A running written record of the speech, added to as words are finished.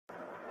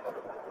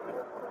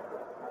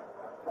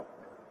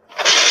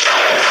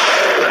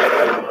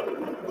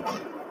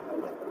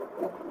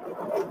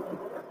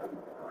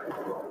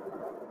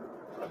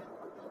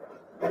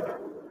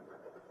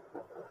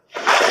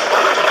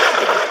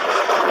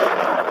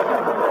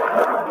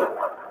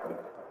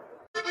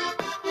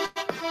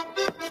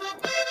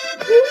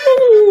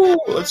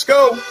Let's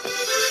go.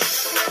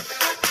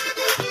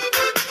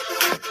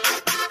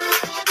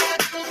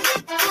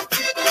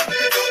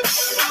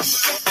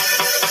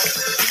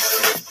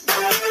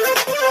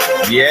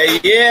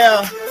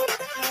 Yeah.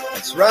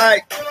 That's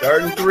right.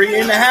 3rd and 3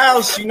 in the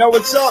house. You know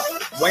what's up.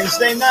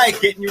 Wednesday night,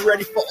 getting you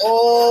ready for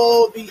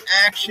all the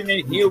action.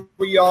 And here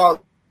we are,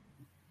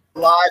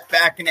 live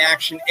back in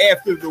action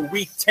after the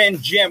Week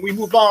 10 gem. We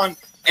move on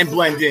and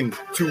blend in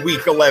to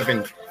Week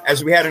 11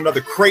 as we had another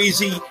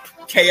crazy,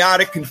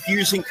 chaotic,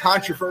 confusing,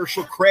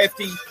 controversial,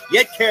 crafty,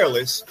 yet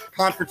careless,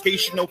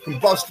 confrontational,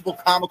 combustible,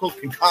 comical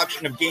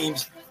concoction of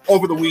games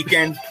over the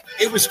weekend.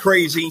 It was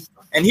crazy.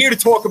 And here to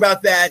talk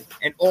about that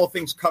and all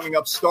things coming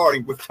up,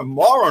 starting with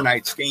tomorrow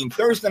night's game,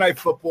 Thursday Night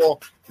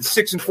Football, the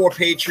 6-4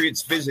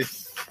 Patriots visit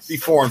the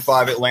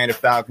 4-5 Atlanta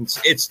Falcons.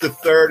 It's the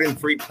 3rd and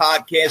 3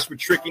 podcast with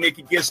Tricky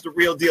Nicky Gist, the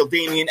real deal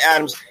Damian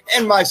Adams,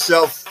 and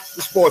myself,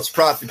 the sports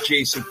prophet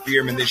Jason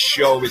Fearman. This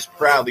show is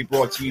proudly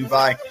brought to you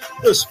by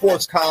the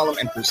Sports Column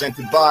and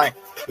presented by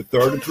the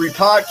 3rd and 3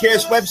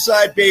 podcast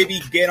website,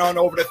 baby. Get on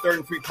over to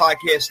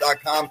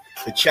 3rd3podcast.com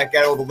to check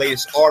out all the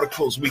latest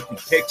articles, weekly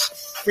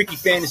picks, freaky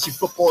fantasy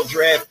football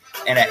draft,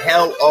 and a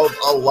hell of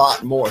a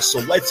lot more. So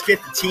let's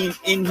get the team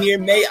in here.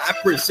 May I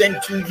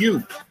present to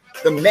you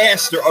the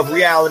master of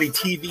reality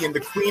TV and the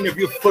queen of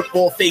your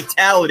football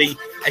fatality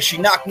as she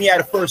knocked me out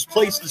of first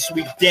place this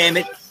week, damn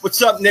it.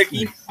 What's up,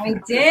 Nikki? I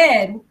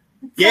did.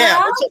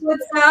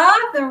 What's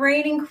up? The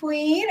reigning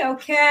queen.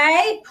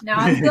 Okay. No,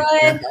 I'm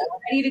good.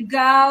 Ready to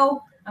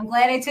go. I'm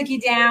glad I took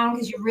you down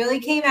because you really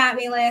came at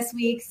me last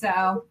week.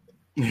 So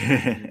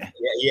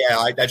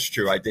that's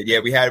true. I did. Yeah,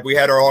 we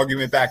had our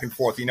argument back and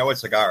forth. You know,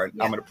 it's like, all right,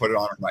 I'm going to put it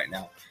on right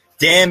now.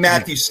 Dan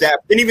Matthew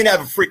Stafford didn't even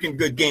have a freaking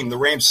good game. The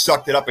Rams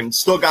sucked it up and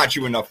still got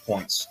you enough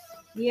points.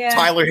 Yeah.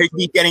 Tyler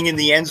Higbee getting in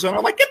the end zone.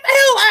 I'm like, get the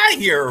hell out of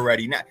here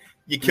already. Now,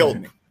 you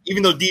killed me.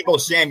 Even though Deebo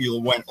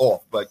Samuel went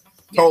off, but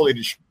totally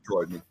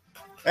destroyed me.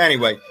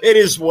 Anyway, it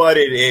is what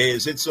it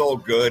is. It's all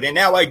good. And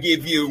now I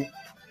give you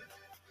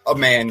a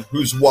man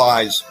who's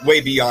wise,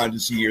 way beyond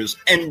his years,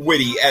 and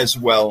witty as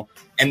well,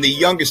 and the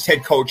youngest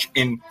head coach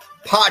in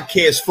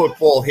podcast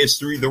football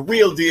history, the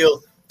real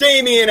deal,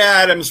 Damian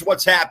Adams.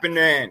 What's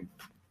happening?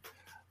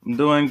 I'm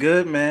doing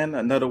good, man.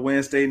 Another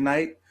Wednesday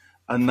night,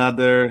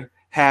 another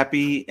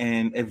happy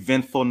and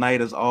eventful night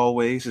as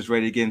always. Just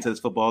ready to get into this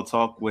football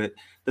talk with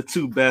the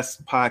two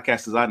best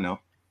podcasters I know.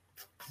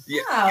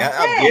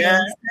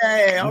 Yeah.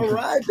 Hey, all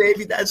right,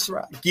 baby. That's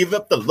right. Give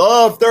up the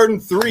love. 3rd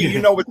and 3. You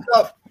know what's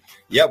up.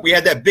 Yep, we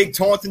had that big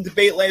taunting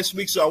debate last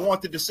week, so I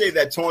wanted to say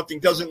that taunting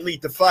doesn't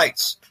lead to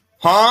fights.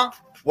 Huh?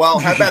 Well,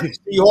 how about the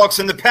Seahawks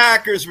and the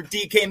Packers with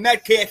DK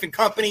Metcalf and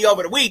company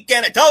over the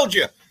weekend? I told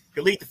you.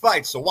 Could lead to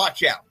fights, so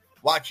watch out.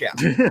 Watch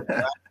out.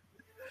 Right?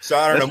 So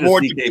I don't know. More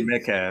DK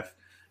Metcalf.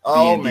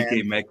 Oh, man.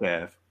 DK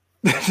Metcalf.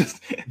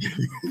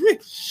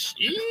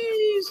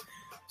 Jeez.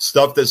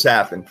 Stuff that's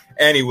happened.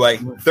 Anyway,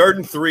 3rd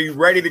and 3,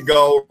 ready to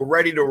go,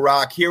 ready to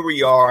rock. Here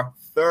we are,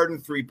 3rd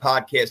and 3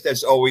 podcast,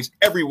 as always,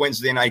 every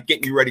Wednesday night,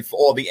 getting you ready for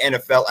all the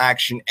NFL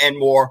action and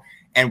more.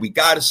 And we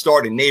got to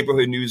start in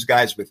neighborhood news,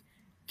 guys, with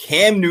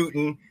Cam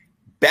Newton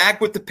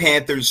back with the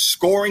Panthers,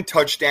 scoring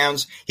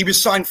touchdowns. He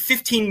was signed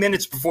 15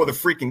 minutes before the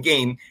freaking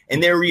game,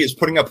 and there he is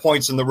putting up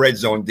points in the red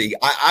zone, D.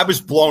 I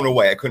was blown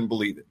away. I couldn't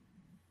believe it.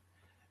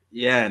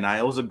 Yeah, and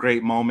it was a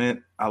great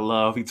moment.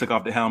 He took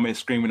off the helmet,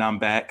 screaming, "I'm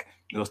back."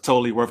 It was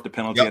totally worth the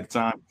penalty at the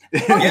time.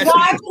 Yes,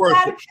 why was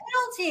that a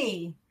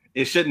penalty?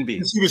 It shouldn't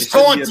be. He was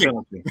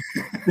taunting.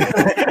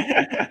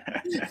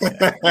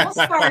 We'll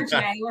start,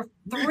 Jay.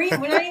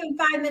 We're not even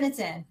 5 minutes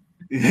in.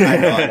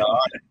 I know.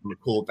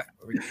 Cool back.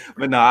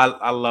 But no,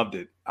 I loved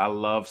it. I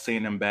love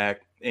seeing him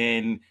back.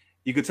 And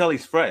you could tell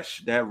he's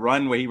fresh. That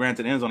run where he ran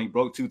to the end zone, he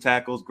broke 2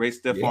 tackles, great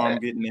stiff arm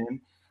getting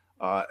in.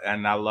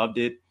 And I loved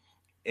it.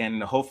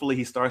 And hopefully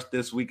he starts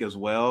this week as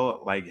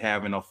well, like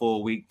having a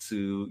full week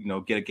to,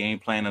 get a game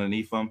plan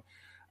underneath him.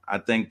 I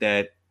think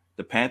that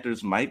the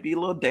Panthers might be a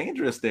little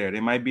dangerous there. They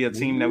might be a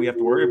team that we have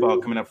to worry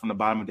about coming up from the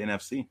bottom of the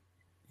NFC.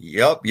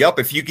 Yep.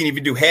 If you can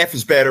even do half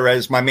as better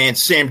as my man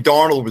Sam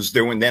Darnold was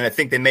doing, then I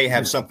think they may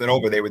have something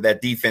over there with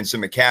that defense of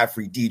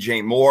McCaffrey,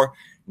 DJ Moore,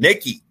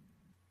 Nikki.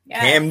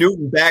 Yes. Cam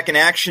Newton back in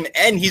action,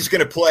 and he's going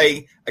to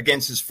play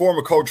against his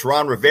former coach,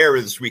 Ron Rivera,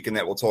 this weekend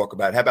that we'll talk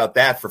about. How about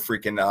that for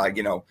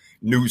freaking,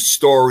 news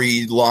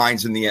story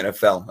lines in the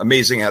NFL?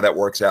 Amazing how that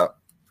works out.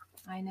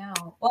 I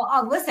know.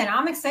 Well, listen,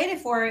 I'm excited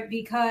for it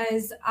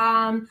because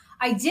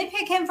I did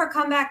pick him for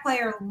comeback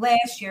player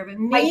last year, but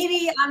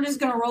maybe I'm just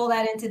going to roll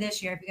that into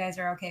this year if you guys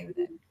are okay with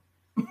it.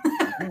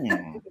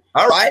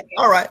 All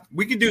right.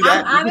 We can do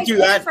that. We can do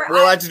that. We're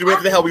allowed to do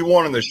whatever the hell we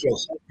want on this show.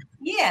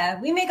 Yeah,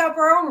 we make up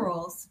our own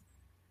rules.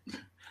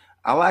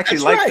 I actually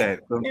like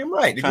that. So I'm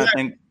right. Trying to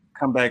think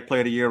comeback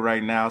player of the year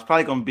right now. It's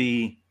probably going to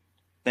be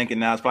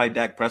it's probably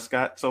Dak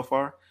Prescott so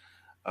far.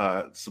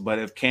 But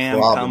if Cam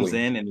comes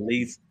in and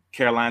leads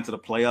Carolina to the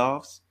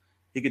playoffs,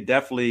 he could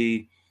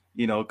definitely,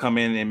 come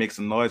in and make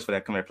some noise for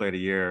that comeback player of the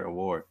year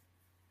award.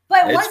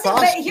 But here's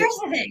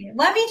the thing.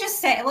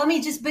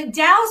 But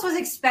Dallas was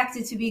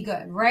expected to be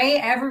good,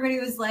 right? Everybody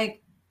was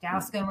like,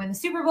 Dallas is going to win the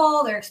Super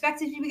Bowl. They're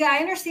expected to be good. I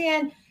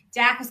understand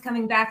Dak was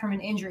coming back from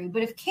an injury,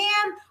 but if Cam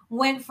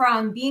went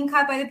from being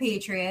cut by the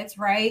Patriots,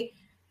 right,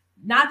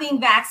 not being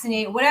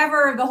vaccinated,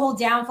 whatever the whole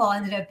downfall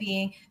ended up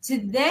being, to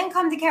then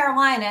come to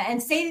Carolina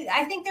and say,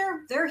 I think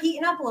they're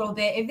heating up a little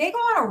bit. If they go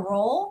on a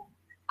roll,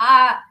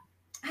 I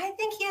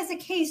think he has a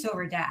case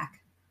over Dak.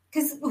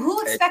 Because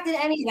who expected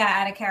any of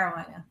that out of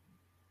Carolina?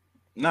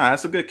 No,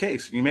 that's a good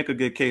case. You make a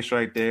good case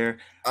right there.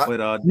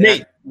 With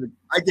Nate,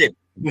 I did.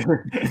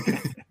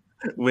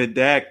 With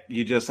Dak,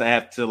 you just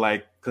have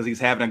to because he's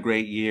having a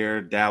great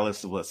year.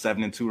 Dallas,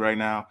 7-2 right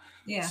now.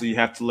 Yeah. So you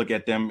have to look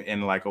at them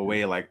in a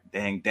way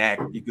dang, Dak.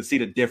 You can see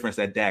the difference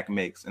that Dak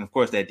makes, and of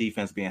course, that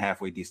defense being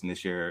halfway decent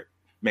this year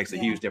makes a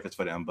huge difference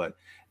for them. But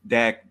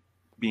Dak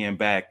being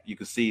back, you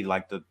can see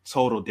the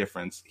total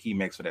difference he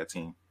makes for that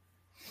team.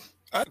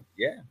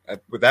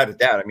 Without a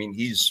doubt. I mean,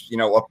 he's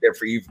up there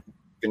for even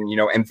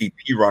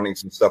MVP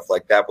runnings and stuff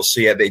like that. We'll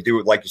see how they do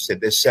it. Like you said,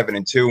 they're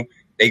 7-2.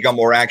 They got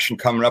more action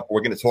coming up.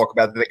 We're going to talk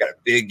about it. They got a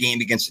big game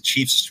against the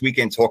Chiefs this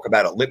weekend. Talk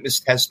about a litmus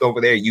test over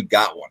there. You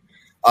got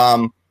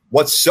one.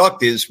 What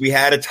sucked is we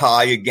had a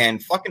tie again.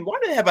 Fucking, why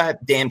do they have a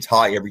damn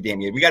tie every damn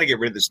year? We got to get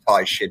rid of this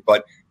tie shit.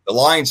 But the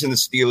Lions and the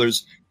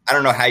Steelers, I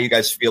don't know how you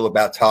guys feel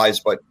about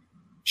ties, but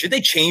should they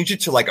change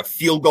it to a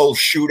field goal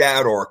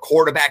shootout or a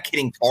quarterback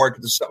hitting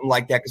target or something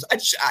like that?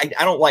 Because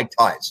I don't like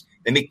ties.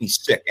 They make me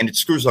sick, and it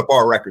screws up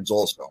our records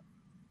also.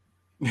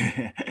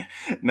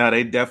 No,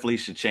 they definitely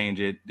should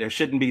change it. There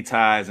shouldn't be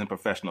ties in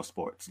professional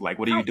sports. What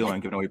are you doing?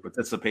 Giving away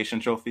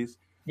participation trophies?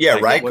 Yeah,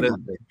 right. Here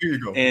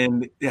you go.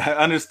 And I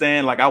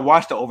understand. I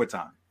watched the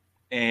overtime,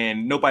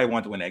 and nobody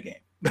wanted to win that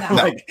game.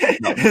 No.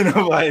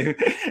 Nobody.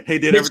 They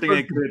did everything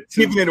they could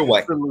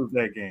to lose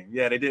that game.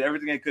 Yeah, they did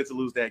everything they could to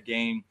lose that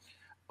game.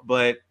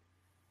 But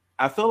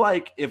I feel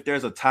like if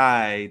there's a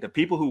tie, the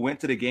people who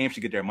went to the game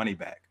should get their money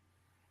back.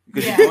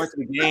 Because you're going to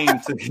the game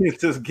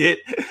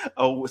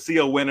to see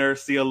a winner,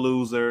 see a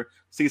loser,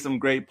 see some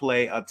great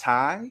play. A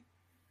tie,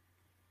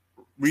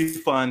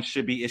 refund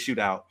should be issued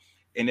out.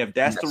 And if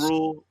that's the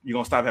rule, you're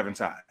going to stop having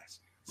ties.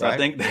 So I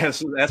think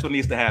that's what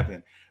needs to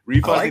happen.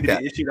 Refunds need to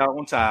be issued out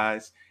on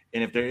ties.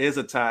 And if there is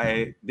a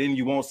tie, then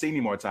you won't see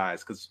any more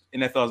ties because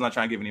NFL is not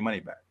trying to give any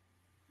money back.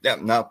 Yeah,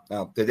 no,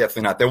 they're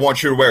definitely not. They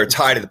want you to wear a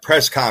tie to the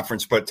press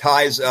conference, but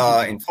ties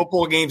in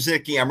football games,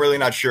 Nikki, I'm really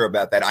not sure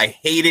about that. I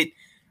hate it.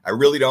 I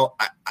really don't.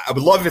 I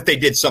would love if they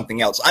did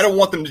something else. I don't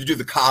want them to do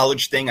the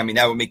college thing. I mean,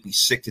 that would make me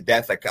sick to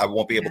death. I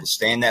won't be able to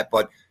stand that,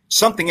 but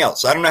something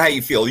else. I don't know how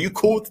you feel. Are you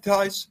cool with the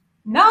ties?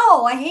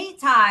 No, I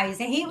hate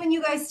ties. I hate when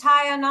you guys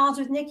tie on Knowledge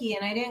with Nikki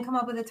and I didn't come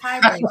up with a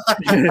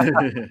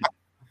tiebreaker.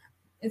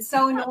 It's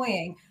so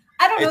annoying.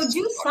 I don't know.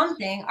 Do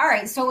something. All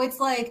right. So it's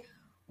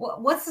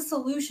what's the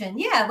solution?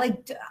 Yeah,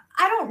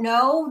 I don't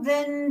know.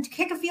 Then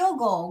kick a field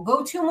goal.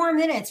 Go 2 more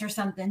minutes or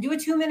something. Do a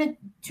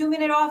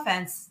 2-minute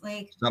offense.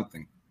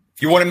 Something.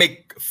 If you want to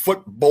make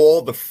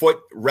football, the foot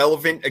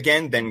relevant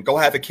again, then go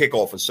have a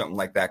kickoff or something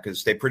like that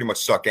because they pretty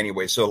much suck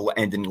anyway. So it'll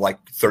end in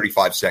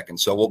 35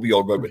 seconds. So we'll be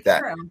all good with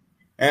that.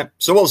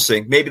 So we'll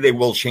see. Maybe they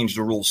will change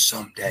the rules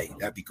someday.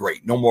 That'd be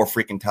great. No more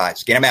freaking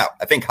ties. Get them out.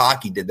 I think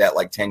hockey did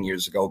that 10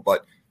 years ago,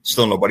 but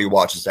still nobody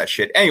watches that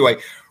shit. Anyway,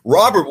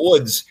 Robert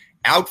Woods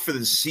out for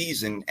the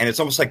season, and it's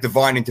almost like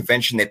divine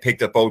intervention. They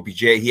picked up OBJ.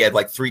 He had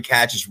 3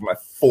 catches from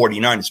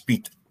 49ers,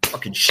 beat the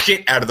fucking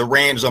shit out of the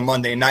Rams on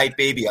Monday night,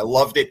 baby. I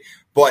loved it.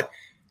 But,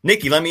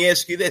 Nikki, let me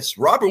ask you this.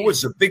 Robert Woods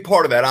is a big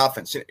part of that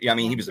offense. I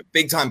mean, he was a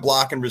big-time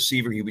blocking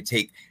receiver. He would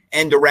take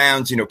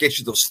end-arounds, get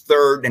you those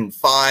 3rd and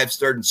 5s,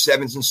 3rd and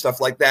 7s and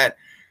stuff like that.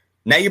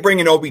 Now you bring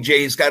in OBJ.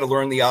 He's got to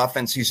learn the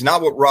offense. He's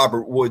not what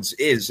Robert Woods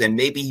is, and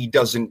maybe he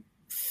doesn't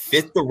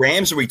fit the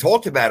Rams. We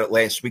talked about it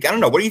last week. I don't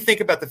know. What do you think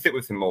about the fit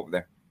with him over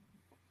there?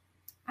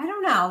 I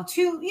don't know.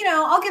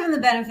 I'll give him the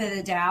benefit of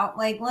the doubt.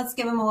 Let's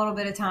give him a little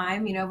bit of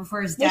time,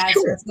 before his dad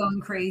starts going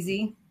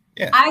crazy.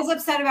 Yeah. I was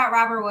upset about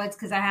Robert Woods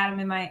because I had him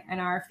in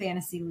our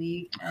fantasy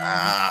league.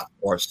 Of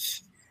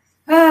course.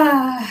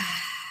 I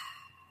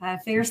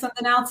figure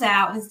something else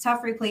out. It's a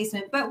tough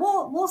replacement, but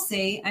we'll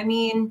see. I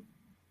mean,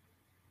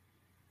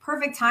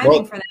 perfect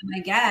timing for them, I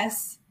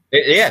guess.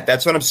 Yeah,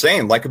 that's what I'm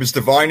saying. It was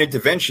divine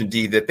intervention,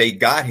 D, that they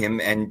got him.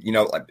 And,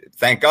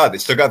 thank God they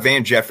still got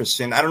Van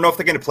Jefferson. I don't know if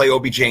they're going to play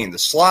OBJ in the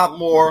slot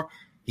more.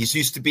 He's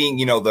used to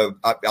being,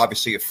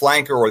 obviously a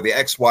flanker or the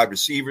X wide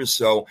receivers.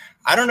 So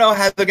I don't know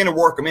how they're going to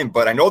work him in,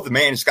 but I know the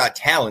man has got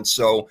talent.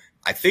 So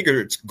I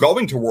figure it's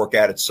going to work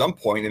out at some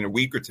point in a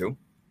week or two.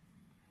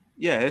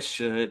 Yeah, it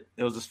should.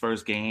 It was his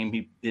first game.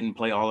 He didn't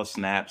play all the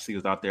snaps. He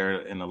was out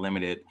there in a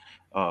limited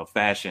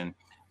fashion.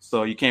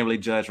 So you can't really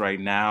judge right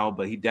now,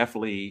 but he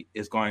definitely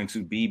is going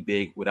to be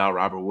big without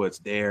Robert Woods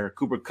there.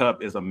 Cooper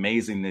Kupp is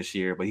amazing this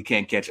year, but he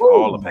can't catch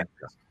all of it.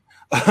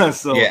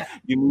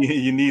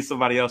 You need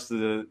somebody else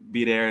to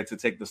be there to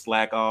take the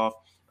slack off.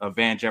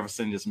 Van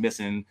Jefferson just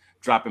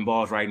dropping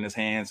balls right in his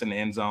hands in the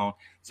end zone.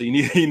 So you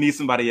need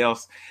somebody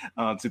else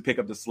to pick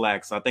up the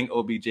slack. So I think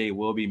OBJ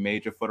will be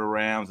major for the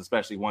Rams,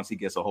 especially once he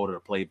gets a hold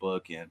of the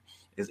playbook and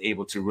is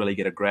able to really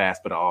get a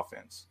grasp of the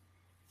offense.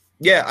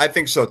 Yeah, I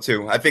think so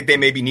too. I think they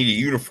maybe need a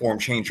uniform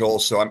change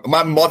also.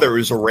 My mother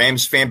is a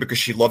Rams fan because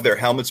she loved their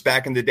helmets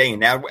back in the day, and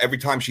now every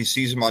time she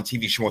sees them on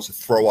TV, she wants to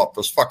throw up.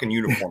 Those fucking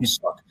uniforms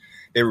suck.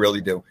 They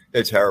really do.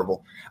 They're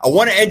terrible. I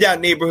want to end out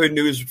neighborhood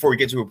news before we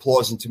get to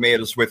applause and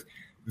tomatoes with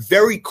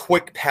very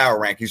quick power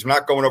rankings. We're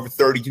not going over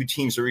 32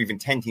 teams or even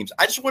 10 teams.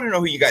 I just want to know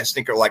who you guys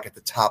think are like at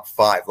the top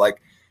 5.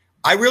 Like,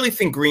 I really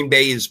think Green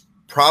Bay is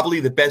probably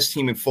the best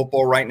team in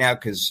football right now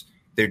because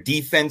their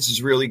defense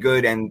is really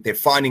good and they're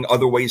finding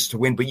other ways to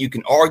win. But you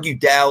can argue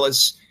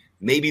Dallas,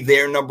 maybe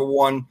they're number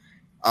 1.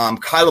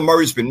 Kyler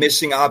Murray's been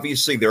missing,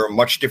 obviously. They're a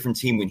much different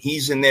team when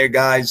he's in there,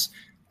 guys.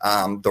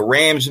 The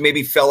Rams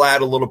maybe fell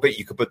out a little bit.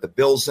 You could put the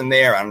Bills in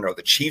there. I don't know.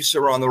 The Chiefs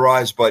are on the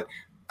rise. But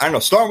I don't know.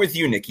 Starting with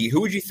you, Nikki,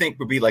 who would you think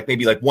would be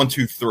maybe 1,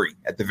 2, 3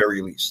 at the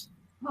very least?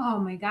 Oh,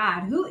 my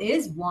God. Who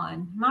is 1?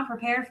 I'm not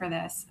prepared for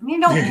this. I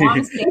mean, I don't want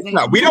to say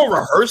No, we don't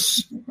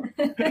rehearse.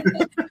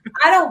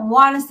 I don't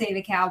want to say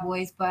the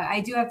Cowboys, but I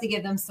do have to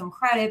give them some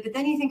credit. But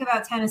then you think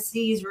about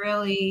Tennessee's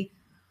really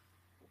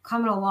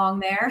coming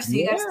along there. So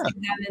you got to stick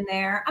them in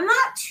there. I'm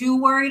not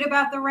too worried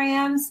about the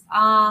Rams.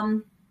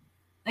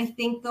 I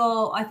think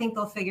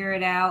they'll figure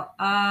it out.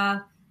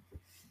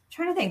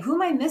 Trying to think, who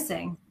am I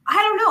missing? I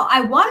don't know.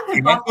 I want to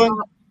put Buffalo.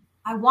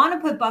 I want to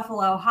put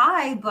Buffalo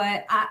high,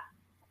 but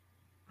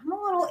I'm a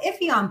little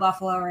iffy on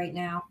Buffalo right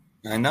now.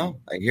 I know.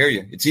 I hear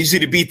you. It's easy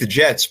to beat the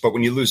Jets, but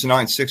when you lose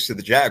 9-6 to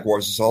the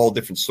Jaguars, it's a whole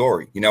different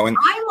story, And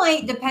I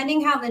might,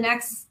 depending how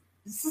to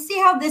see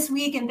how this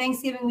week and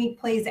Thanksgiving week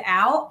plays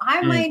out,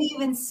 I might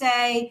even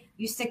say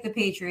you stick the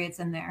Patriots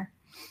in there.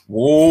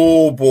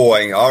 Oh,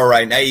 boy. All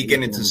right. Now you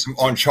get into some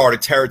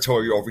uncharted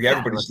territory over here.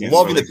 Everybody's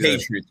loving the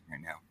Patriots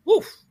right now.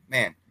 Oof,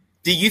 man.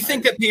 Do you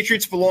think that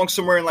Patriots belong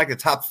somewhere in the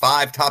top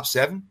 5, top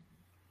 7?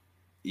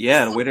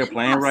 Yeah, the way they're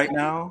playing right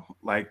now,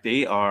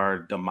 they are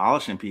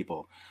demolishing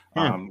people.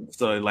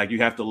 So you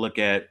have to look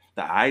at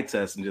the eye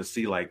test and just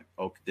see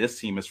this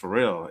team is for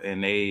real.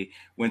 And they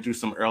went through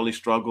some early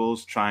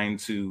struggles trying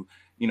to,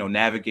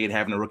 navigate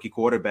having a rookie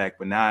quarterback.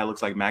 But now it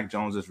looks like Mac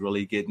Jones is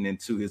really getting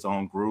into his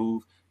own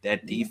groove.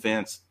 That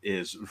defense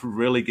is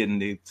really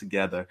getting it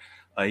together.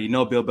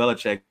 Bill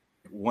Belichick,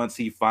 once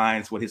he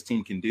finds what his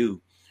team can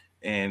do,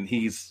 and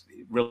he's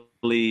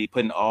really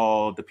putting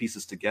all the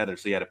pieces together.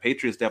 So, yeah, the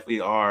Patriots definitely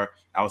are,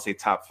 I would say,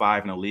 top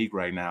 5 in the league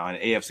right now. And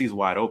AFC is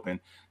wide open.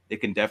 They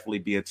can definitely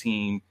be a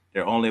team.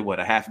 They're only,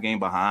 a half game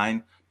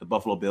behind the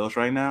Buffalo Bills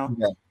right now.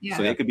 Yeah.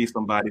 So they could be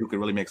somebody who could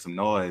really make some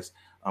noise.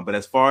 But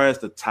as far as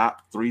the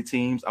top 3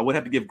 teams, I would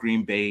have to give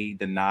Green Bay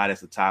the nod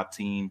as the top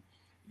team.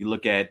 You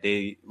look at,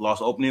 they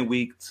lost opening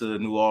week to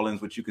New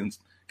Orleans, which you can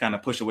kind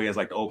of push away as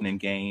the opening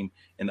game.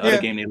 And the other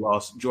game they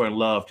lost, Jordan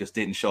Love just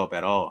didn't show up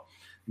at all.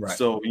 Right.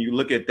 So when you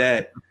look at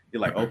that,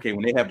 you're okay,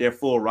 when they have their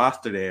full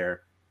roster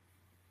there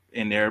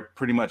and they're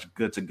pretty much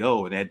good to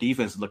go, and that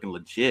defense is looking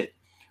legit.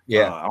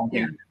 Yeah. I don't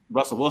think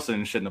Russell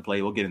Wilson shouldn't have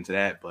played. We'll get into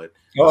that, but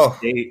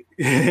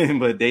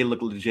they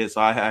look legit. So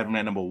I have them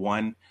at number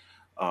 1.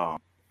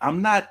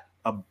 I'm not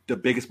the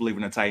biggest believer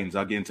in the Titans.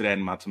 I'll get into that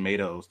in my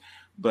tomatoes.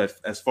 But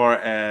as far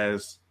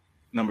as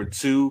number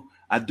 2,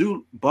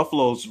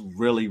 Buffalo's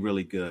really,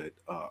 really good.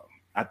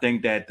 I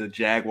think that the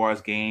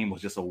Jaguars game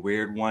was just a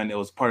weird one. It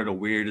was part of the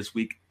weirdest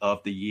week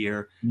of the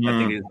year. I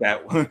think it's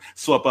that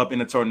swept up in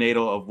the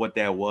tornado of what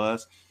that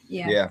was.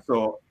 Yeah.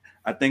 So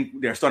I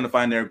think they're starting to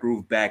find their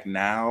groove back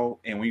now.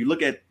 And when you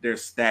look at their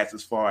stats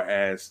as far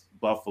as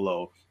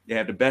Buffalo, they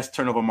have the best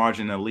turnover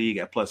margin in the league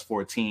at plus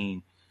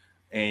 14.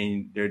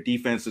 And their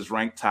defense is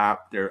ranked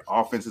top. Their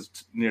offense is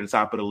near the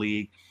top of the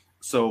league.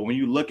 So when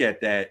you look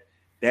at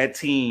that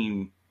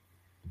team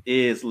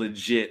is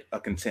legit a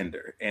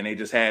contender. And they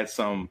just had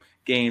some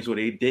games where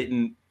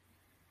maybe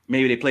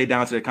they played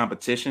down to their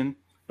competition.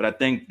 But I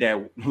think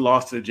that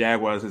loss to the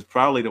Jaguars is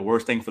probably the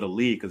worst thing for the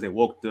league because they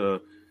woke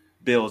the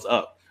Bills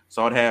up.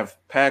 So I'd have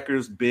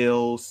Packers,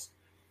 Bills,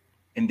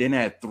 and then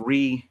at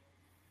 3,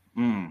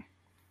 I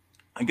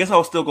guess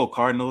I'll still go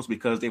Cardinals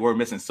because they were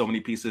missing so many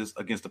pieces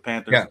against the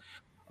Panthers. Yeah.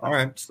 All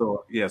right.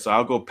 So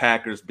I'll go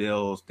Packers,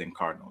 Bills, then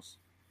Cardinals.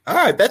 All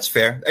right, that's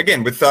fair.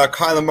 Again, with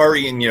Kyler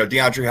Murray and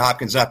DeAndre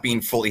Hopkins not being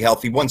fully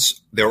healthy,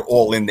 once they're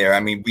all in there, I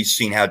mean, we've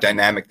seen how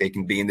dynamic they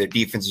can be, and their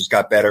defense has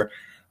got better.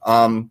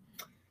 I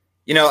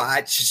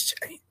just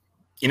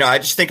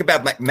think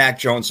about Mac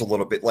Jones a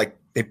little bit.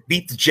 They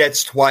beat the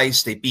Jets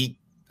twice, they beat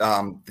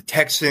the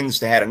Texans,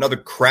 they had another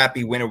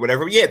crappy win or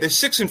whatever. Yeah, they're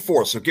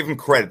 6-4, so give them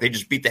credit. They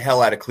just beat the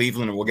hell out of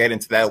Cleveland, and we'll get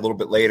into that a little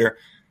bit later.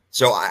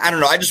 So I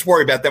don't know. I just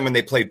worry about them when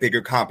they play bigger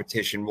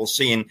competition. We'll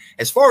see. And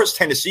as far as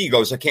Tennessee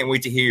goes, I can't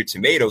wait to hear your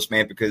tomatoes,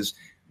 man, because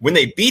when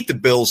they beat the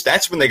Bills,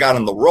 that's when they got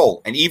on the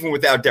roll. And even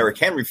without Derrick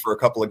Henry for a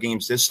couple of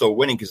games, they're still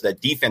winning because that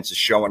defense is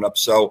showing up.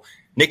 So,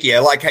 Nikki, I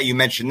like how you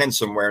mentioned then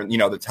somewhere,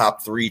 the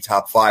top 3,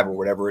 top 5 or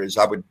whatever it is.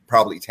 I would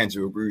probably tend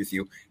to agree with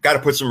you. Got to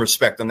put some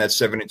respect on that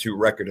 7-2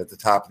 record at the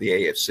top of the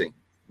AFC.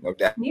 No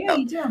doubt. Yeah,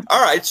 you do.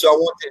 All right. So I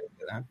want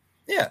to,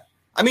 yeah.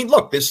 I mean,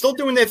 look, they're still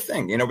doing their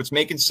thing. It's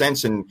making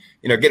sense, and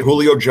get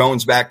Julio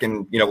Jones back,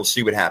 and we'll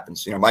see what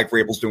happens. Mike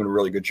Vrabel's doing a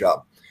really good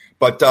job.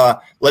 But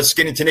let's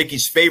get into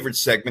Nikki's favorite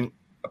segment,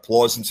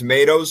 Applause and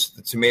tomatoes.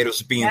 The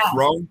tomatoes are being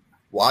thrown.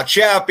 Watch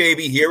out,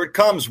 baby. Here it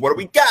comes. What do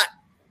we got?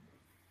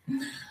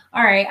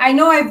 All right. I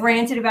know I've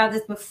ranted about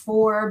this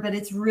before, but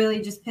it's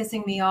really just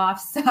pissing me off.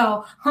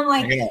 So I'm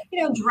like,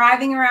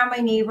 driving around my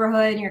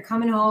neighborhood and you're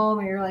coming home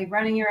or you're like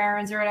running your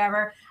errands or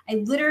whatever.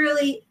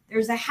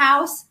 There's a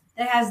house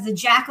that has the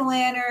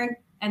jack-o'-lantern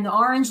and the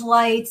orange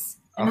lights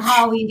and the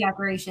Halloween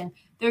decoration.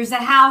 There's a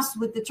house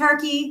with the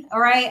turkey, all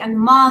right, and the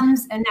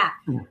mums and that.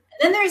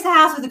 Then there's the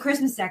house with the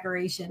Christmas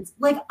decorations.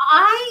 Like,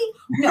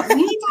 we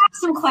need to have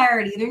some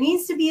clarity. There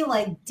needs to be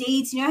like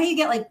dates. You know how you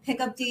get like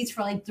pickup dates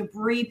for like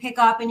debris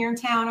pickup in your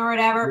town or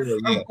whatever,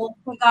 or bulk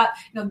pickup.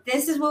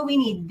 This is what we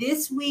need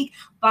this week.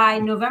 By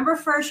November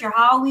 1st, your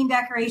Halloween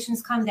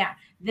decorations come down.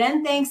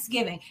 Then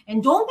Thanksgiving.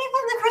 And don't be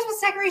putting the Christmas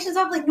decorations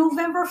up like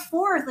November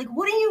 4th. Like,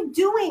 what are you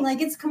doing?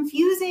 Like, it's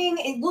confusing.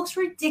 It looks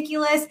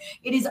ridiculous.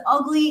 It is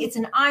ugly. It's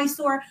an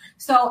eyesore.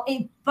 So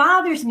it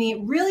bothers me.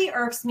 It really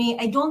irks me.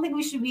 I don't think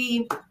we should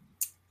be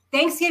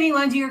Thanksgiving, you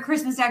want to do your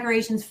Christmas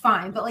decorations,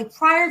 fine. But like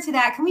prior to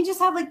that, can we just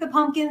have like the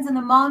pumpkins and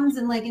the mums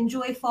and like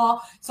enjoy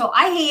fall? So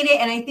I hate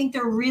it. And I think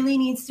there really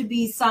needs to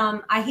be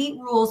I hate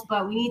rules,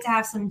 but we need to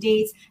have some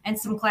dates and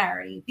some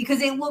clarity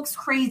because it looks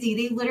crazy.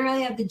 They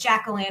literally have the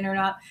jack-o'-lantern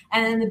up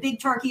and then the big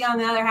turkey on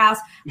the other house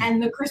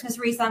and the Christmas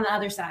wreath on the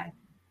other side.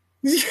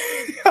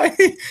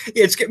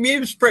 It's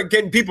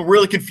getting people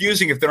really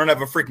confusing if they don't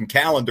have a freaking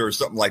calendar or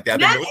something like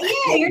that.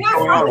 You're not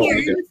from here.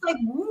 You're just like,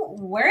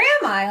 where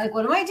am I? Like,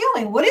 what am I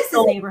doing? What is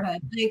this neighborhood?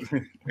 Like,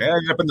 I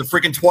ended up in the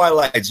freaking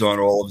Twilight Zone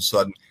all of a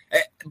sudden.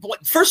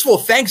 First of all,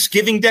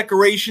 Thanksgiving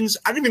decorations,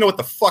 I don't even know what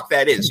the fuck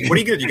that is. What are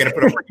you going to do? You're going to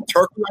put a freaking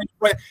turkey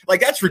on it? Like,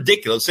 that's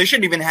ridiculous. They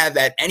shouldn't even have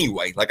that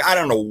anyway. Like, I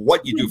don't know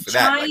what you do for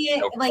that.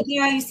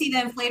 You see the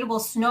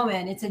inflatable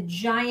snowman. It's a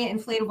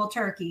giant inflatable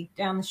turkey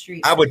down the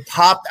street. I would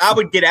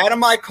get out of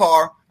my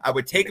car. I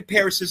would take a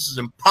pair of scissors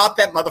and pop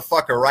that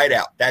motherfucker right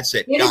out. That's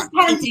it. It is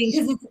tempting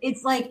because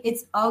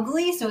it's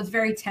ugly, so it's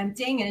very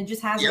tempting, and it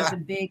just has like the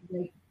big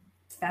like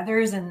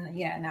feathers and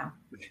no.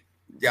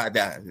 Yeah,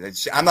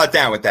 I'm not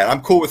down with that.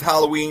 I'm cool with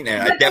Halloween,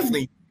 and I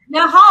definitely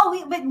now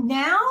Halloween. But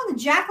now the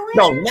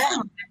jack-o'-lantern.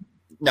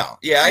 No.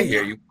 Yeah, I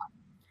hear you.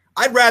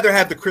 I'd rather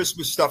have the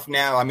Christmas stuff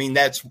now. I mean,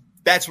 that's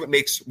what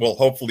makes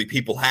hopefully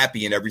people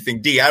happy and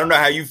everything. D, I don't know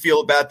how you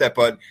feel about that,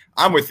 but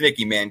I'm with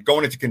Nikki, man.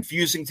 Going into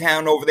confusing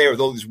town over there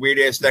with all these weird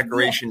ass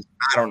decorations.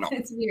 I don't know.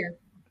 It's weird.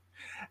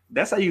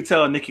 That's how you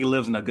tell Nikki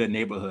lives in a good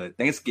neighborhood.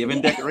 Thanksgiving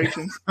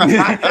decorations. Cool,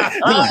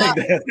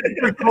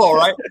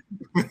 right?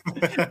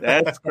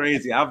 That's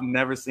crazy. I've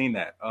never seen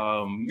that.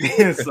 And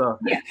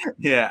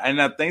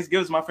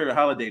Thanksgiving is my favorite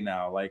holiday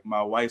now. Like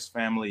my wife's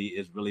family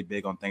is really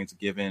big on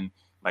Thanksgiving.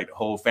 Like the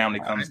whole family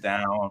comes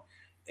down,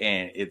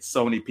 and it's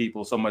so many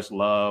people, so much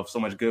love, so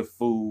much good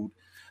food.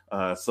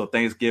 So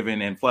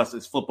Thanksgiving, and plus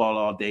it's football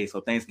all day. So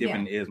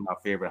Thanksgiving is my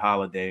favorite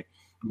holiday.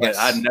 But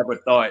I never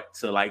thought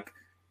to like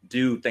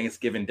do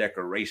Thanksgiving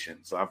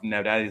decorations. So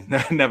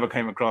that never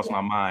came across my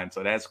mind.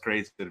 So that's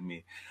crazy to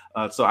me.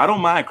 So I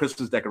don't mind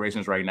Christmas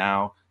decorations right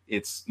now.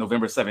 It's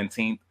November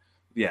 17th.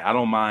 Yeah, I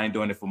don't mind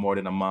doing it for more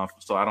than a month.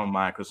 So I don't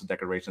mind Christmas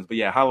decorations. But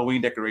yeah,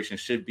 Halloween decorations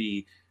should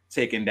be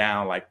taken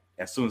down like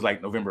as soon as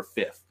like November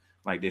 5th.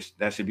 Like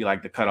that should be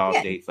like the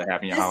cutoff date for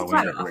having your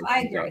Halloween decorations. I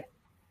agree.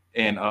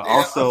 And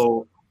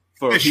also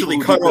for officially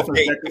cutoff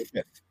date.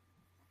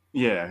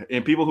 Yeah,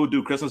 and people who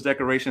do Christmas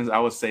decorations, I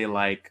would say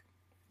like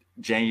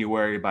by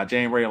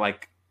January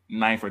like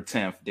 9th or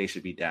 10th, they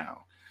should be down.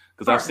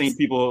 Because I've seen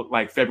people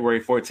like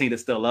February 14th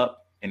is still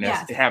up, and it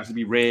happens to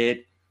be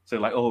red. So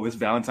like, oh, it's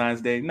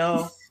Valentine's Day.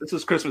 No, this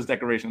is Christmas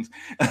decorations.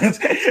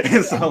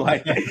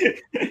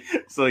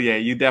 So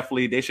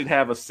they should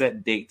have a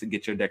set date to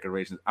get your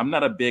decorations. I'm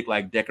not a big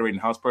like decorating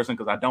house person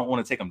because I don't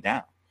want to take them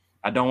down.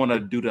 I don't want to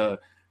do the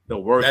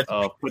work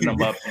of putting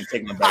them up and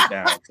taking them back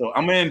down. So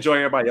I'm gonna enjoy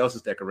everybody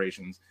else's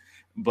decorations,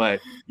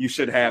 but you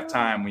should have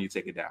time when you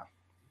take it down.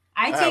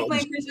 I take my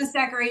Christmas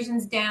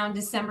decorations down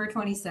December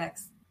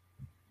 26th.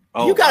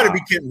 Oh, you got to be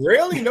kidding!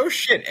 Really? No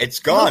shit. It's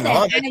gone.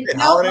 My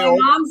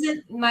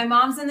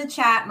mom's in the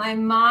chat. My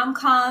mom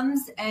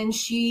comes and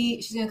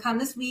she's gonna come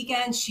this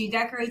weekend. She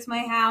decorates my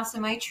house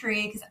and my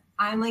tree because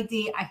I'm like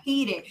I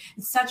hate it.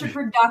 It's such a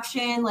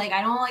production. Like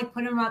I don't like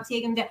put them up,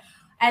 take them down,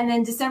 and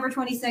then December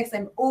 26th,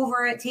 I'm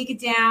over it. Take it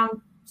down,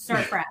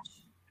 start fresh.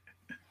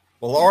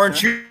 Well,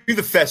 aren't you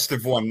the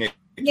festive one, Nick?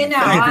 You know,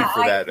 thank you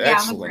for that.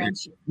 Excellent.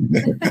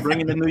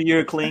 Bringing the new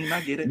year clean.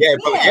 I get it.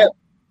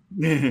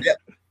 Yeah.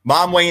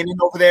 Mom weighing in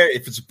over there.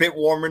 If it's a bit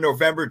warmer in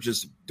November,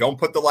 just don't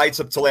put the lights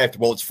up till after.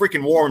 Well, it's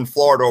freaking warm in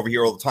Florida over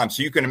here all the time.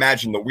 So you can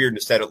imagine the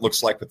weirdness that it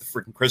looks like with the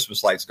freaking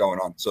Christmas lights going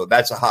on. So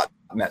that's a hot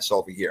mess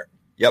over here.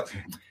 Yep.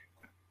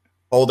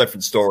 Whole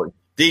different story.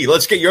 D,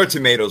 let's get your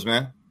tomatoes,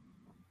 man.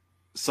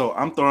 So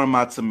I'm throwing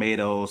my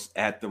tomatoes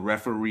at the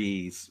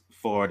referees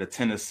for the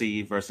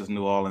Tennessee versus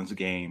New Orleans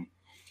game.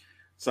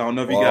 So I don't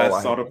know if you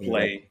guys saw the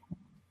play.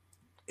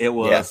 It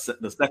was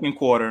the second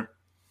quarter.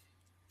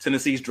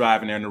 Tennessee's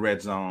driving there in the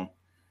red zone.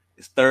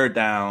 It's third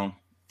down.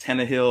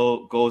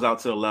 Tannehill goes out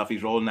to the left.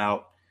 He's rolling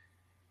out,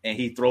 and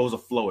he throws a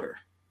floater.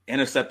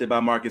 intercepted by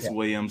Marcus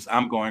Williams.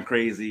 I'm going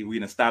crazy. We're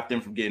going to stop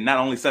them from getting not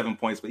only 7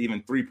 points, but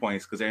even 3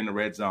 points because they're in the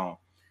red zone.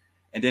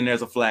 And then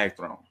there's a flag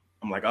thrown.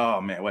 I'm like, oh,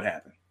 man, what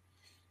happened?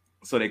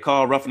 So they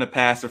call roughing the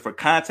passer for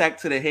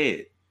contact to the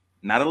head.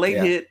 Not a late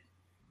hit,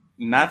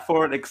 not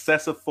for an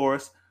excessive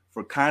force,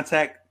 for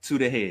contact to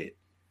the head.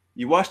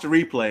 You watch the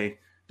replay,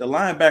 the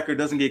linebacker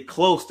doesn't get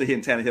close to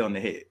hitting Tannehill in the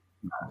head.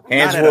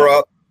 Hands were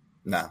up.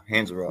 No,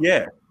 hands were up.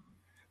 Yeah.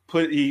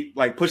 He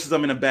pushes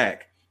them in the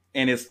back,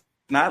 and it's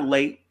not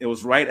late. It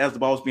was right as the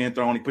ball was being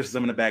thrown. He pushes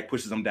them in the back,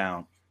 pushes them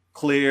down.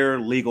 Clear,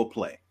 legal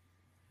play.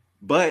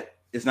 But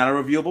it's not a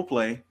reviewable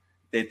play.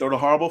 They throw the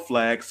horrible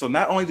flag. So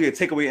not only do you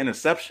take away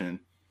interception,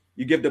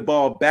 you give the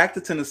ball back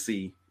to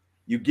Tennessee,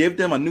 you give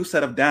them a new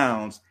set of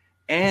downs,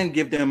 and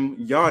give them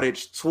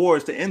yardage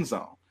towards the end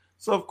zone.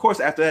 So, of course,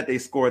 after that, they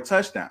score a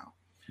touchdown.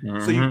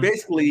 Mm-hmm. So you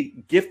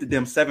basically gifted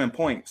them 7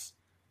 points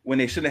when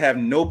they should have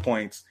no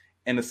points,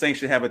 and the Saints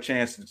should have a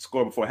chance to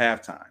score before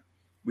halftime.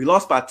 We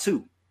lost by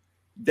 2.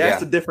 That's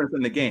the difference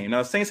in the game.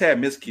 Now, the Saints had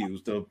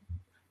miscues. The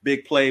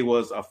big play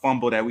was a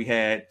fumble that we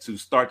had to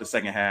start the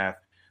second half,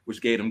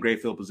 which gave them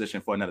great field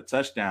position for another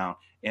touchdown,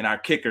 and our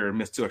kicker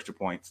missed 2 extra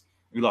points.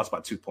 We lost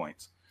by 2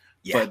 points.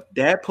 Yeah. But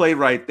that play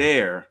right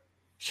there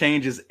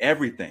changes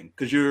everything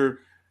because you're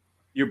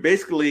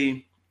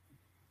basically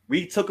 –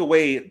 we took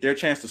away their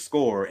chance to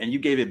score, and you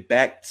gave it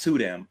back to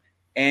them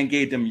and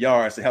gave them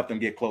yards to help them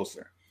get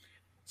closer.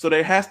 So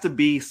there has to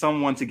be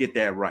someone to get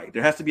that right.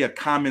 There has to be a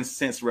common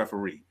sense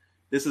referee.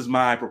 This is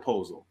my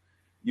proposal.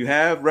 You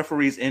have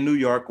referees in New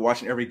York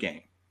watching every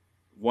game,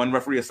 1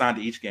 referee assigned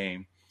to each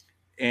game.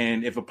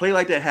 And if a play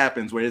like that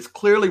happens where it's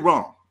clearly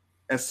wrong,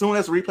 as soon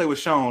as the replay was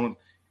shown,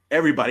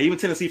 everybody, even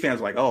Tennessee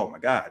fans, were like, "Oh my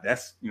God,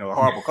 that's a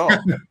horrible call."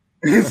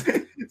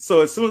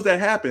 So as soon as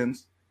that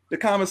happens, the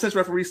common sense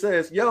referee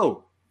says,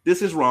 "Yo,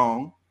 this is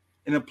wrong,"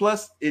 and then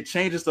plus it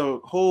changes the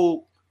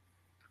whole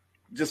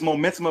just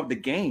momentum of the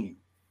game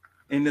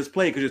in this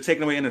play because you're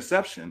taking away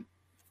interception.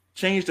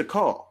 Change the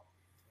call.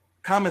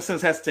 Common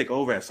sense has to take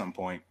over at some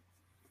point,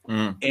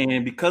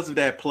 and because of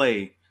that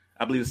play,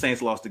 I believe the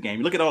Saints lost the game.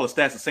 You look at all the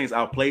stats, the Saints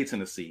outplayed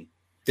Tennessee.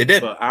 They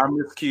did, but our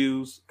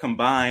miscues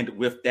combined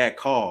with that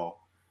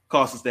call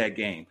cost us that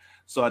game.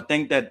 So I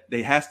think that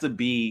there has to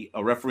be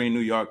a referee in New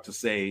York to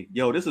say,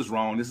 yo, this is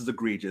wrong. This is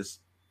egregious.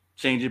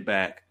 Change it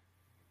back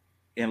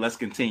and let's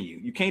continue.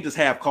 You can't just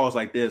have calls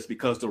like this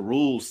because the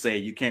rules say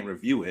you can't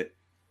review it.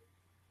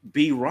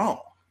 Be wrong.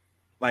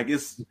 Like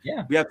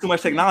we have too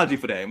much technology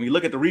for that. And when you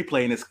look at the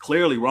replay and it's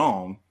clearly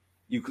wrong,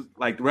 you could,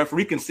 like the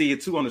referee can see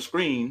it too on the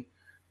screen.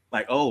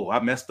 Like, oh, I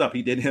messed up.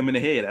 He didn't hit him in the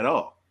head at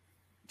all.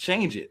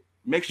 Change it.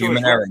 Make sure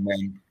human it's error,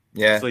 man.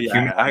 Yeah. So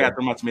I got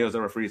to my tomatoes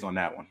and referees on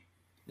that one.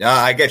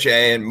 I get you.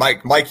 And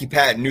Mikey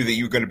Patton knew that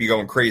you were going to be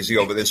going crazy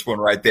over this one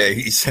right there.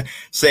 He's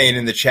saying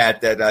in the chat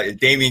that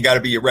Damian got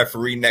to be a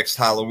referee next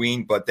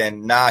Halloween, but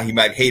then he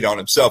might hate on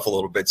himself a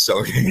little bit.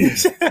 So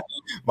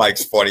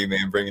Mike's funny,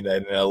 man, bringing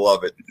that in. I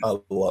love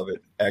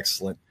it.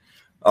 Excellent.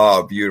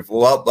 Oh, beautiful.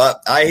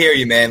 Well, I hear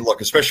you, man.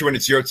 Look, especially when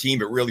it's your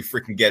team, it really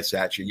freaking gets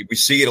at you. We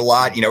see it a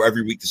lot.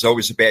 Every week there's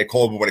always a bad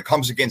call, but when it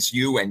comes against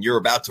you and you're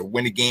about to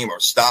win a game or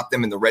stop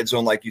them in the red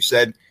zone, like you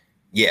said,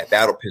 yeah,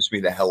 that'll piss me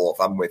the hell off.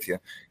 I'm with you.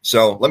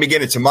 So let me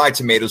get into my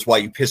tomatoes while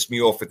you piss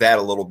me off with that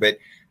a little bit.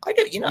 I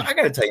got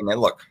to tell you, man,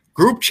 look,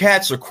 group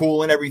chats are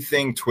cool and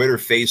everything, Twitter,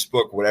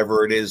 Facebook,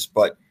 whatever it is.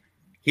 But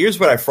here's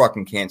what I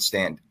fucking can't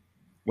stand.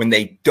 When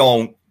they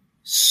don't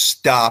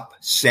stop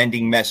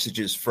sending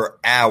messages for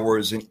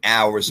hours and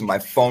hours and my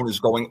phone is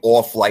going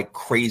off like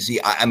crazy.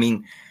 I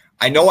mean,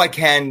 I know I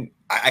can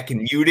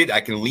mute it.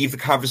 I can leave the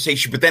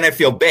conversation, but then I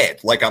feel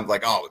bad. Like I'm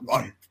like, oh,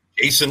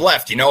 Jason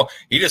left,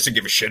 he doesn't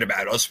give a shit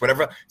about us,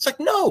 whatever. It's like,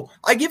 no,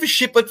 I give a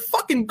shit, but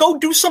fucking go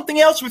do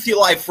something else with your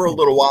life for a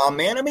little while,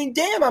 man. I mean,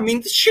 damn,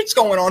 this shit's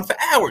going on for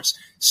hours.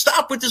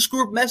 Stop with this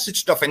group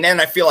message stuff. And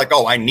then I feel like,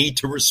 I need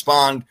to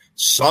respond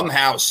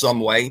somehow, some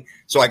way.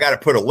 So I got to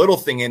put a little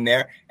thing in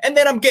there. And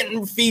then I'm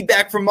getting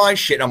feedback from my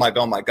shit. I'm like,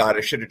 oh my God,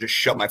 I should have just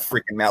shut my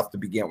freaking mouth to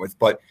begin with.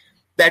 But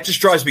that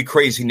just drives me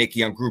crazy,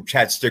 Nikki, on group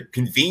chats. They're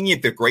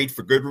convenient. They're great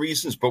for good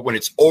reasons. But when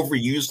it's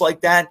overused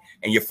like that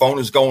and your phone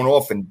is going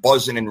off and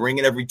buzzing and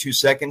ringing every 2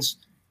 seconds,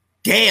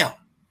 damn.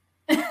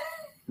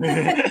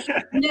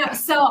 No,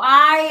 so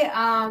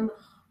I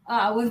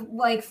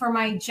with for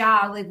my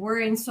job, we're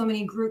in so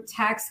many group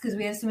texts because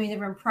we have so many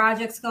different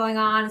projects going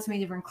on and so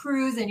many different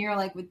crews, and you're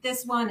with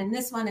this one and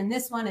this one and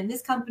this one and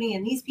this company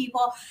and these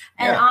people.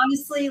 And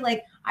honestly,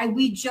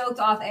 we joked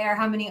off air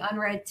how many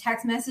unread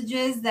text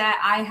messages that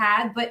I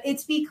had, but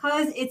it's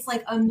because it's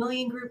a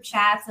million group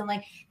chats and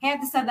half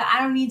the stuff that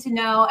I don't need to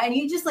know. And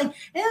you just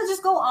it'll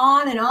just go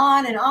on and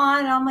on and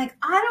on. And I'm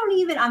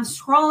I'm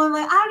scrolling,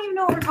 I don't even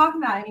know what we're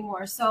talking about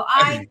anymore. So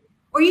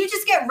or you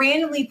just get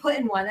randomly put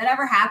in one. That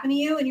ever happened to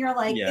you? And you're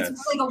yes.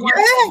 It's a work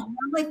phone.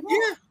 I'm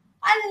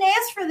I didn't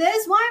ask for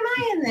this. Why am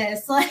I in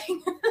this?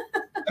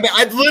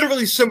 I've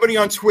literally somebody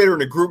on Twitter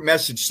in a group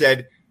message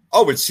said,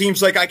 oh, it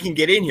seems like I can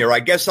get in here.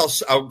 I guess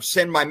I'll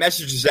send my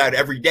messages out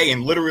every day.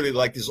 And literally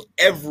there's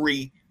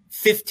every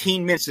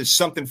 15 minutes is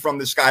something from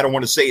this guy. I don't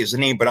want to say his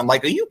name, but I'm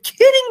like, are you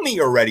kidding me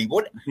already?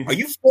 What are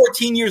you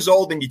 14 years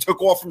old and you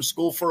took off from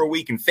school for a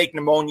week and fake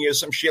pneumonia or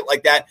some shit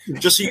like that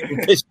just so you can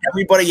piss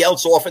everybody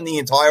else off in the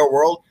entire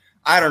world?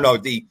 I don't know.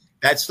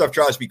 That stuff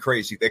drives me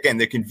crazy. Again,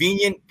 they're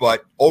convenient,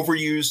 but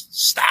overused.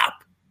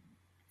 Stop.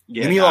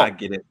 Yeah, I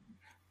get it.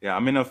 Yeah,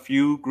 I'm in a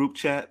few group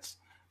chats,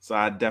 so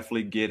I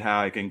definitely get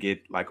how it can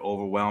get like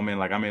overwhelming.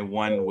 Like I'm in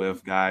one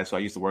with guys who I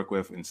used to work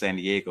with in San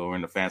Diego or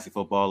in the fantasy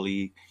football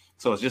league.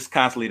 So it's just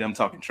constantly them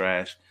talking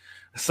trash.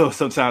 So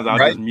sometimes I'll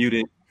just mute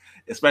it,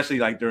 especially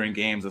like during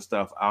games and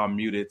stuff. I'll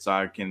mute it so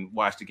I can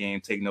watch the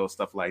game, take notes,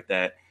 stuff like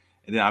that.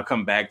 And then I'll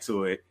come back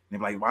to it. And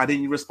they're like, why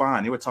didn't you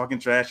respond? They were talking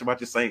trash about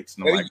your Saints.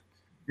 And I'm like,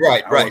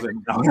 right.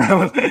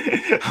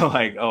 I'm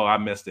like, oh, I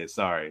missed it.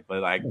 Sorry.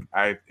 But like,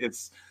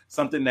 it's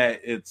something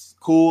that it's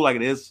cool. Like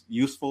it is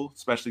useful,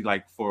 especially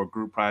like for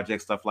group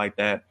projects, stuff like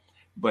that.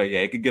 But yeah,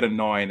 it could get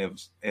annoying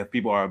if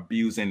people are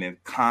abusing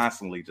and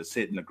constantly just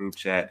hitting the group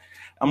chat.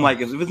 I'm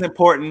like, if it's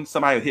important,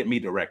 somebody would hit me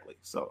directly.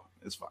 So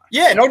it's fine.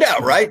 Yeah, no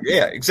doubt, right?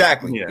 Yeah,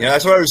 exactly. Yeah.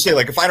 That's what I would say.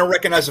 Like if I don't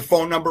recognize a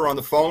phone number on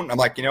the phone, I'm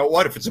like, you know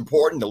what? If it's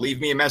important, to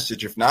leave me a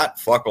message. If not,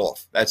 fuck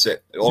off. That's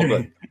it. All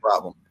good. No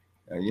problem.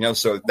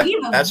 So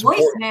that's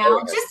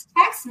voicemail. Just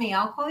text me.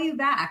 I'll call you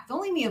back.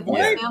 Don't leave me a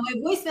voicemail. My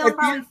voicemail is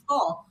probably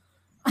full.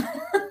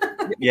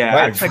 Yeah,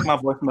 right. I checked my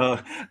voicemail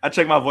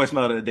the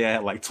other day. I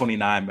had like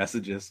 29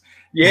 messages.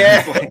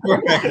 Yeah.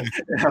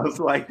 I was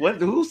like, what?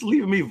 Who's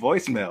leaving me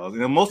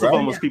voicemails? Most of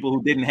them was people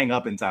who didn't hang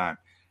up in time.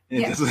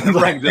 It's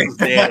just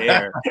dead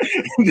air.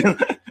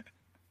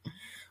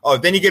 Oh,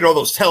 then you get all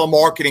those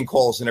telemarketing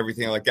calls and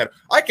everything like that.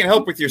 I can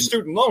help with your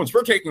student loans.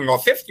 We're taking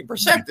off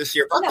 50% this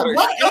year. What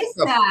is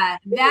that?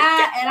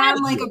 And I'm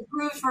like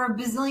approved for a $1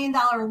 bazillion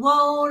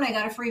loan. I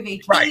got a free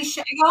vacation. Right.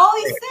 I got all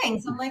these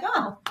things. I'm like,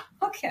 oh,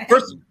 okay.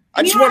 First,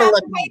 I just want to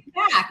let pay it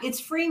back. It's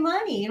free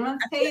money. You don't have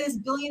to pay this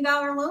 $1 billion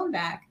loan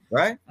back.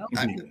 Right.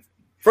 Okay.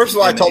 First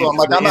of all, I told them,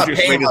 I'm not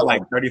paying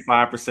like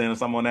 35% or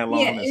something on that loan.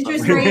 Yeah,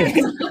 interest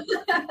rate.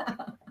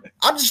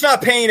 I'm just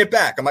not paying it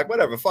back. I'm like,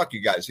 whatever, fuck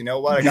you guys. You know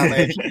what? I got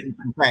my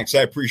thanks.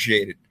 I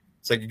appreciate it.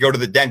 It's like you go to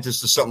the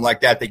dentist or something like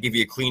that. They give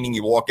you a cleaning.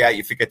 You walk out.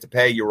 You forget to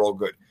pay. You're all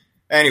good.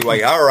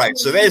 Anyway, all right.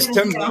 So there's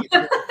Tim.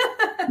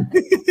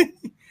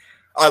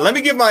 Let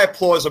me give my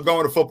applause. I'm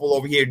going to football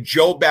over here.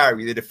 Joe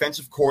Barry, the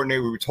defensive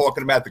coordinator. We were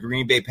talking about the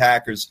Green Bay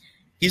Packers.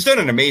 He's done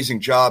an amazing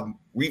job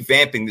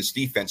revamping this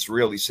defense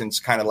really since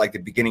kind of like the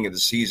beginning of the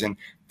season.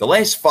 The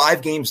last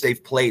 5 games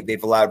they've played,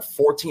 they've allowed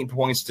 14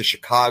 points to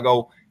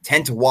Chicago,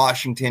 10 to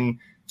Washington,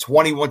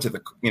 21 to the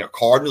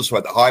Cardinals, who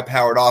had the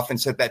high-powered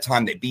offense at that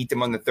time. They beat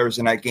them on the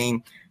Thursday night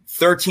game.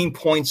 13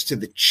 points to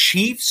the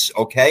Chiefs,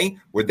 okay,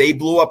 where they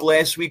blew up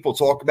last week. We'll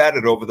talk about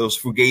it over those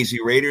Fugazi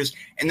Raiders.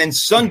 And then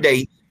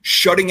Sunday,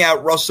 shutting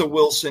out Russell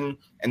Wilson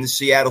and the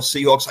Seattle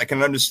Seahawks. I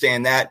can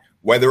understand that.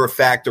 Whether a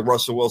factor,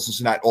 Russell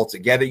Wilson's not all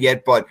together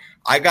yet, but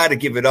I got to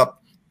give it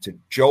up to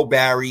Joe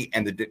Barry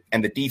and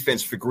the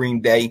defense for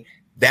Green Bay.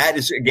 That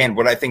is, again,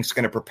 what I think is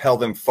going to propel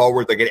them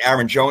forward. They get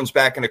Aaron Jones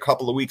back in a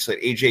couple of weeks, let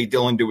A.J.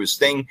 Dillon do his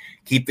thing,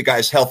 keep the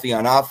guys healthy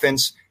on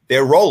offense.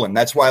 They're rolling.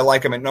 That's why I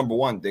like them at number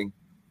 1, Ding.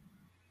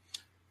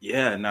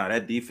 Yeah, no,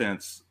 that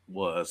defense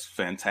was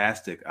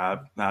fantastic.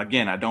 Now,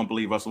 again, I don't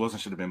believe Russell Wilson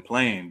should have been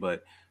playing,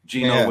 but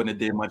Geno wouldn't have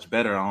did much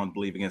better, I don't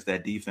believe, against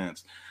that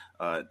defense.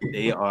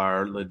 They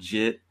are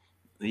legit.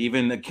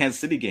 Even the Kansas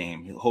City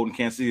game, holding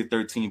Kansas City to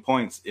 13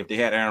 points. If they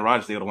had Aaron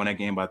Rodgers, they would have won that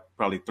game by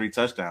probably 3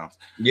 touchdowns.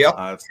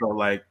 Yeah. So,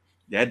 like,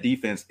 that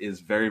defense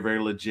is very, very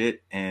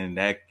legit. And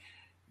that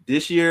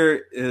this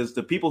year is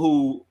the people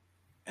who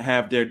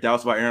have their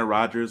doubts about Aaron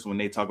Rodgers when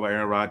they talk about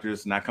Aaron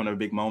Rodgers not coming to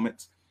big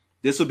moments.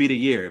 This will be the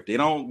year. If they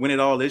don't win it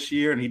all this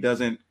year and he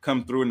doesn't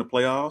come through in the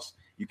playoffs,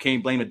 you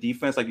can't blame the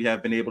defense like you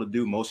have been able to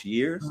do most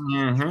years.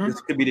 Mm-hmm.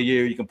 This could be the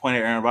year you can point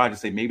at Aaron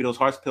Rodgers and say, maybe those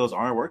heart pills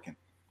aren't working.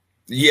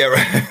 Yeah,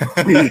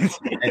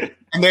 right.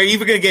 And they're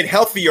even going to get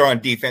healthier on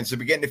defense. They'll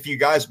be getting a few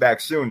guys back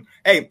soon.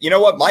 Hey, you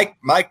know what? Mike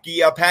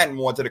Patton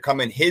wanted to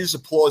come in. His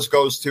applause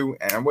goes to,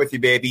 and I'm with you,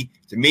 baby,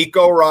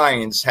 DeMeco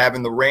Ryans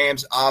having the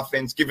Rams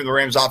offense, giving the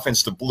Rams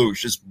offense the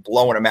blues, just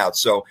blowing them out.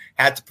 So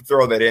had to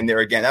throw that in there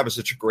again. That was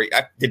such a great –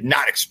 I did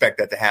not expect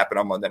that to happen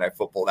on Monday Night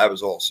Football. That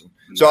was awesome.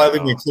 So I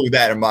didn't include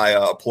that in my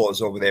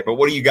applause over there. But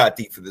what do you got,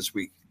 Deep, for this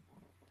week?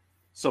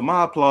 So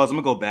my applause, I'm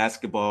going to go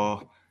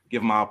basketball.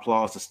 Give my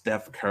applause to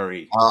Steph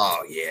Curry.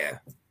 Oh, yeah.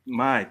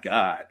 My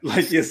God.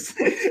 Like,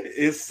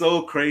 it's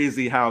so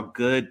crazy how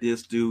good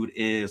this dude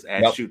is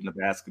at shooting the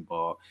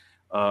basketball.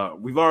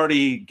 We've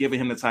already given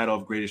him the title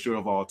of greatest shooter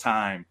of all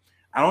time.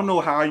 I don't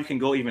know how you can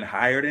go even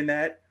higher than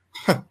that,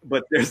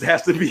 but there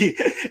has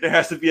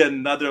to be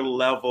another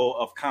level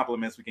of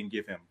compliments we can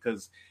give him,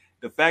 because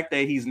the fact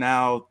that he's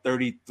now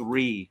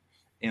 33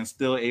 and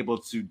still able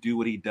to do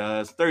what he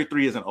does,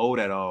 33 isn't old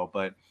at all,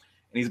 and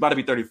he's about to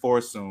be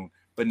 34 soon.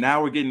 But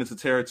now we're getting into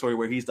territory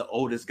where he's the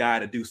oldest guy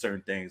to do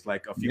certain things.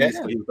 Like a few weeks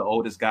ago, he was the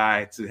oldest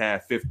guy to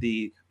have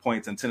 50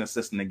 points and 10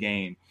 assists in the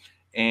game.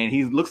 And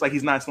he looks like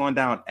he's not slowing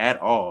down at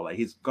all. Like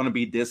he's going to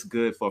be this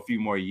good for a few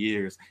more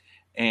years.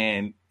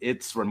 and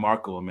it's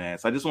remarkable, man.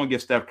 So I just want to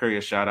give Steph Curry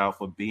a shout out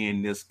for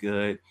being this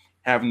good,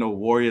 having the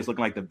Warriors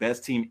looking like the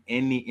best team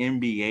in the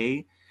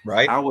NBA.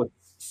 Right. I was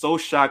so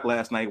shocked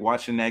last night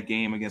watching that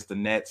game against the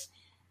Nets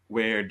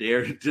where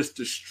they're just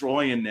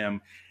destroying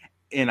them.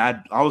 And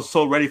I was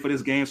so ready for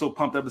this game, so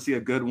pumped up to see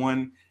a good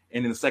one.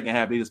 And in the second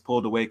half, they just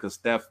pulled away because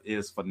Steph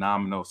is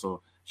phenomenal.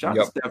 So shout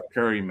out to Steph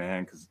Curry,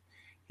 man, because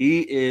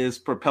he is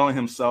propelling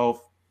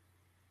himself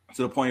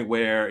to the point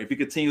where if he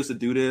continues to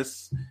do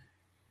this,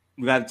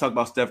 we got to talk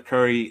about Steph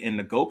Curry in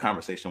the GOAT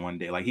conversation one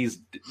day. Like he's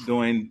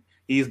doing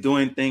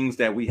things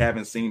that we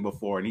haven't seen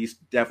before, and he's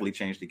definitely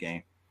changed the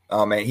game.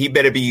 Oh man, he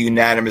better be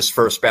unanimous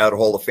first ballot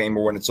Hall of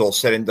Famer when it's all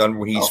said and done.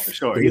 When he's for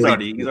sure, he's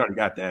already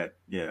got that.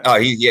 Yeah. Oh,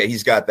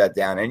 he's got that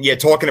down. And yeah,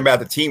 talking about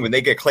the team when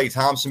they get Klay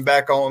Thompson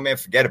back on, man,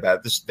 forget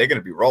about it. They're going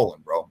to be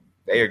rolling, bro.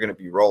 They are going to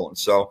be rolling.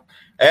 So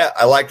yeah,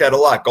 I like that a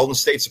lot. Golden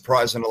State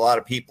surprising a lot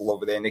of people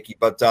over there, Nikki.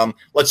 But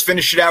let's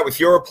finish it out with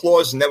your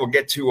applause, and then we'll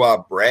get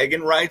to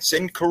bragging rights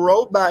and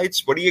Karo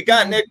bites. What do you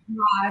got, Nick?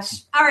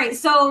 Gosh. All right.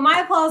 So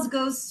my applause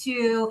goes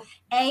to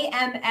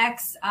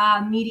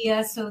AMX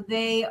Media. So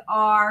they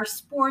are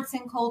sports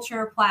and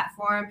culture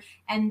platform,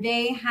 and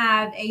they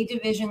have a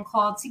division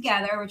called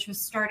Together, which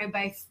was started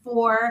by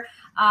 4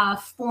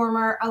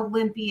 former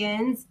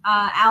Olympians,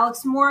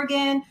 Alex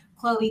Morgan,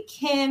 Chloe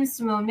Kim,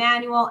 Simone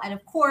Manuel, and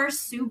of course,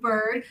 Sue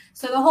Bird.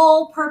 So the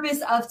whole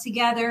purpose of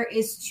Together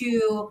is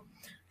to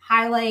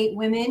highlight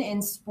women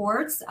in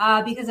sports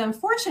because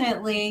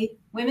unfortunately,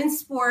 women's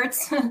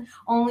sports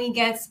only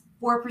gets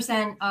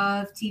 4%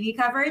 of TV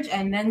coverage,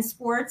 and men's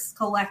sports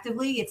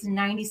collectively, it's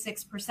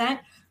 96%,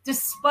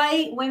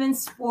 despite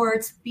women's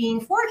sports being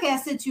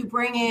forecasted to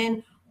bring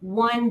in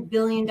 $1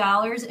 billion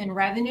in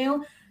revenue.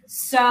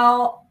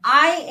 So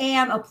I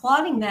am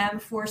applauding them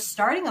for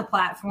starting a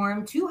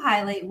platform to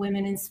highlight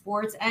women in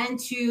sports and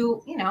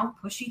to,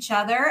 push each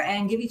other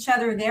and give each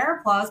other their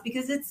applause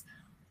because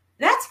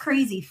that's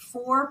crazy.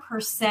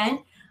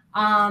 4%.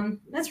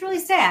 That's really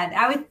sad.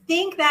 I would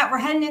think that we're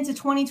heading into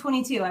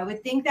 2022. I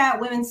would think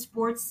that women's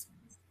sports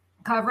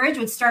coverage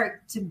would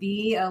start to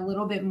be a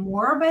little bit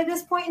more by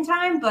this point in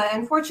time, but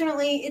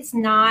unfortunately it's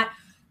not.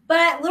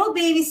 But little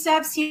baby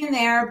steps here and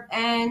there.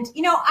 And,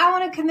 I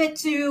want to commit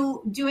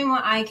to doing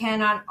what I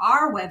can on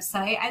our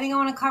website. I think I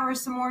want to cover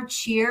some more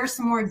cheer,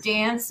 some more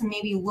dance, and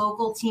maybe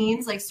local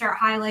teams, like start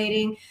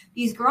highlighting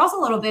these girls a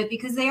little bit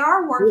because they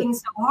are working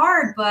so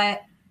hard.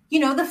 But,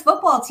 the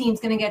football team's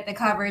going to get the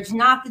coverage,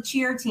 not the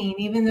cheer team,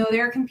 even though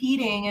they're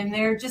competing and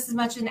they're just as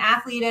much an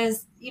athlete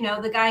as,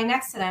 the guy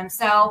next to them.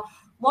 So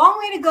long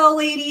way to go,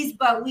 ladies,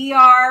 but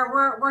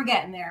we're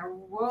getting there.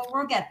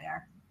 We'll get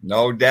there.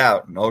 No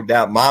doubt.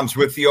 Mom's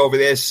with you over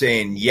there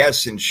saying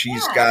yes, and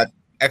she's got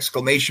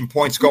exclamation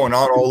points going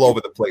on all over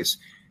the place.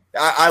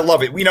 I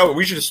love it. We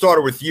should have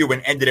started with you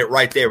and ended it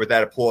right there with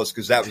that applause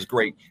because that was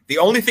great. The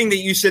only thing that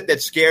you said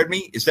that scared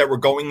me is that we're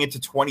going into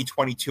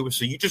 2022,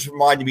 so you just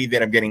reminded me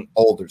that I'm getting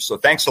older. So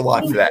thanks a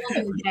lot for that.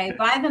 Okay,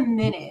 by the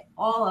minute,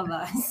 all of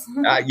us.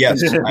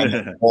 Yes,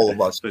 all of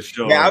us. For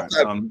sure. Now,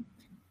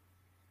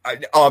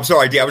 I'm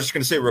sorry, D. I was just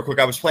going to say real quick.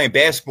 I was playing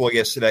basketball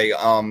yesterday,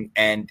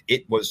 and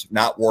it was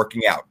not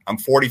working out. I'm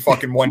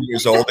 41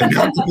 years old, and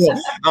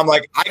I'm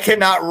like, I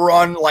cannot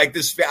run like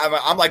this.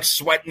 I'm like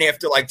sweating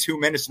after like 2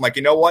 minutes. I'm like,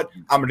 you know what?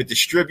 I'm going to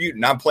distribute,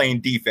 and I'm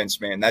playing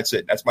defense, man. That's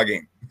it. That's my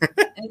game.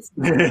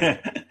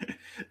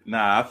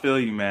 Nah, I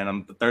feel you, man.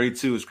 I'm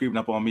 32 is creeping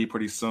up on me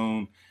pretty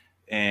soon,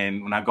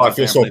 and when I go, I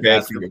feel so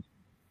bad for you.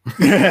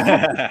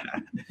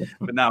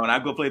 But now when I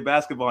go play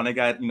basketball, and they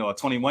got a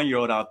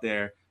 21-year-old out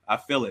there, I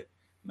feel it.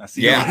 And I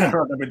see him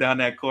running up and down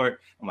that court.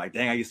 I'm like,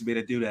 dang, I used to be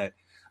able to do that.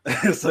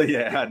 So,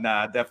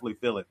 I definitely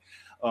feel it.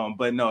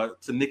 But no,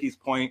 to Nikki's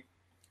point,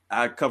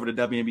 I covered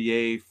the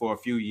WNBA for a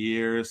few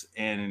years,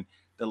 and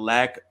the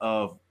lack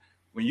of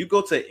when you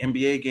go to an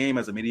NBA game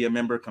as a media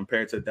member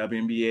compared to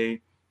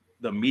WNBA,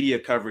 the media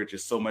coverage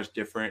is so much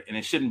different, and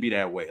it shouldn't be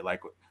that way.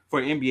 Like for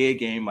an NBA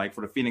game, like for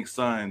the Phoenix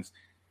Suns,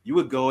 you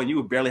would go and you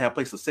would barely have a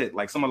place to sit.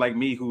 Like someone like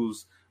me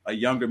who's a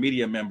younger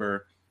media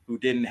member who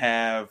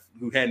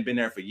hadn't been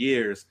there for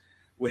years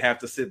would have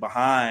to sit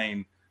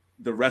behind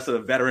the rest of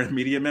the veteran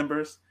media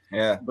members.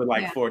 Yeah. But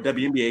for a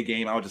WNBA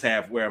game, I would just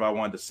have wherever I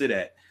wanted to sit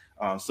at.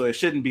 So it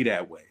shouldn't be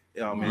that way.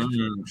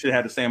 It should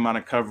have the same amount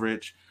of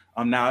coverage.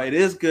 Now, it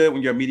is good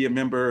when you're a media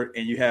member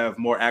and you have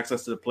more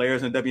access to the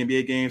players in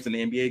WNBA games than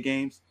the NBA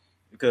games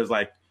because,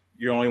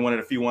 you're only one of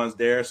the few ones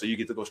there, so you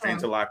get to go straight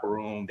into the locker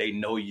room. They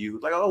know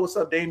you. Like, oh, what's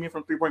up, Damien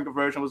from 3-point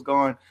conversion? What's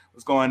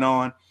going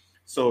on?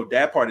 So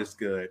that part is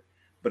good.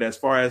 But as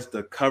far as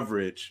the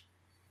coverage,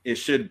 it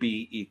should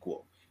be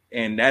equal.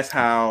 And that's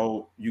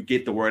how you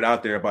get the word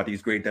out there about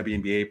these great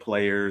WNBA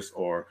players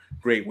or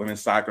great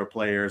women's soccer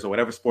players or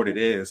whatever sport it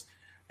is.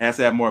 It has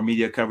to have more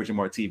media coverage and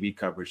more TV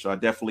coverage. So I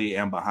definitely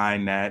am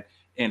behind that.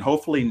 And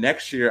hopefully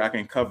next year I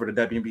can cover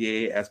the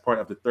WNBA as part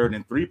of the 3rd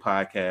and 3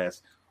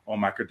 podcast on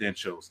my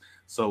credentials.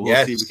 So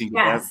we'll see if we can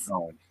get that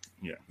going.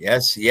 Yeah.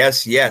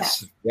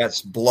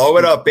 Yes. Blow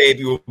it up,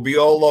 baby. We'll be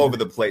all over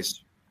the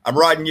place. I'm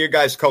riding your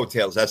guys'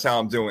 coattails. That's how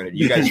I'm doing it.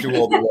 You guys do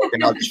all the work,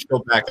 and I'll just go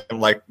back and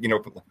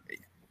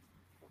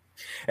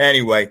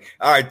Anyway,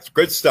 all right,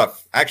 good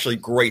stuff. Actually,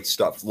 great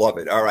stuff. Love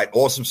it. All right,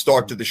 awesome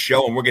start to the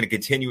show, and we're going to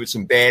continue with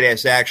some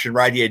badass action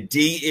right here.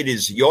 D, it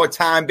is your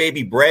time,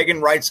 baby.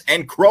 Bragging rights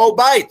and crow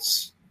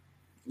bites.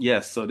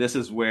 Yes, so this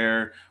is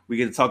where we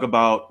get to talk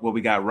about what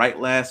we got right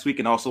last week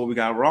and also what we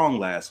got wrong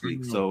last week.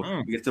 Mm-hmm.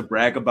 So we get to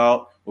brag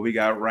about what we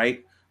got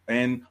right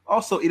and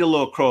also eat a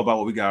little crow about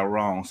what we got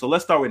wrong. So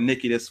let's start with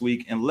Nikki this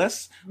week, and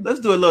let's do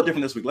a little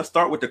different this week. Let's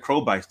start with the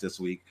crow bites this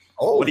week.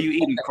 Oh, what are you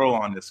eating crow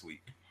on this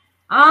week?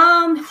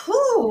 I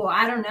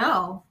don't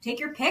know. Take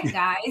your pick,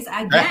 guys.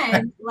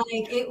 Again,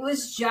 like it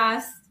was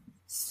just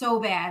so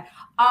bad.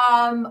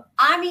 I'm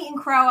eating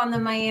crow on the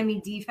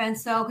Miami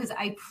defense though, because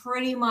I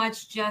pretty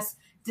much just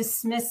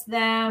dismissed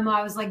them.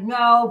 I was like,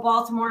 no,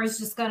 Baltimore is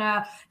just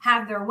gonna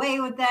have their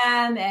way with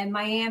them, and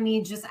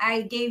Miami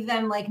I gave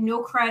them like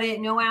no credit,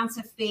 no ounce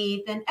of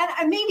faith, and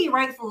maybe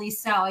rightfully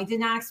so. I did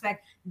not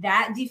expect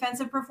that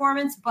defensive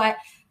performance, but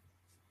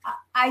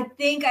I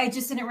think I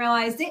just didn't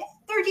realize their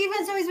defense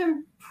has always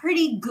been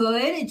pretty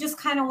good. It just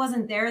kind of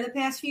wasn't there the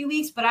past few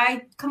weeks, but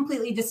I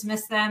completely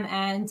dismissed them,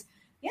 and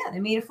yeah, they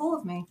made a fool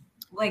of me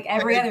like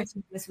every other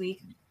team this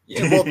week.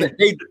 Yeah, well,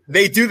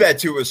 they do that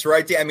to us,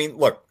 right? I mean,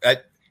 look,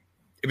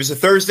 it was a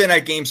Thursday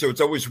night game, so it's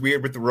always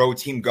weird with the road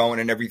team going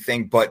and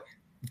everything. But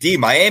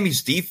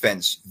Miami's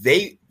defense,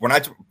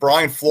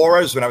 Brian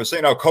Flores, when I was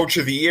saying, coach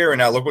of the year, and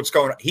now look what's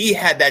going on. He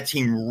had that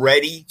team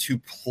ready to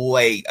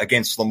play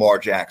against Lamar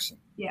Jackson.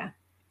 Yeah.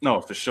 No,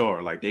 for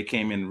sure. Like they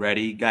came in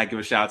ready. Got to give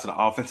a shout out to the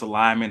offensive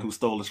lineman who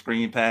stole the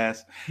screen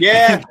pass.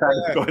 Yeah, tried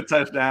to score a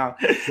touchdown.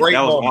 Great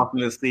that was moment. awesome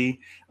to see.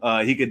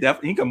 He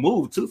could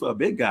move too for a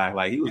big guy.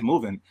 Like he was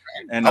moving.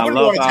 And I I wouldn't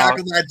love want to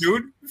tackle that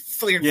dude.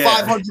 Like a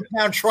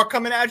 500-pound truck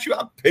coming at you.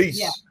 Peace.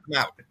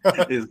 Yeah. I'm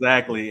out.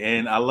 Exactly.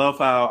 And I love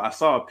how I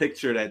saw a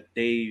picture that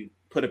they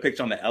put a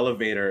picture on the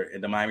elevator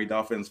in the Miami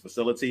Dolphins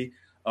facility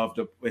of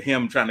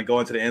him trying to go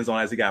into the end zone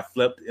as he got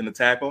flipped in the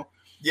tackle.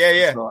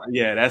 Yeah. So,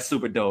 yeah, that's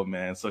super dope,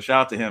 man. So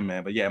shout out to him,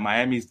 man. But yeah,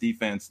 Miami's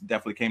defense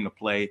definitely came to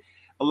play.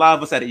 A lot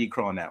of us had to eat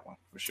crow on that one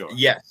for sure.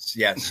 Yes,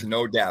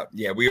 no doubt.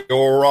 Yeah, we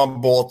were on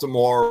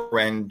Baltimore,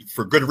 and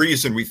for good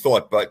reason, we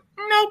thought, but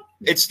nope.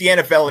 It's the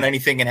NFL, and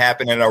anything can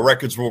happen, and our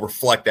records will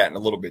reflect that in a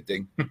little bit,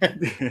 Ding.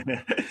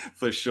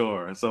 For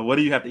sure. So what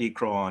do you have to eat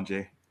crow on,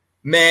 Jay?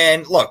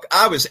 Man, look,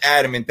 I was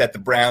adamant that the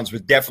Browns were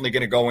definitely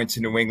going to go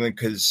into New England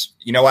because,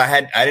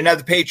 I didn't have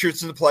the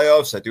Patriots in the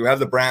playoffs. I do have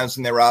the Browns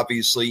in there,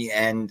 obviously,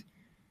 and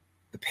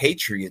the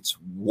Patriots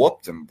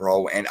whooped them,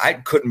 bro, and I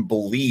couldn't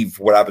believe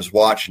what I was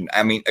watching.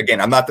 I mean, again,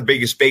 I'm not the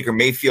biggest Baker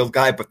Mayfield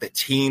guy, but the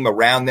team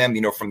around them,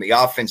 from the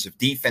offensive,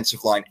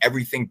 defensive line,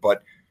 everything.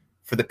 But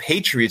for the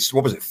Patriots,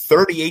 what was it,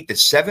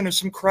 38-7 or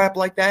some crap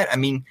like that? I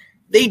mean,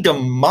 they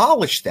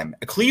demolished them.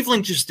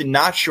 Cleveland just did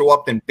not show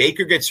up. Then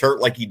Baker gets hurt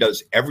like he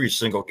does every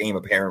single game,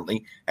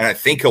 apparently, and I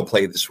think he'll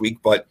play this week,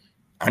 but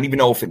I don't even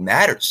know if it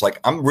matters. Like,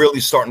 I'm really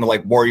starting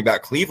to, worry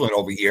about Cleveland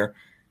over here.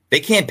 They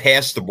can't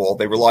pass the ball.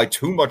 They rely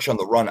too much on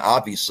the run,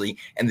 obviously,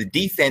 and the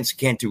defense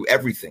can't do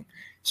everything.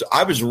 So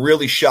I was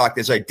really shocked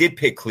as I did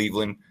pick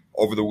Cleveland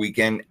over the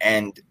weekend.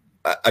 And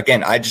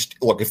again,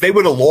 if they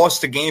would have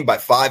lost the game by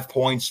 5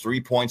 points,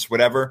 3 points,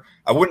 whatever,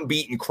 I wouldn't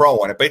be eating crow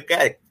on it. But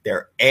got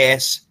their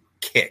ass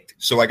kicked.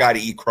 So I got to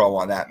eat crow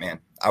on that,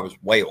 man. I was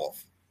way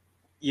off.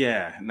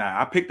 Yeah,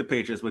 I picked the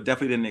Patriots, but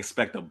definitely didn't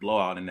expect a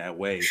blowout in that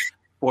way.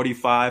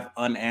 45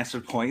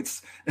 unanswered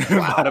points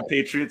by the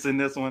Patriots in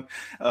this one.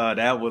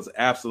 That was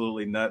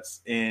absolutely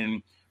nuts.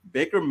 And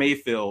Baker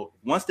Mayfield,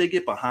 once they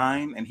get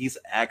behind and he's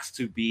asked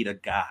to be the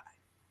guy,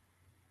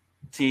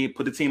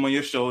 put the team on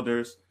your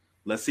shoulders.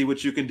 Let's see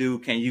what you can do.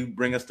 Can you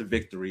bring us to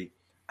victory?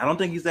 I don't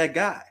think he's that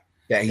guy.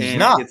 Yeah, he's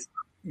not.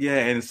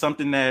 And it's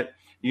something that,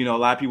 a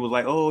lot of people was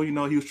like, oh,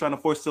 he was trying to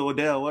force to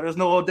Odell. Well, there's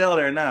no Odell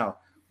there now.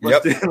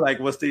 What's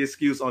the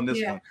excuse on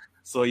this one?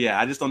 So, yeah,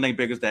 I just don't think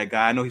Baker's that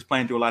guy. I know he's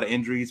playing through a lot of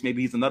injuries.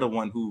 Maybe he's another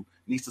one who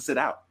needs to sit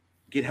out,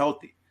 get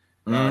healthy,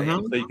 so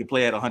you can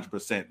play at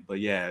 100%. But,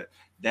 yeah,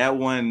 that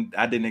one,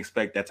 I didn't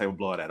expect that type of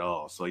blowout at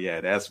all. So,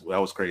 yeah, that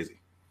was crazy.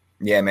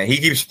 Yeah, man, he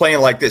keeps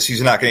playing like this.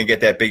 He's not going to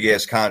get that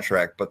big-ass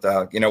contract. But,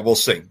 we'll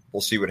see.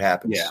 We'll see what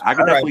happens. Yeah, I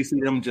can definitely see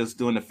them just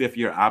doing the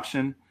fifth-year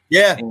option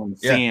and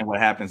seeing what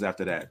happens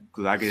after that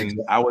because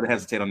I would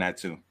hesitate on that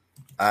too.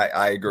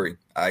 I agree.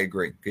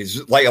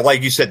 Because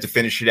like you said, to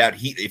finish it out,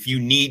 if you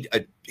need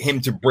him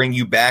to bring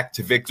you back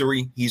to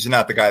victory, he's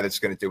not the guy that's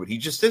going to do it. He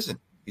just isn't.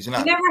 He's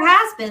not. He never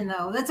has been,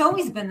 though. That's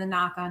always been the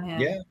knock on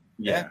him.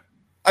 Yeah.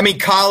 I mean,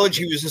 college,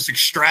 he was this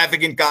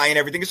extravagant guy and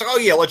everything. It's like, oh,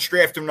 yeah, let's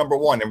draft him number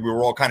one. And we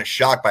were all kind of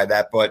shocked by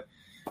that. But,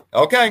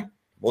 okay,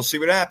 we'll see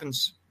what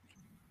happens.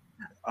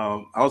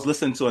 I was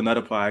listening to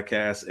another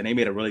podcast, and they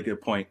made a really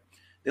good point.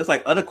 It's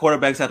like other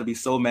quarterbacks have to be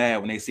so mad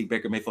when they see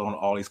Baker Mayfield on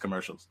all these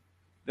commercials.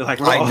 They're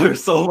like, we're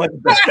so much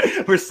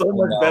better. We're so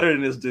much better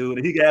than this dude.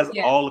 And he has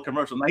all the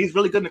commercials. Now, he's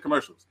really good in the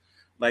commercials.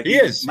 Like he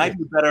might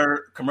be a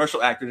better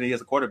commercial actor than he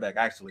is a quarterback,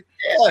 actually.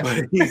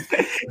 Yeah.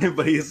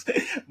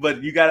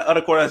 But you got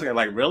other quarterbacks that are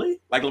like, really?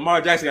 Like Lamar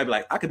Jackson gotta be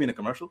like, I could be in a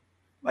commercial.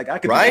 Like I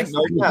could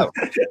no.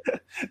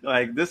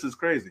 Like this is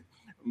crazy.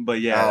 But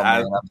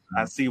yeah,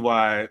 I see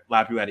why a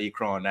lot of people had to eat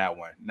crow on that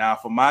one. Now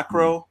for my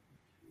crow,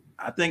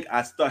 I think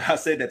I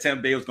said that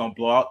Tampa Bay was going to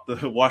blow out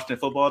the Washington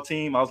football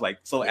team. I was like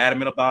so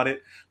adamant about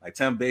it. Like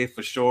Tampa Bay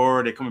for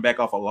sure. They're coming back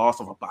off a loss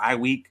of a bye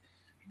week.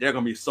 They're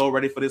going to be so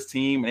ready for this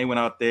team. And they went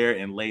out there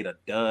and laid a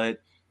dud.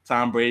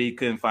 Tom Brady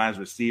couldn't find his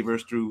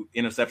receivers through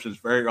interceptions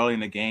very early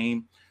in the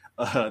game.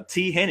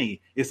 T.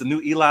 Henney is the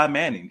new Eli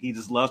Manning. He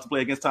just loves to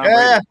play against Tom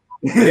Brady.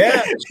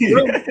 Yeah.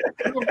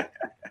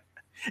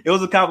 It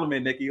was a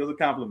compliment, Nikki. It was a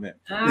compliment.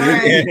 All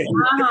right.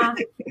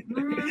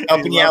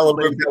 Helping you out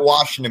with that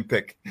Washington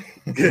pick.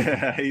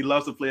 He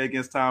loves to play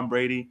against Tom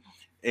Brady.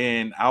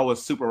 And I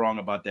was super wrong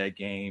about that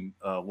game.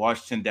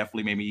 Washington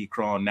definitely made me eat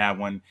crow on that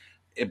one.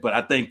 But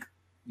I think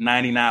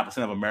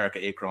 99% of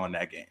America ate crow on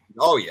that game.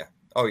 Oh, yeah.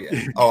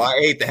 Oh, I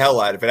ate the hell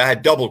out of it. I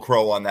had double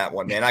crow on that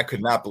one, man. I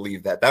could not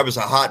believe that. That was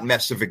a hot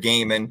mess of a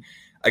game. And,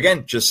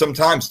 again, just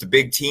sometimes the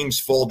big teams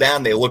fall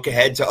down. They look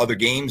ahead to other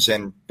games,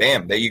 and,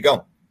 bam, there you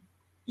go.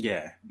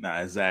 Yeah,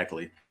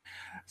 exactly.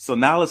 So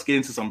now let's get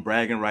into some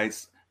bragging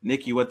rights.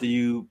 Nikki, what do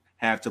you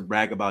have to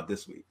brag about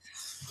this week?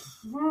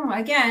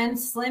 Again,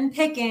 slim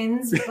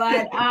pickings,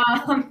 but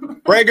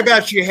brag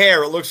about your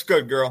hair. It looks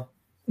good, girl.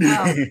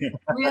 Oh,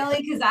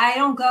 really? Because I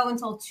don't go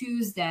until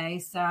Tuesday,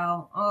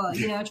 so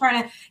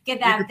trying to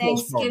get that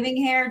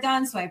Thanksgiving hair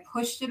done, so I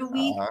pushed it a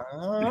week.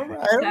 All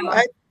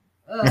right.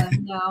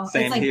 No,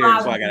 same it's like here.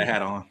 So I got a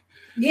hat on.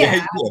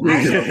 Yeah,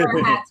 I should wear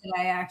a hat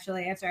today.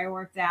 Actually, after I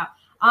worked out.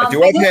 I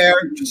do have hair,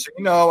 just so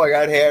you know. I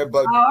got hair,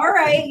 but all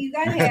right, you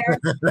got hair.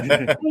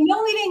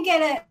 We didn't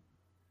get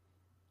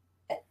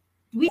it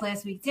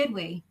last week, did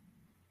we?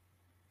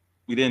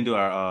 We didn't do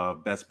our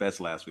best bets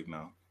last week,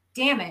 no.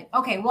 Damn it.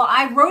 Okay, well,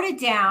 I wrote it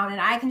down,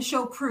 and I can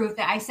show proof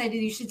that I said that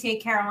you should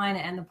take Carolina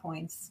and the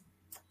points.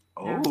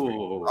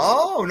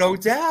 Oh, no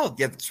doubt.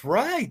 Yeah, that's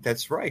right.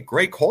 That's right.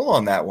 Great call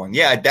on that one.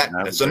 Yeah,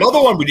 that's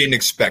another one we didn't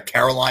expect.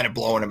 Carolina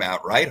blowing them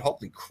out, right?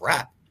 Holy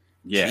crap.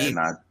 Yeah, and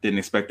I didn't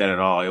expect that at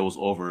all. It was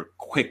over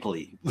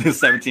quickly.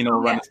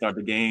 17-0 run to start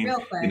the game.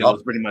 It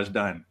was pretty much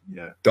done.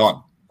 Yeah.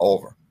 Done.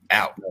 Over.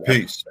 Out.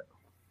 Peace.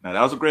 Now,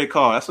 that was a great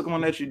call. That's the one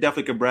that you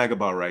definitely could brag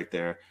about right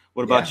there.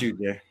 What about you,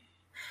 Jay?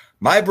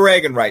 My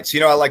bragging rights.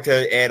 I like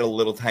to add a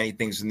little tiny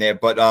things in there.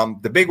 But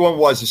the big one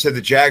was I said the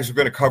Jags were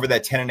going to cover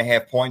that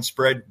 10.5 point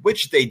spread,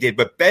 which they did.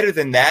 But better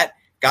than that,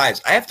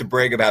 guys, I have to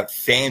brag about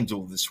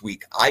FanDuel this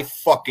week. I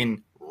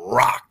fucking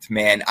rocked,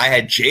 man. I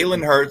had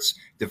Jalen Hurts,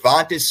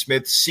 Devonta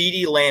Smith,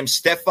 CeeDee Lamb,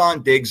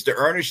 Stephon Diggs,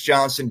 D'Ernest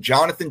Johnson,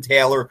 Jonathan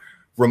Taylor,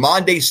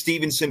 Ramondre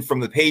Stevenson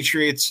from the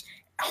Patriots,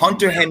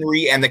 Hunter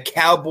Henry, and the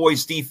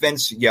Cowboys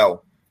defense.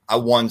 Yo, I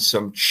won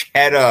some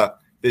cheddar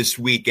this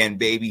weekend,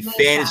 baby.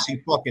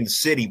 Fantasy fucking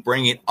City.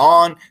 Bring it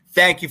on.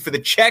 Thank you for the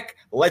check.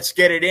 Let's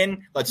get it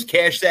in. Let's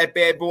cash that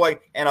bad boy,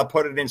 and I'll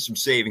put it in some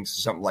savings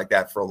or something like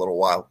that for a little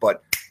while.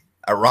 But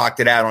I rocked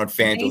it out on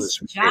FanDuel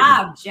this weekend. Nice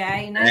job,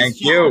 Jay.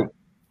 Thank you.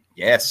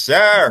 Yes,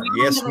 sir.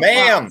 Yes,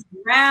 ma'am.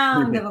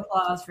 Round of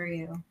applause for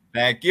you.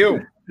 Thank you.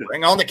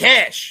 Bring on the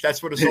cash.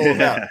 That's what it's all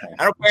about.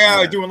 I don't care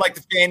how I'm doing like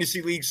the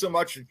fantasy league so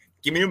much.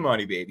 Give me the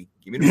money, baby.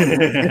 Give me the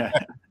money.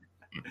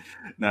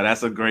 Now,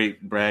 that's a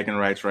great bragging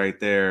rights right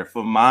there.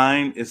 For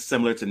mine, it's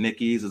similar to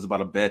Nikki's. It's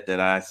about a bet that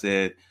I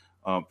said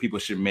people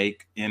should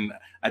make. And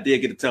I did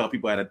get to tell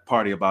people at a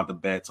party about the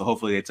bet, so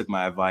hopefully they took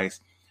my advice.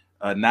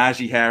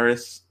 Najee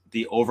Harris,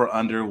 the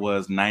over-under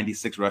was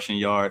 96 rushing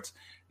yards.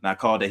 And I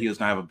called that he was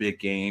going to have a big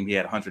game. He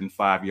had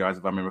 105 yards,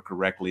 if I remember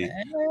correctly,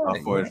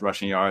 for his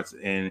rushing yards.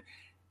 And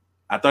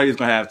I thought he was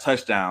going to have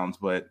touchdowns,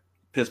 but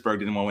Pittsburgh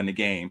didn't want to win the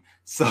game.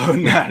 So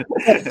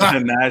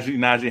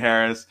Najee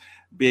Harris,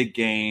 big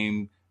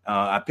game.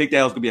 I picked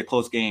that it was going to be a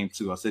close game,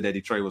 too. I said that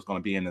Detroit was going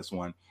to be in this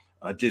one.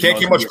 Can't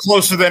get much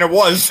closer than it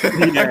was.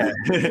 Didn't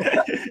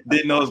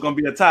know it was going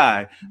to be a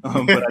tie.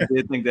 But I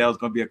did think that was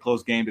going to be a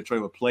close game.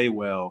 Detroit would play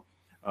well.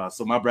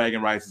 So my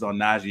bragging rights is on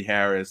Najee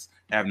Harris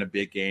having a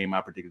big game.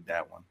 I predicted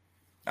that one.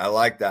 I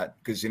like that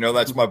because,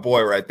 that's my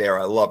boy right there.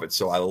 I love it.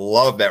 So I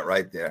love that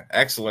right there.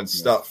 Excellent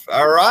stuff.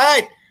 All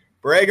right.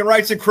 Bragging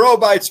rights and crow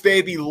bites,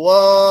 baby.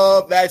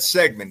 Love that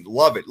segment.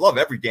 Love it. Love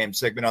every damn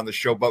segment on the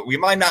show. But we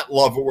might not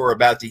love what we're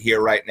about to hear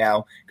right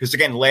now because,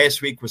 again,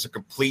 last week was a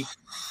complete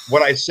 –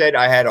 what I said,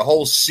 I had a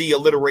whole C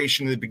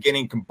alliteration in the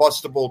beginning,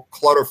 combustible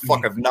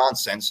clutterfuck of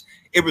nonsense.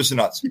 It was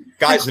nuts.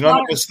 Guys, none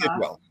of us did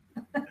well.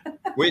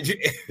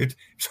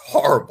 It's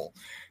horrible.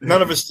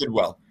 None of us did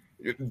well.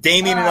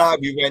 Damien and I,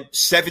 we went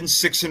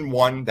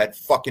 7-6-1. That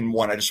fucking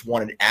one, I just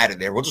wanted out of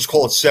there. We'll just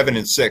call it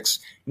 7-6.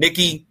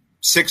 Nikki,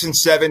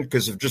 6-7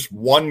 because of just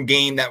one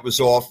game that was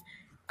off.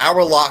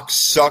 Our lock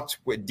sucked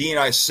with D and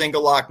I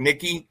single lock.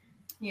 Nikki,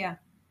 yeah,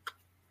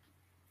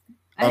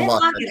 I didn't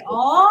lock it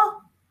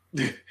all.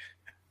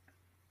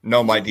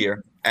 No, my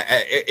dear,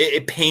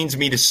 it pains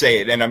me to say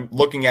it, and I'm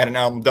looking at it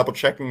now. I'm double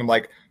checking. I'm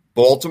like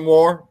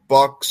Baltimore,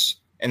 Bucks,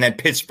 and then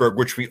Pittsburgh,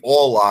 which we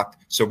all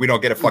locked, so we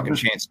don't get a fucking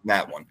chance in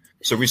that one.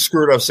 So we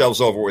screwed ourselves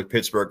over with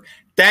Pittsburgh.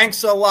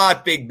 Thanks a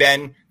lot, Big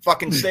Ben.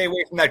 Fucking stay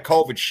away from that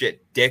COVID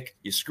shit, dick.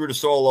 You screwed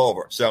us all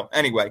over. So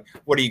anyway,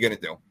 what are you going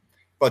to do?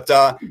 But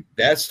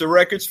that's the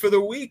records for the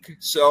week.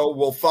 So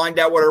we'll find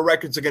out what our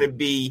records are going to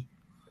be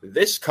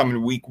this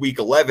coming week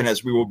 11,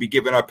 as we will be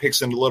giving our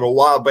picks in a little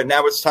while. But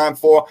now it's time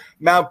for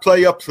Mount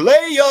Player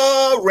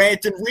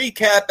rant and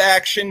recap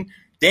action.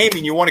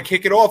 Damien, you want to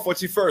kick it off?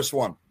 What's your first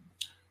one?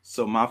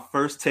 So my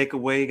first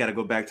takeaway, got to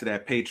go back to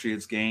that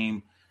Patriots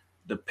game.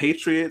 The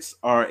Patriots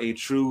are a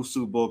true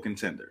Super Bowl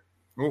contender.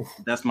 Oof.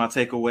 That's my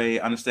takeaway.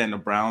 I understand the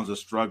Browns are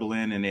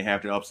struggling and they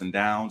have their ups and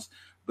downs,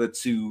 but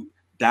to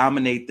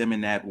dominate them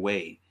in that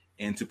way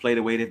and to play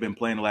the way they've been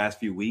playing the last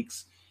few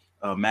weeks,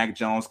 Mac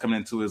Jones coming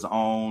into his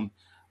own.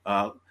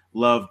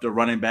 Love the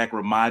running back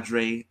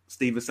Ramondre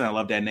Stevenson. I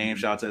love that name.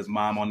 Shout out to his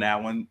mom on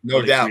that one. No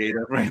really doubt.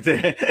 Creative right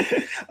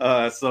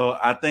there. So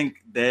I think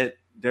that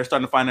they're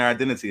starting to find their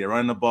identity. They're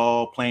running the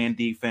ball, playing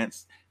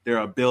defense. They're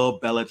a Bill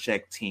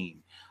Belichick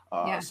team.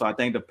 So I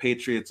think the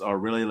Patriots are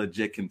really a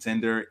legit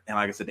contender. And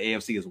like I said, the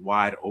AFC is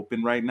wide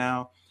open right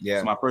now. Yeah.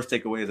 So my first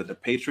takeaway is that the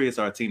Patriots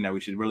are a team that we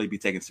should really be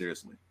taking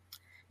seriously.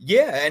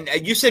 Yeah,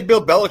 and you said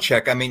Bill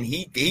Belichick. I mean,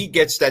 he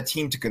gets that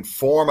team to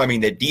conform. I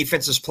mean, the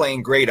defense is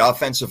playing great,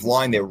 offensive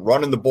line. They're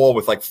running the ball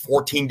with like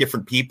 14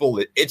 different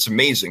people. It's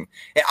amazing.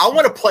 And I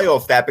want to play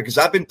off that because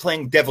I've been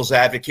playing devil's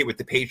advocate with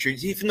the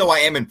Patriots, even though I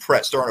am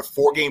impressed. They're on a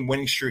 4-game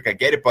winning streak. I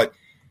get it, but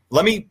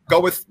let me go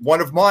with one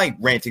of my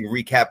ranting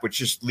recap, which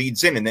just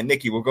leads in, and then,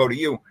 Nikki, we'll go to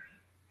you.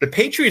 The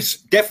Patriots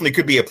definitely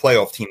could be a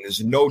playoff team.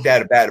 There's no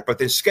doubt about it, but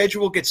their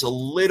schedule gets a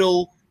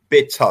little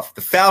bit tough.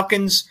 The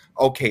Falcons,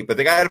 okay, but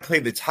they got to play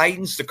the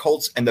Titans, the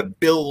Colts, and the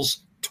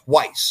Bills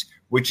twice,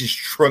 which is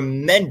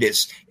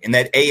tremendous in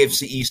that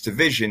AFC East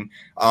division.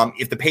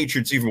 If the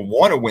Patriots even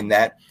want to win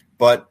that,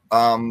 but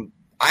I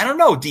don't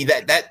know, D.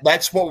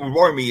 That's what would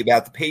worry me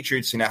about the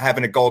Patriots,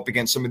 having to go up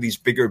against some of these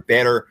bigger,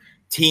 better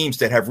teams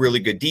that have really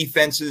good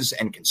defenses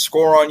and can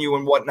score on you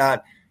and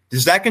whatnot.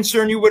 Does that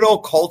concern you at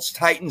all? Colts,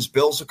 Titans,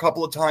 Bills a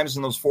couple of times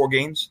in those 4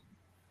 games?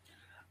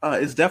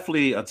 It's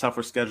definitely a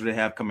tougher schedule they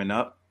have coming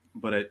up.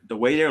 But the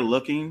way they're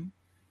looking,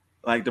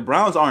 like the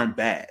Browns aren't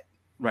bad,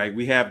 right?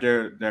 We have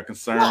their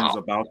concerns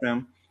about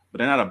them, but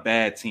they're not a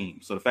bad team.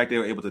 So the fact they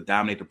were able to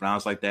dominate the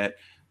Browns like that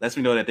lets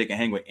me know that they can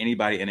hang with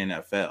anybody in the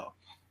NFL.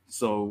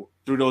 So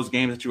through those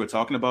games that you were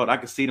talking about, I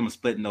could see them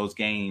splitting those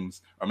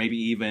games or maybe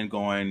even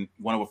going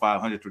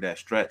 1/500 through that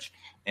stretch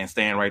and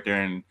staying right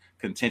there in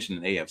contention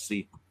in the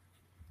AFC.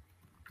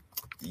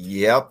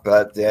 Yep,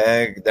 but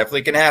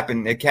definitely can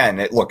happen. It can.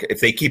 Look, if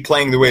they keep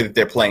playing the way that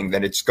they're playing,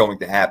 then it's going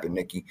to happen,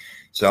 Nikki.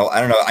 So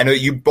I don't know. I know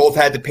you both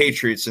had the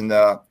Patriots in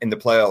the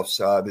playoffs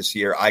this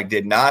year. I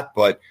did not,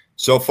 but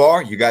so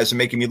far you guys are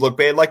making me look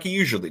bad like you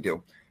usually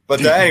do.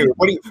 But anyway,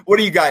 what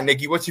do you got,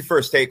 Nikki? What's your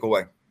first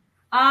takeaway?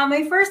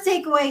 My first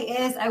takeaway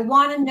is I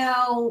want to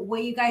know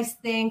what you guys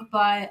think,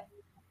 but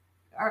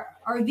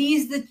are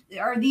these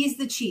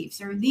the Chiefs?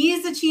 Are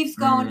these the Chiefs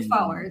going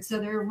forward? So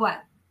they're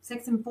what?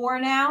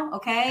 6-4 now.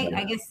 Okay. Yeah.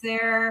 I guess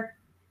they're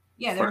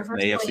in first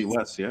AFC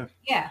West. Yeah.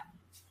 Yeah.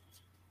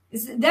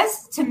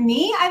 That's, to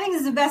me, I think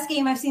this is the best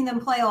game I've seen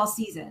them play all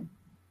season.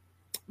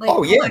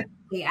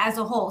 As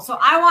a whole. So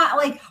I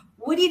want,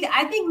 what do you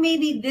I think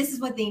maybe this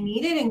is what they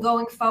needed, and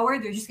going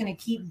forward, they're just going to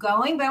keep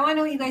going. But I want to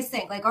know what you guys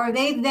think. Are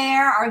they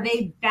there? Are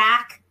they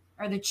back?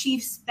 Are the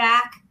Chiefs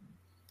back?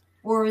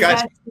 Or is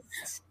that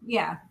just,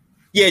 yeah.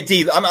 Yeah,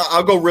 Dee,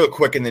 I'll go real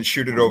quick and then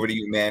shoot it over to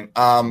you, man.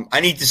 I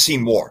need to see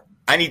more.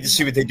 I need to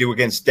see what they do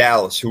against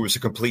Dallas, who was a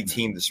complete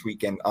team this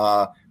weekend.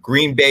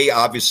 Green Bay,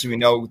 obviously, we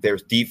know their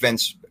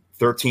defense,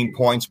 13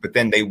 points, but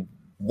then they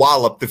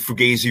wallop the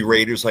Fugazi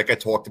Raiders, like I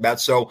talked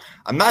about. So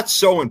I'm not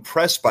so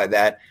impressed by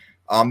that.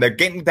 They're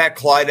getting back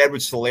Clyde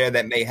Edwards-Helaire.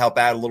 That may help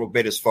out a little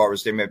bit as far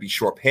as they may be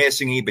short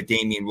passing, but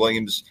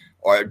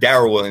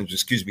Darrell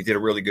Williams, did a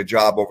really good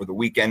job over the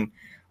weekend.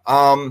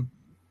 I'm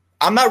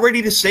not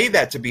ready to say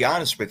that, to be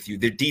honest with you.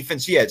 Their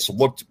defense, it's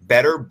looked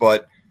better,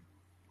 but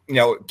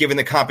given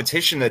the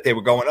competition that they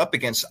were going up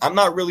against, I'm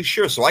not really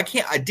sure. So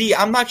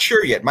I'm not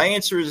sure yet. My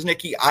answer is,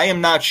 Nikki, I am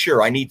not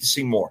sure. I need to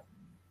see more.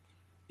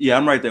 Yeah,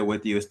 I'm right there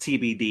with you. It's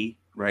TBD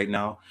right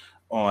now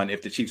on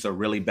if the Chiefs are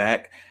really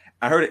back.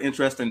 I heard an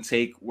interesting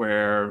take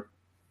where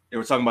they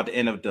were talking about the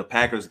end of the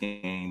Packers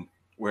game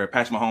where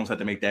Patrick Mahomes had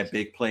to make that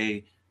big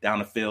play down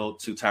the field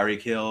to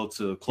Tyreek Hill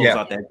to close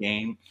out that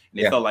game.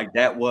 And they felt like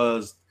that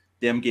was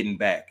them getting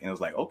back. And it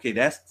was like, okay,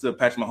 that's the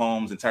Patrick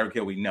Mahomes and Tyreek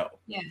Hill we know.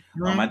 Yeah.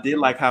 I did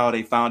like how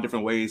they found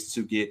different ways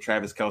to get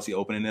Travis Kelce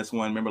open in this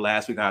one. Remember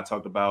last week I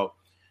talked about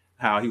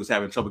how he was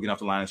having trouble getting off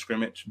the line of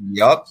scrimmage?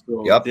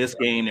 This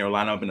game, they were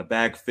lining up in the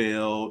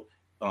backfield,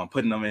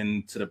 putting them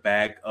into the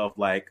back of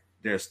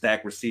their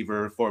stack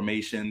receiver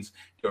formations.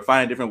 They were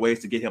finding different ways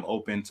to get him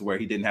open to where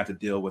he didn't have to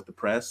deal with the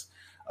press.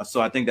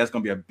 So I think that's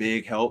going to be a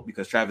big help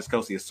because Travis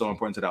Kelce is so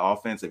important to the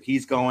offense. If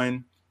he's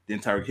going, then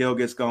Tyreek Hill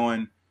gets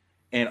going.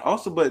 And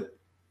also, but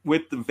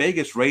with the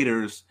Vegas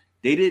Raiders,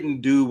 they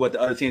didn't do what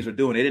the other teams were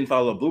doing. They didn't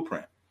follow a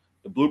blueprint.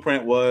 The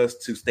blueprint was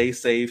to stay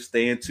safe,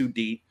 stay in too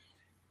deep.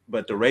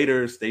 But the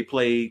Raiders, they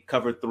played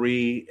cover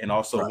 3 and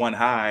also one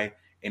high,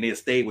 and they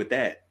stayed with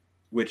that,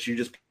 which you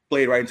just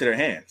played right into their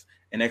hands.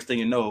 And next thing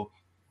you know,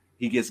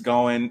 he gets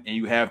going, and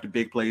you have the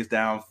big plays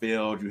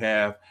downfield. You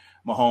have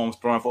Mahomes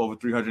throwing for over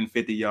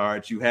 350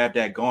 yards. You have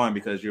that going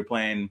because you're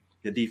playing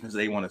the defense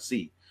they want to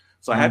see.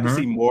 So I have to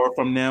see more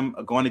from them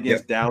going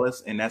against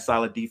Dallas and that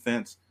solid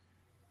defense.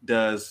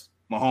 Does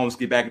Mahomes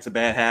get back into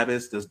bad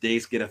habits? Does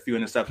Dace get a few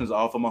interceptions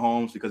off of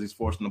Mahomes because he's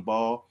forcing the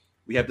ball?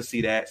 We have to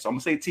see that. So I'm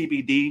going to say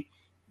TBD,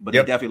 but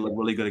they definitely look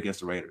really good against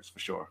the Raiders for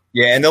sure.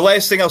 Yeah, and the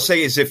last thing I'll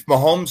say is if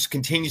Mahomes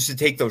continues to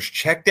take those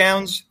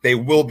checkdowns, they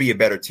will be a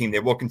better team. They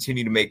will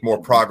continue to make more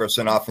progress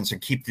on offense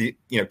and keep the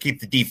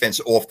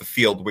defense off the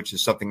field, which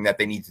is something that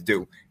they need to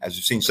do, as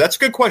we've seen. So that's a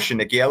good question,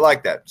 Nikki. I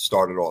like that.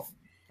 Started off.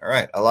 All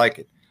right, I like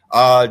it.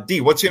 D,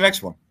 what's your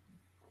next one?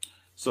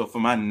 So for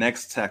my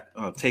next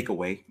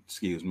takeaway,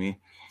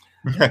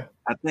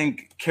 I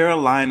think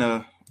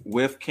Carolina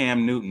with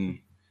Cam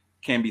Newton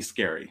can be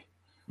scary.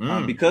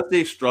 Because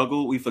they've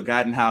struggled, we've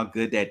forgotten how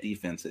good that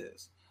defense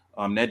is.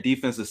 That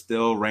defense is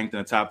still ranked in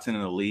the top 10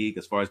 in the league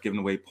as far as giving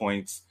away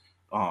points.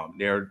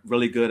 They're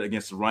really good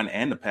against the run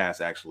and the pass,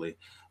 actually.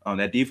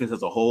 That defense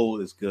as a whole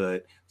is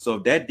good. So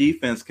if that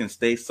defense can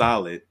stay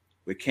solid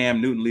with Cam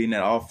Newton leading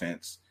that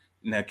offense,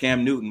 now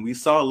Cam Newton, we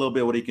saw a little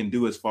bit what he can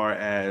do as far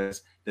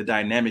as the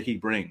dynamic he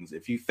brings.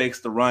 If he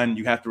fakes the run,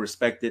 you have to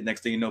respect it.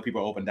 Next thing you know,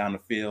 people are open down the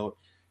field.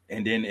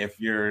 And then if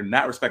you're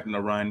not respecting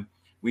the run,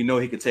 we know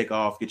he could take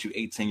off, get you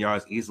 18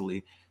 yards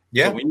easily.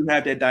 Yeah. So when you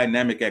have that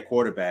dynamic at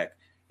quarterback,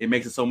 it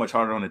makes it so much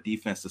harder on the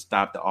defense to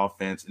stop the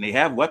offense. And they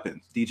have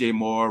weapons. DJ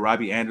Moore,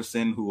 Robbie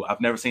Anderson, who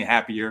I've never seen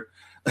happier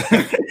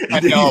than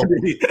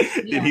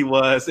he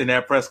was in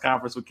that press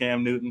conference with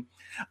Cam Newton.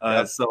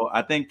 So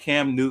I think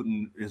Cam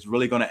Newton is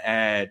really going to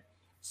add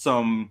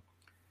some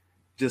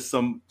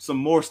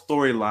more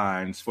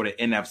storylines for the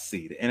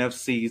NFC.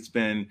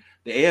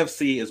 The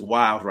AFC is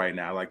wild right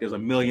now. Like there's a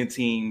million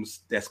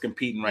teams that's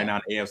competing right now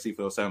in the AFC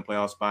for those 7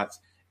 playoff spots.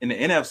 In the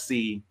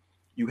NFC,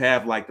 you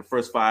have like the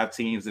first 5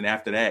 teams, and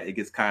after that, it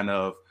gets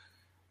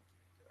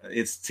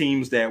it's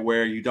teams that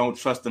where you don't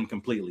trust them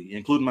completely,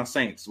 including my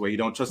Saints, where you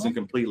don't trust them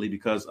completely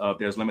because of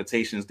there's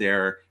limitations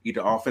there,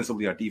 either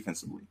offensively or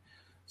defensively.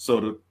 So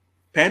the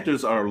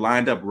Panthers are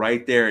lined up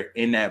right there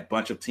in that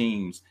bunch of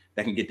teams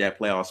that can get that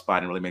playoff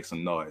spot and really make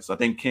some noise. So I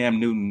think Cam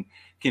Newton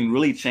can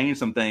really change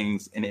some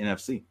things in the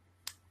NFC.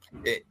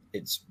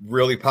 It's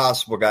really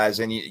possible, guys.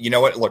 And you know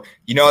what? Look,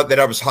 you know that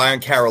I was high on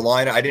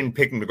Carolina. I didn't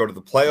pick them to go to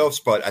the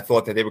playoffs, but I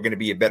thought that they were going to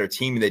be a better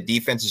team and their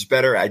defense is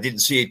better. I didn't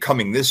see it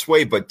coming this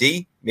way, but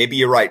D, maybe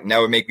you're right. And that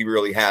would make me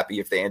really happy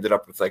if they ended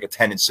up with like a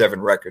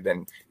 10-7 record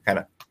and kind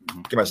of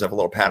give myself a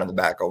little pat on the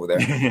back over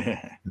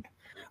there.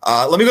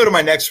 Let me go to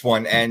my next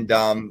one. And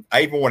I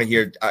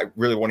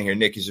really want to hear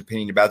Nikki's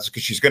opinion about this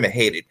because she's going to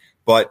hate it.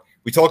 But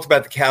we talked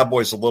about the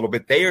Cowboys a little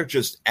bit. They are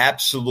just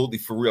absolutely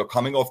for real.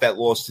 Coming off that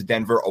loss to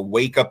Denver, a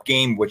wake-up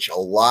game, which a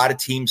lot of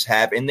teams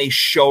have, and they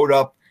showed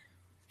up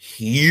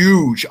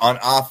huge on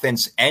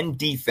offense and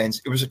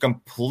defense. It was a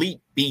complete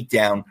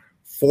beatdown,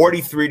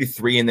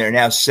 43-3, and they're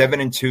now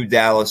 7-2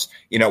 Dallas,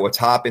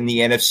 atop in the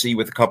NFC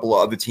with a couple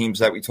of other teams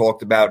that we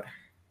talked about.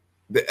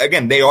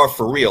 Again, they are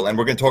for real, and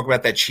we're going to talk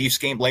about that Chiefs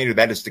game later.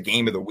 That is the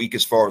game of the week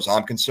as far as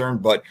I'm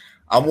concerned, but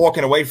I'm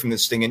walking away from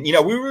this thing. And,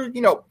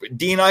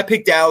 D and I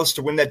picked Dallas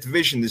to win that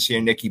division this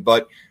year, Nikki,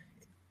 but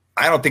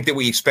I don't think that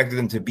we expected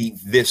them to be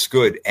this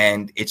good,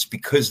 and it's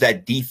because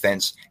that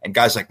defense and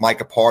guys like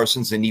Micah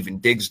Parsons and even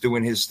Diggs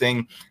doing his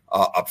thing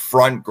up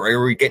front,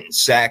 Gregory getting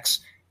sacks,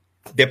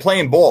 they're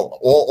playing ball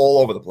all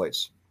over the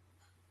place.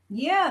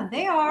 Yeah,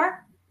 they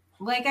are.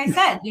 Like I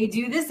said, they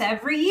do this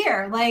every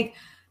year. Like,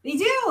 they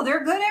do.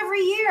 They're good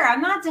every year. I'm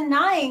not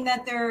denying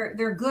that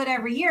they're good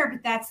every year,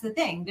 but that's the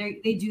thing.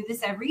 They do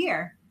this every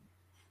year.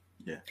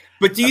 Yeah.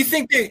 But do you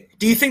think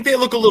they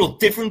look a little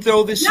different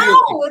though this year?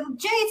 No,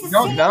 Jay, it's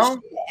the same shit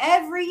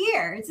every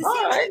year. It's the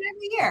same shit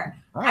every year.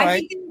 I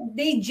think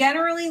they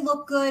generally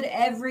look good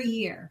every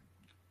year.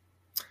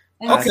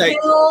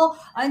 Until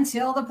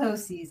the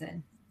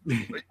postseason.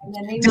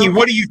 D,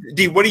 what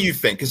do you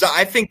think? Because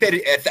I think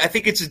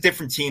it's a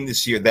different team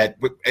this year, that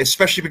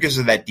especially because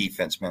of that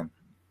defense, man.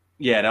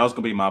 Yeah, that was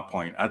going to be my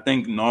point. I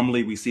think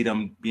normally we see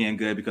them being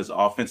good because the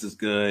offense is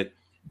good.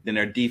 Then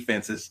their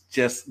defense is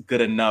just good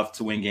enough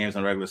to win games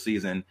in the regular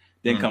season.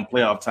 Then come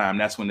playoff time,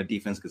 that's when the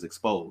defense gets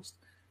exposed.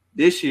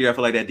 This year, I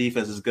feel like that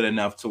defense is good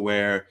enough to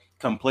where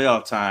come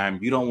playoff time,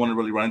 you don't want to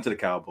really run into the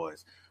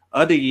Cowboys.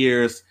 Other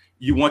years,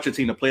 you want your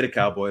team to play the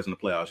Cowboys in the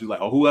playoffs. You're like,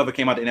 whoever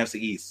came out the NFC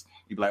East.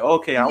 You'd be like,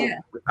 okay, I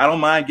don't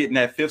mind getting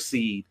that 5th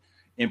seed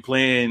and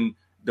playing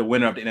the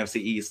winner of the NFC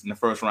East in the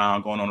first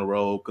round going on the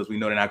road because we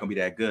know they're not going to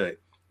be that good.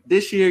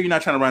 This year, you're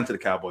not trying to run to the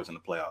Cowboys in the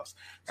playoffs.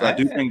 So I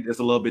do think it's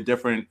a little bit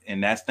different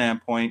in that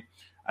standpoint.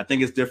 I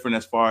think it's different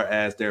as far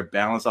as their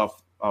balance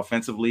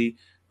offensively.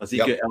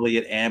 Ezekiel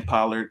Elliott and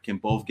Pollard can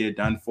both get it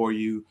done for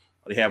you.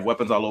 They have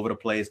weapons all over the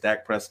place.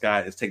 Dak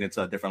Prescott is taking it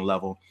to a different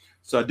level.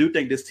 So I do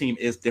think this team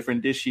is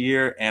different this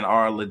year and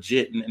are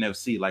legit in the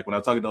NFC. Like when I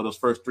was talking about those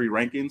first 3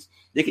 rankings,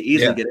 they could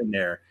easily get in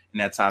there in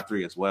that top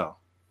 3 as well.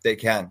 They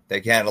can.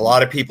 A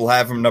lot of people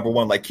have him number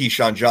 1, like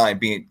Keyshawn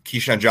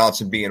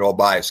Johnson being all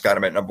biased, got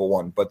him at number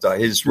 1, but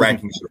his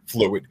rankings are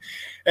fluid.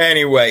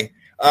 Anyway,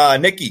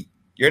 Nikki,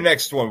 your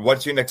next one.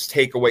 What's your next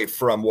takeaway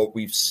from what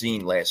we've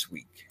seen last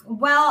week?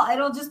 Well,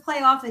 it'll just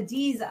play off of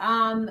D's.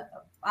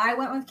 I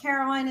went with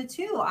Carolina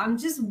too. I'm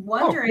just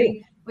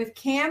wondering with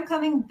Cam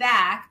coming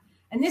back,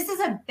 and this is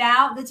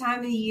about the time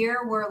of the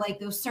year where like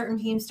those certain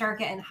teams start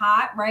getting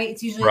hot, right?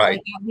 It's usually like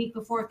a week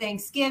before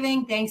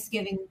Thanksgiving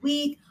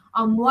week.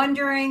 I'm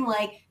wondering,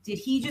 like, did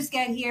he just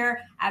get here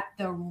at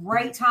the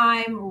right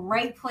time,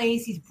 right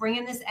place? He's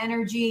bringing this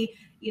energy.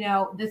 You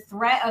know, the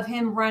threat of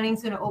him running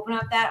is going to open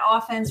up that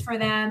offense for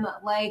them.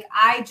 Like,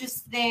 I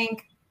just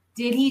think,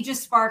 did he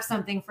just spark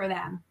something for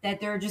them that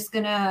they're just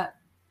going to,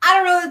 I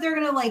don't know that they're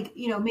going to, like,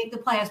 you know, make the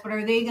playoffs, but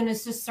are they going to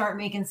just start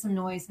making some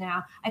noise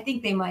now? I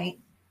think they might.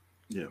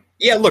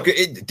 Yeah. Look,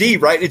 D,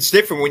 right? It's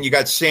different when you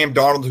got Sam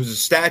Darnold, who's a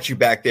statue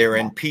back there,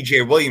 and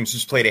PJ Williams,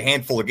 who's played a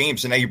handful of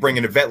games, and now you bring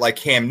in a vet like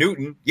Cam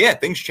Newton. Yeah,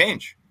 things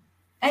change.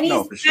 And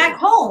he's back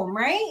home,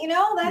 right? You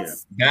know,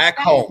 that's back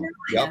home.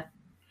 Yep.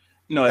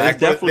 No, it's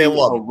definitely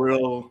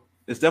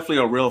it's definitely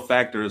a real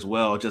factor as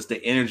well. Just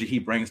the energy he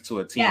brings to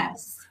a team.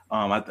 Yes.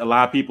 A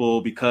lot of people,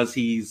 because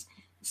he's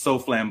so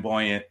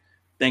flamboyant,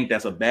 think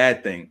that's a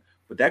bad thing.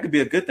 But that could be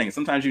a good thing.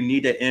 Sometimes you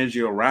need that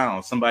energy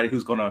around somebody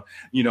who's going to,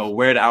 you know,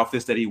 wear the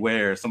outfits that he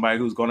wears, somebody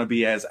who's going to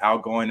be as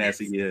outgoing as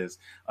he is.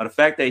 The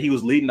fact that he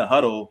was leading the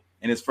huddle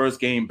in his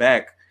first game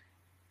back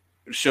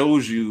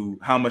shows you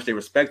how much they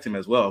respect him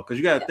as well. Because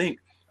you got to think,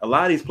 a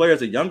lot of these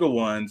players, the younger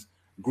ones,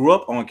 grew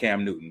up on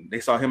Cam Newton.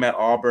 They saw him at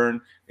Auburn.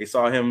 They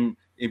saw him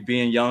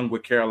being young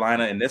with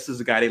Carolina. And this is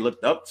the guy they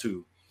looked up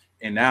to.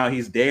 And now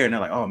he's there. And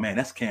they're like, oh, man,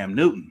 that's Cam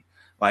Newton.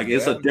 Like,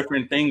 it's a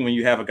different thing when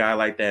you have a guy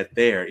like that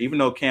there. Even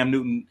though Cam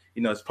Newton,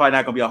 you know, it's probably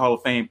not going to be a Hall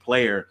of Fame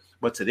player,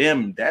 but to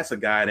them, that's a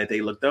guy that they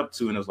looked up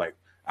to. And it was like,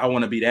 I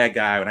want to be that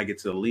guy when I get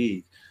to the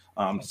league.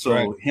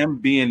 Him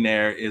being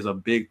there is a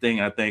big thing.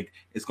 I think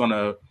it's going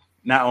to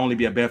not only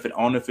be a benefit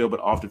on the field,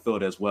 but off the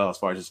field as well, as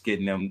far as just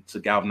getting them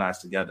to galvanize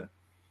together.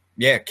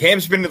 Yeah,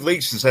 Cam's been in the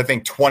league since, I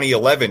think,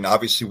 2011.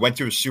 Obviously went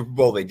to a Super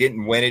Bowl. They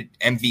didn't win it.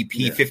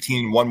 MVP,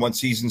 15-1 one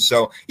season.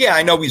 So, yeah,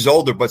 I know he's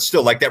older, but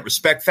still, like that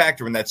respect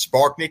factor and that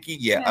spark,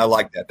 Nikki, I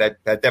like that.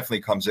 That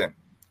definitely comes in.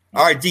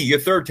 All right, D, your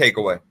third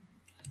takeaway.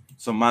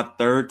 So my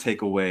third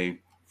takeaway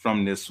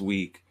from this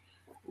week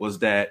was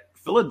that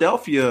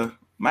Philadelphia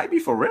might be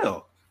for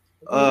real.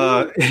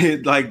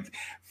 Like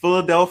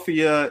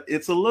Philadelphia,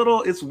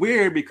 it's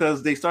weird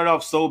because they started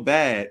off so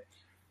bad.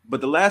 But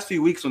the last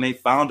few weeks when they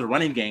found a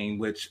running game,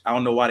 which I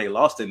don't know why they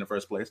lost it in the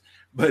first place,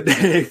 but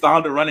they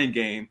found a running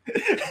game.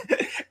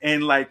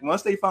 And like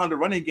once they found a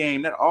running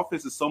game, that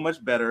offense is so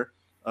much better.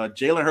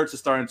 Jalen Hurts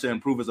is starting to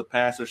improve as a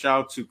passer. Shout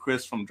out to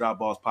Chris from Drop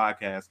Balls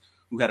Podcast,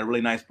 who had a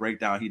really nice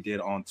breakdown he did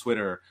on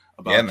Twitter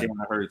about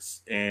Jalen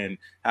Hurts and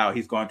how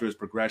he's going through his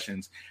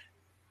progressions.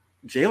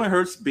 Jalen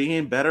Hurts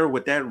being better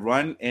with that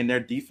run and their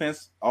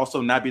defense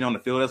also not being on the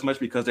field as much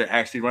because they're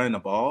actually running the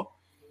ball.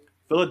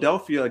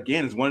 Philadelphia,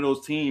 again, is one of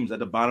those teams at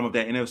the bottom of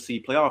that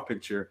NFC playoff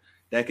picture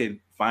that could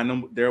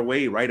find their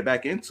way right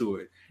back into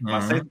it. My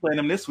Saints playing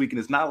them this week, and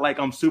it's not like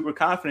I'm super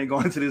confident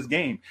going into this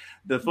game.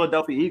 The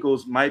Philadelphia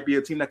Eagles might be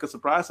a team that could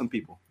surprise some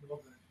people.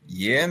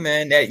 Yeah,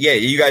 man.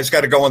 You guys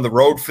got to go on the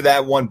road for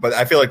that one, but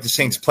I feel like the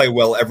Saints play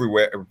well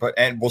everywhere.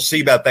 And we'll see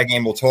about that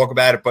game. We'll talk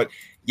about it. But,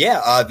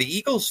 the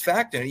Eagles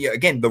factor,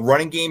 again, the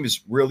running game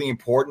is really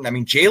important. I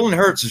mean, Jalen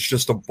Hurts is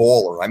just a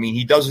baller. I mean,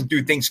 he doesn't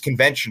do things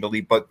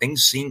conventionally, but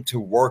things seem to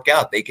work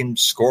out. They can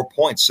score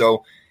points.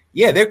 So,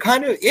 they're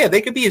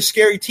they could be a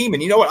scary team.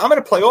 And you know what? I'm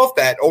going to play off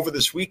that over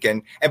this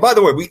weekend. And by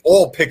the way, we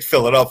all picked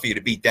Philadelphia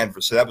to beat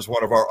Denver. So that was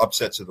one of our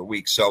upsets of the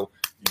week. So,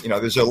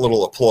 there's a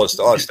little applause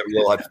to us that we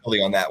all had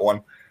Philly on that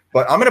one.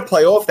 But I'm going to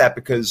play off that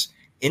because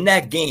in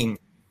that game,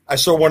 I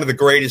saw one of the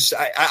greatest.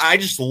 I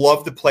just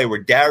love the play where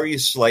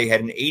Darius Slay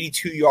had an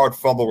 82-yard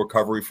fumble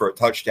recovery for a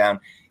touchdown.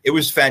 It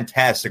was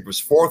fantastic. It was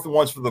 4th and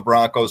 1 for the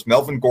Broncos.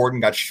 Melvin Gordon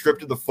got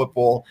stripped of the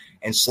football,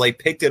 and Slay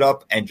picked it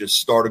up and just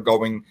started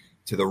going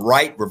to the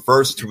right,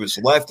 reversed to his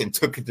left, and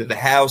took it to the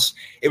house.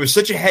 It was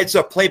such a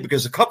heads-up play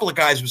because a couple of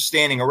guys were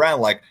standing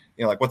around like,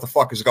 what the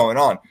fuck is going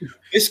on?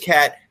 This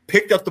cat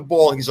picked up the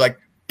ball. He's like,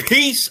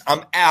 peace,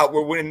 I'm out.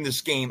 We're winning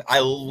this game. I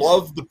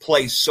love the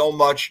play so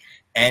much.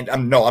 And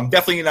I'm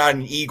definitely not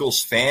an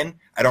Eagles fan.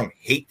 I don't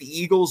hate the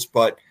Eagles,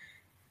 but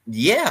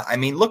I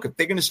mean, look, if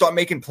they're going to start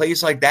making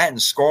plays like that and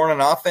scoring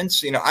on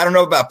offense, I don't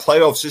know about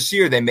playoffs this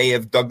year. They may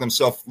have dug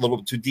themselves a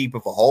little too deep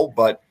of a hole,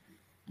 but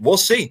we'll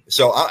see.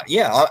 So,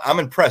 I'm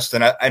impressed,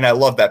 and I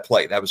love that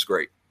play. That was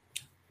great.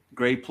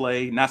 Great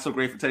play. Not so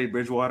great for Teddy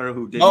Bridgewater,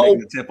 who didn't make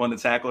an attempt on the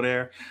tackle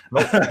there.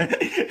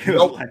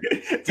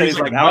 Teddy's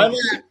like,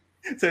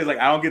 So he's like,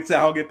 I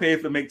don't get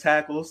paid to make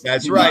tackles.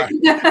 That's right.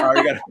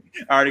 I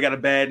already got a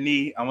bad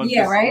knee. I'm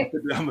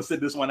gonna sit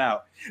this one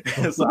out.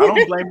 So I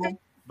don't blame him.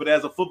 But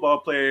as a football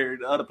player,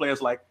 the other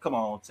players like, come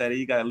on, Teddy,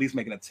 you got to at least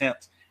make an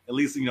attempt. At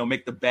least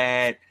make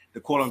the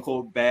quote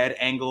unquote bad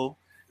angle.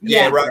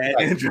 Right.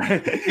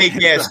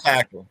 Big ass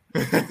tackle.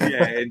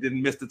 And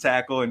didn't miss the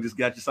tackle and just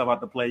got yourself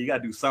out the play. You got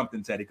to do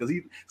something, Teddy, because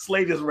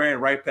Slay just ran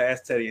right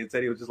past Teddy, and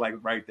Teddy was just like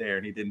right there,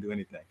 and he didn't do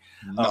anything.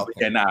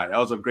 That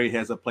was a great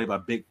heads up play by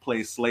big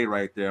play Slay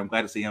right there. I'm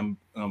glad to see him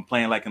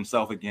playing like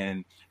himself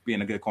again,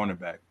 being a good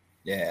cornerback.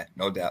 Yeah,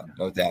 no doubt,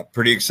 no doubt.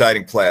 Pretty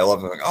exciting play. I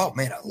love it. Like, oh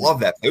man, I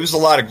love that. It was a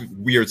lot of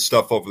weird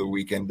stuff over the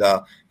weekend.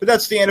 But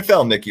that's the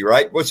NFL, Nikki,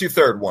 right? What's your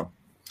third one?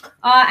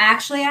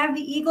 Actually, I have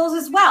the Eagles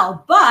as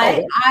well,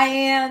 but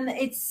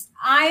I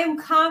am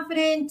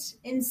confident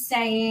in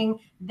saying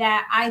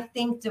that I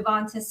think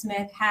Devonta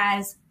Smith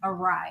has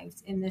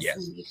arrived in this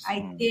league.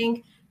 I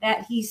think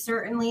that he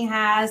certainly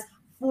has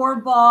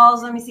 4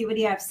 balls. Let me see what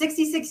he has: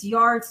 66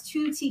 yards,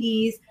 2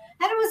 TDs,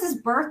 and it was his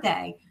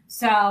birthday.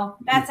 So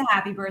that's a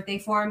happy birthday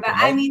for him. But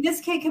I mean, this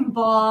kid can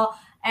ball,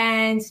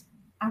 and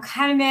I'm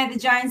kind of mad the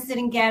Giants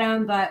didn't get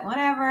him, but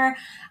whatever.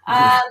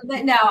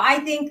 But no,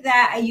 I think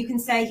that you can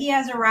say he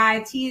has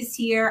arrived. He is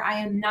here. I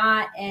am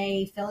not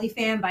a Philly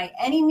fan by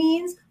any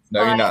means.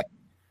 No, you're not.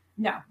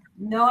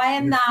 No, I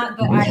am not.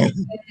 But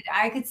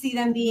I could see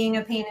them being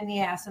a pain in the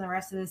ass in the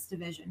rest of this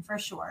division for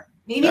sure.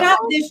 Maybe not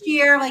this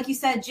year, like you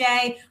said,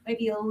 Jay. Might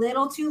be a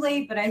little too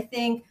late, but I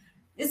think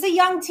it's a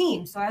young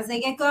team. So as they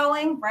get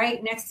going,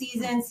 right, next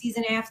season,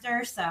 season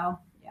after. So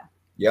yeah.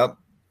 Yep.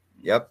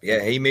 Yeah.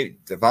 Hey,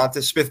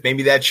 Devonta Smith,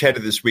 maybe that cheddar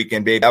this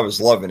weekend, baby. I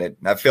was loving it.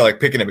 And I feel like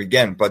picking him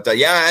again. But,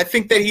 I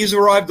think that he's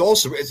arrived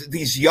also. It's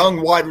these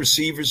young wide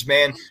receivers,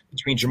 man,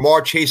 between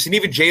Jamar Chase and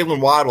even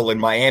Jalen Waddle in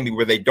Miami,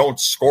 where they don't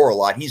score a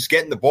lot. He's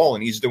getting the ball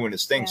and he's doing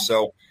his thing. Yeah.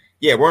 So,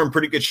 we're in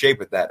pretty good shape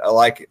with that. I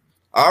like it.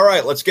 All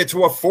right, let's get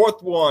to our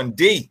fourth one.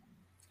 D.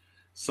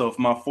 So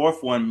for my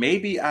fourth one,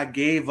 maybe I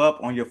gave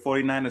up on your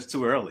 49ers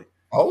too early.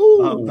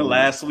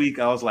 Last week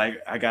I was like,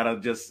 I gotta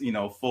just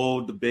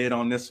fold the bid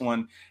on this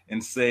one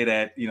and say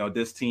that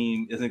this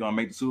team isn't gonna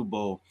make the Super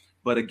Bowl.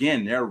 But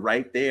again, they're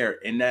right there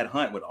in that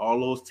hunt with all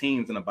those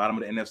teams in the bottom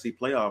of the NFC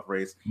playoff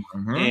race.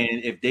 Mm-hmm.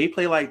 And if they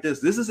play like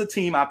this is a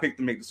team I picked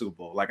to make the Super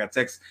Bowl. Like I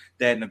text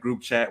that in the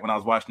group chat when I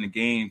was watching the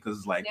game because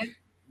it's like,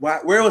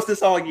 where was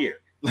this all year?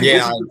 Like,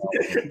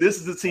 this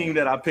is the team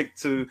that I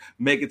picked to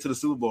make it to the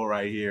Super Bowl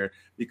right here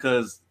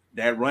because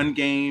that run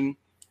game,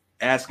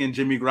 asking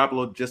Jimmy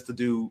Garoppolo just to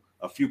do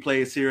a few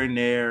plays here and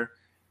there.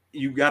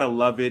 You got to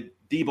love it.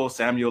 Deebo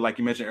Samuel, like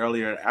you mentioned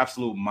earlier,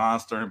 absolute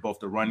monster in both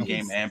the run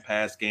game and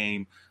pass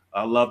game.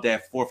 I love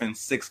that 4th and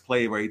 6th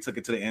play where he took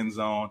it to the end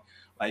zone.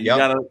 Like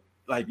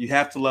you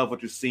have to love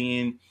what you're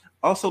seeing.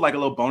 Also, like a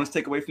little bonus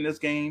takeaway from this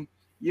game,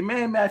 your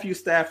man Matthew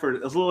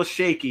Stafford is a little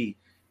shaky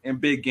in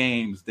big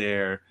games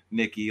there,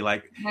 Nikki.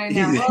 Like he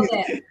had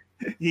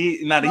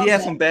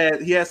some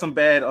bad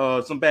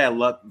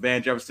luck.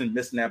 Van Jefferson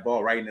missing that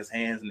ball right in his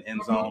hands in the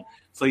end zone.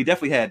 So he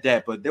definitely had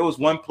that. But there was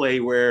one play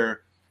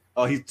where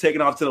he's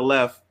taking off to the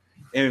left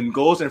and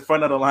goes in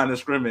front of the line of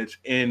scrimmage.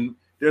 And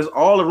there's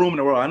all the room in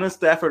the world. I know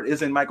Stafford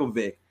isn't Michael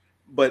Vick,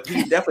 but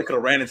he definitely could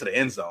have ran into the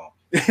end zone.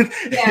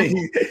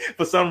 He,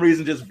 for some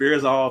reason, just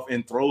veers off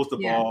and throws the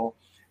ball.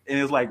 And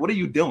it's like, what are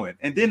you doing?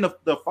 And then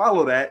the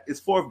follow that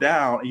is 4th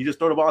down, and you just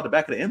throw the ball at the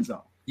back of the end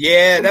zone.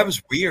 Yeah, that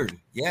was weird.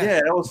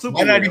 Yeah, that was super.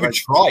 Why not even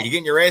try? You're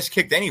getting your ass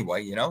kicked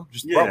anyway,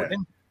 Just throw it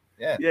in.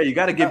 Yeah, you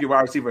got to give your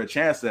wide receiver a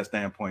chance at that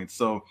standpoint.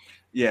 So,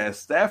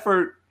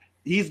 Stafford,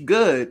 he's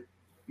good,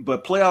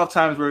 but playoff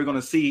times we're going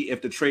to see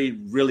if the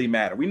trade really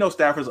matter. We know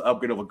Stafford's an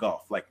upgrade over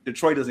Goff. Like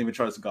Detroit doesn't even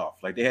trust Goff.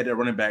 Like they had their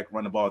running back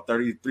run the ball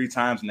 33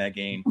 times in that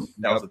game.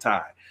 That was a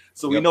tie.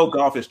 So we know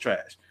Goff is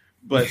trash.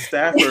 But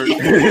Stafford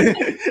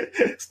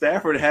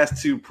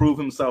has to prove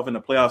himself in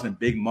the playoffs in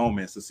big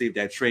moments to see if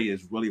that trade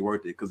is really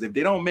worth it. Because if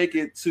they don't make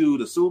it to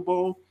the Super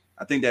Bowl,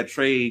 I think that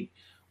trade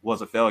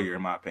was a failure,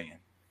 in my opinion.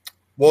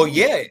 Well,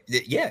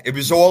 it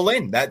was all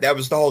in. That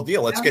was the whole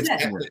deal. Let's get to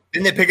it.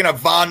 Then they're picking up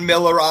Von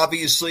Miller,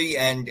 obviously,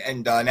 and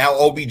now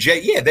OBJ.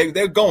 Yeah,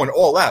 they're going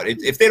all out.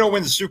 If they don't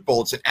win the Super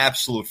Bowl, it's an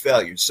absolute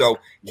failure. So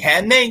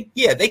can they?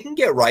 Yeah, they can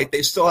get right.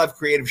 They still have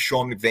creative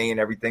Sean McVay and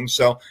everything.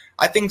 So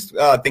I think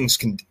things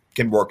can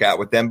work out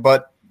with them.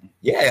 But,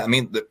 I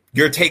mean,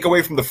 your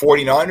takeaway from the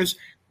 49ers,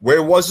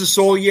 where was this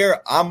all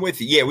year? I'm with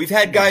you. Yeah, we've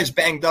had guys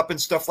banged up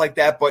and stuff like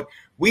that, but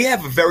we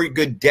have a very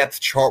good depth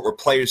chart where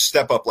players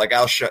step up like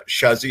Al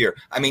Shazier.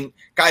 I mean,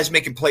 guys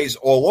making plays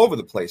all over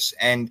the place.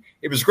 And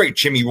it was great.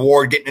 Jimmy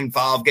Ward getting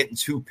involved, getting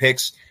 2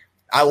 picks.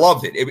 I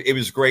loved it. It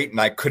was great, and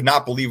I could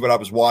not believe what I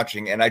was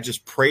watching. And I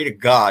just pray to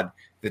God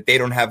that they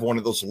don't have one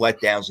of those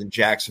letdowns in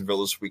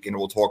Jacksonville this weekend.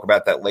 We'll talk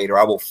about that later.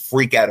 I will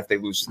freak out if they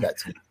lose to that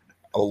team.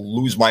 I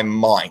will lose my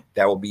mind.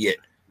 That will be it.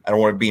 I don't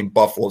want to be in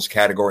Buffalo's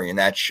category and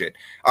that shit.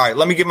 All right,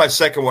 let me give my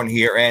second one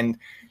here. And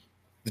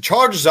the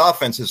Chargers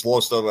offense has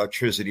lost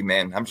electricity,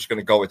 man. I'm just going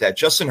to go with that.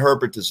 Justin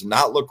Herbert does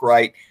not look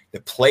right.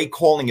 The play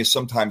calling is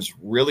sometimes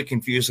really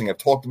confusing. I've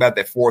talked about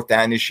their 4th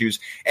down issues.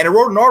 And I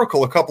wrote an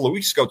article a couple of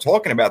weeks ago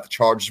talking about the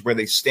Chargers where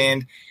they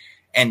stand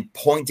and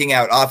pointing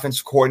out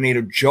offensive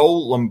coordinator Joe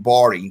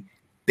Lombardi.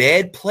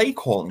 Bad play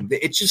calling.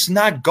 It's just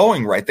not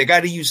going right. They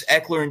got to use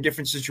Eckler in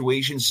different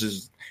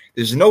situations.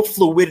 There's no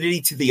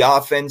fluidity to the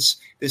offense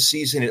this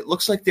season. It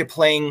looks like they're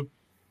playing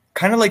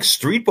kind of like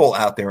street ball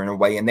out there in a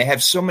way, and they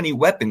have so many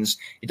weapons.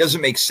 It doesn't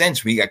make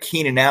sense. We got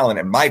Keenan Allen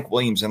and Mike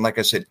Williams and, like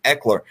I said,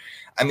 Eckler.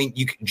 I mean,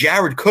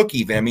 Jared Cook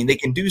even. I mean, they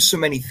can do so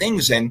many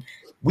things, and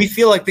we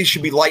feel like they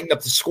should be lighting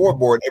up the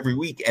scoreboard every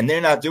week, and they're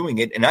not doing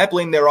it. And I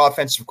blame their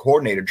offensive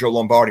coordinator, Joe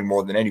Lombardi,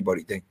 more than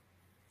anybody did.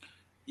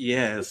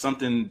 Yeah,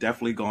 something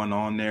definitely going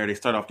on there. They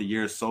start off the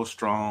year so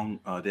strong.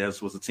 This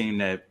was a team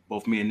that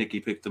both me and Nikki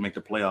picked to make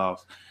the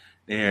playoffs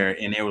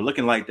there, and they were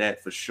looking like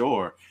that for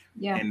sure.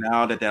 Yeah. And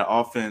now that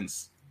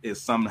offense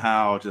is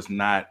somehow just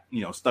not,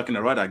 stuck in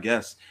the rut, I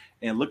guess.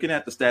 And looking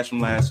at the stats from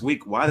last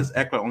week, why does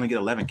Eckler only get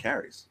 11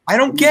 carries? I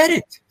don't get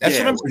it. That's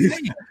what I'm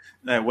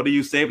saying. What are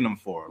you saving them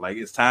for? Like,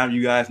 it's time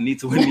you guys need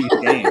to win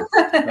these games.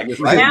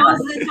 Like, now's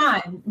the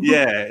time.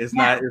 Yeah, it's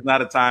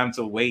not a time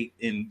to wait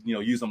and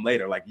use them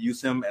later. Like,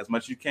 use him as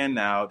much as you can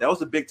now. That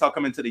was a big talk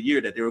coming into the year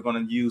that they were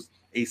going to use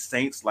a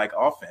Saints-like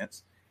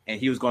offense, and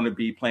he was going to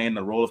be playing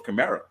the role of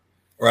Kamara.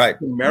 Right.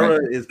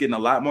 Kamara is getting a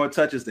lot more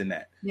touches than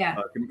that. Yeah.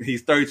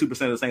 He's 32% of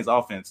the Saints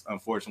offense,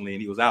 unfortunately,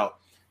 and he was out.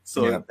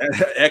 So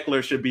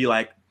Eckler should be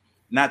like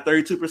not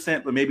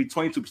 32%, but maybe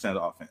 22% of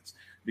the offense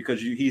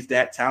because he's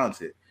that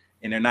talented,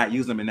 and they're not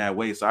using him in that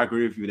way. So I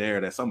agree with you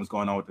there that something's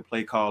going on with the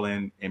play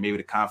calling and maybe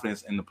the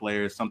confidence in the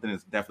players. Something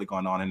is definitely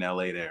going on in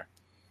LA there.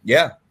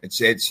 Yeah,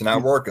 it's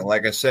not working.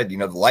 Like I said,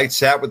 the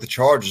lights out with the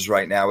Chargers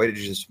right now. It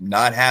is just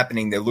not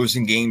happening. They're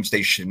losing games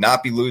they should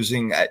not be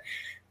losing. I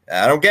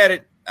don't get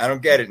it. I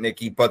don't get it,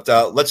 Nikki. But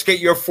let's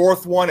get your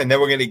fourth one, and then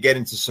we're going to get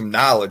into some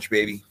knowledge,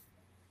 baby.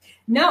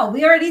 No,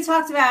 we already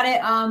talked about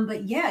it.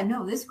 But yeah,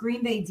 no, this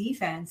Green Bay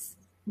defense,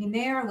 I mean,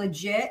 they are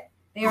legit.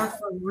 They are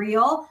for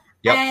real.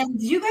 Yep. And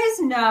did you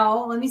guys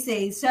know, let me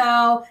see.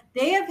 So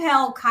they have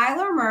held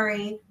Kyler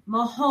Murray,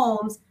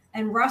 Mahomes,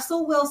 and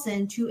Russell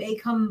Wilson to a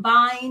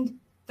combined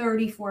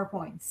 34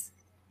 points.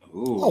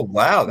 Ooh. Oh,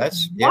 wow.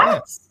 That's,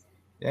 what?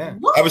 Yeah.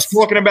 What? I was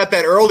talking about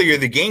that earlier,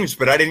 the games,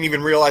 but I didn't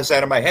even realize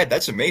that in my head.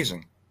 That's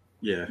amazing.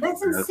 Yeah.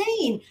 That's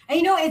insane.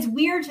 And it's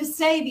weird to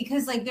say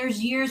because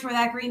there's years where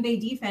that Green Bay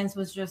defense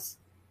was just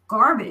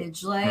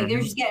garbage.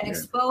 They're just getting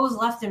exposed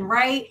left and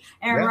right.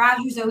 Aaron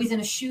Rodgers always in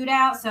a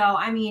shootout. So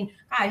I mean,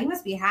 God, he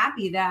must be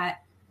happy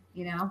that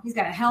he's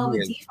got a hell of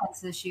a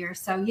defense this year.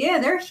 So yeah,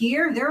 they're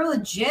here. They're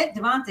legit.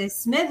 Devontae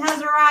Smith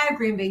has arrived.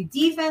 Green Bay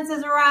defense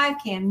has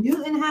arrived. Cam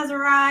Newton has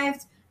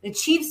arrived. The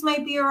Chiefs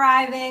might be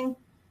arriving.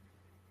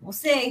 We'll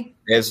see.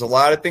 There's a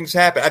lot of things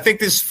happen. I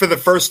think this is for the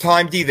first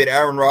time, D, that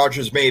Aaron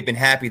Rodgers may have been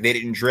happy they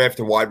didn't draft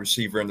a wide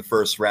receiver in the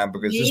first round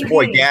because this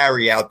boy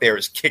Gary out there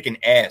is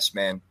kicking ass,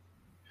 man.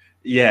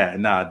 Yeah,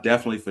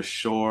 definitely for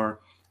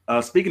sure.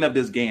 Speaking of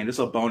this game, this is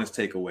a bonus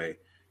takeaway.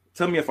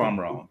 Tell me if I'm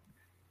wrong.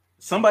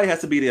 Somebody has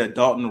to be the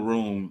adult in the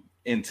room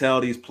and tell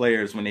these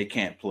players when they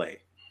can't play.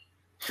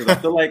 Because I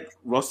feel like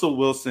Russell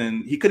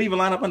Wilson, he couldn't even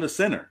line up under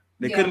center.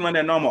 They couldn't run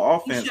that normal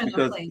offense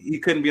because he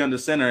couldn't be under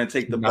center and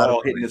take the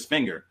ball hitting his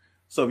finger.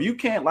 So if you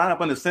can't line up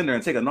under center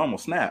and take a normal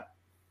snap,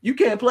 you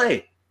can't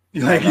play.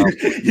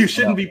 You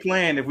shouldn't be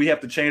playing if we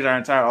have to change our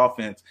entire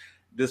offense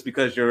just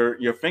because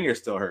your finger's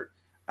still hurt.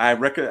 I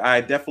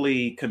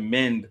definitely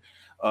commend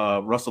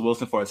Russell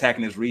Wilson for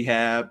attacking his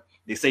rehab.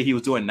 They say he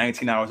was doing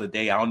 19 hours a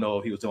day. I don't know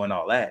if he was doing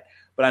all that,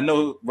 but I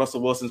know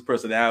Russell Wilson's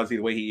personality,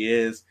 the way he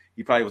is,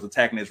 he probably was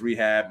attacking his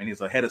rehab and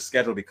he's ahead of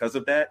schedule because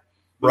of that.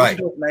 Right.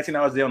 19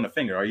 hours a day on the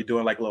finger. Are you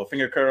doing like little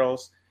finger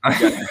curls? You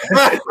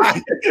got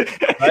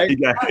like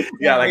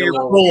a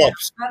little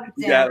pull-ups.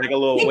 You got like a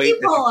little weight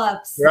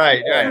pull-ups.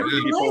 Right.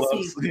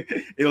 Pull-ups.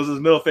 It was his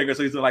middle finger,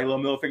 so he's doing like little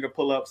middle finger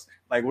pull-ups.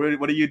 Like, what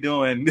are you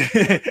doing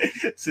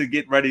to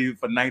get ready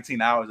for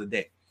 19 hours a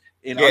day?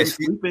 And are you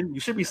sleeping? You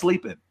should be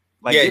sleeping.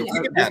 Like,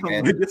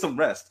 get some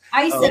rest.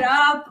 Ice it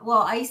up.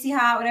 Well, icy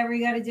hot, whatever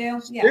you got to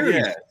do.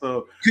 Yeah.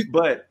 So,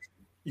 but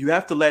you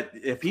have to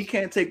if he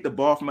can't take the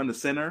ball from under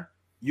center,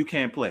 you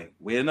can't play.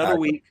 Wait another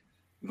week.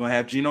 We're gonna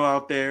have Gino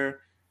out there.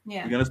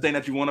 Yeah. We understand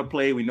that you want to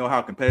play. We know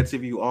how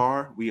competitive you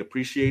are. We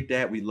appreciate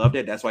that. We love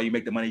that. That's why you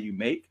make the money you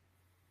make.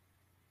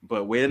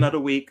 But wait another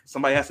week.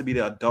 Somebody has to be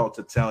the adult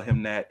to tell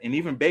him that. And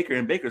even Baker,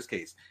 in Baker's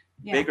case,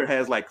 Baker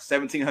has like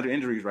 1,700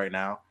 injuries right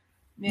now.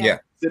 Yeah.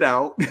 Sit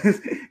out,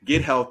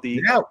 get healthy,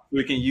 so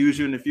we can use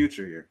you in the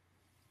future here.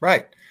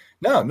 Right.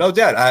 No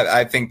doubt.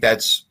 I think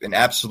that's an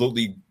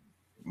absolutely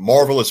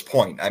marvelous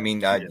point. I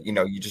mean,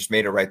 you just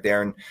made it right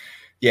there. And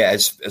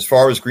as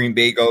far as Green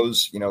Bay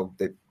goes,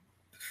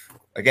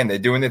 they're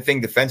doing their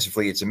thing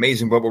defensively. It's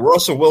amazing. But with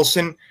Russell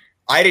Wilson,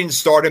 I didn't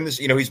start him.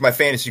 He's my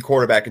fantasy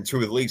quarterback in 2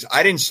 of the leagues.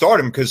 I didn't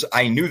start him because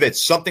I knew that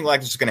something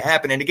like this was going to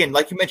happen. And again,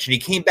 like you mentioned, he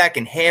came back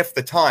in half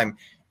the time.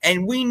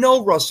 And we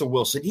know Russell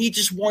Wilson. He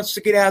just wants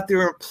to get out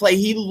there and play.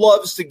 He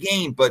loves the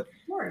game. But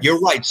you're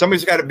right.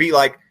 Somebody's got to be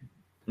like,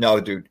 no,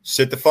 dude,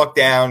 sit the fuck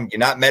down. You're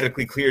not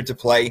medically cleared to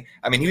play.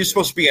 I mean, he was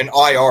supposed to be an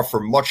IR for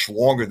much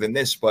longer than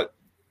this, but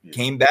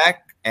came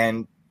back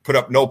and put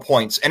up no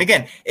points. And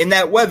again, in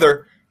that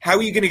weather, how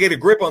are you going to get a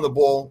grip on the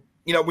ball,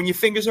 when your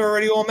fingers are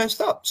already all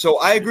messed up? So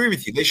I agree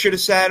with you. They should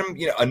have sat him,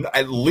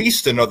 at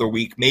least another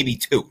week, maybe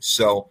 2.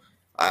 So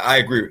I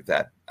agree with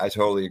that. I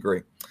totally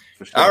agree.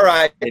 For sure. All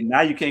right. And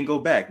now you can't go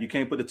back. You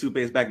can't put the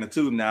toothpaste back in the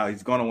tube now.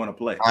 He's going to want to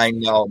play. I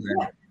know,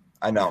 man.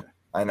 I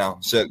know.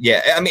 So,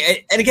 I mean,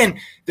 and again,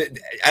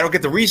 I don't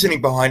get the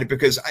reasoning behind it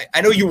because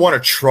I know you want to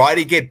try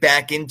to get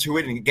back into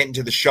it and get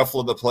into the shuffle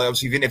of the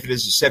playoffs, even if it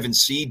is a 7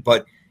 seed,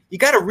 but you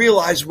got to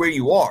realize where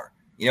you are,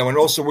 and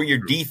also where your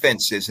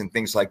defense is and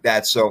things like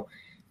that. So,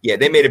 Yeah,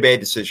 they made a bad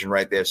decision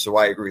right there. So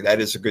I agree. That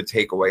is a good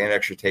takeaway, an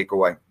extra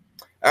takeaway.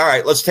 All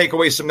right, let's take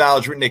away some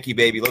knowledge with Nikki,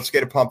 baby. Let's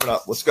get it pumping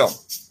up. Let's go.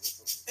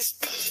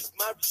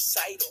 My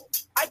recital.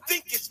 I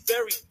think it's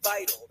very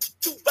vital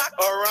to rock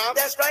around.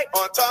 That's right.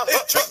 On top.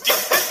 It's tricky.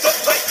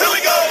 It's like, here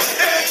we go.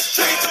 It's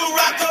tricky to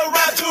rock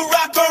around. To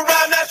rock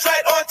around. That's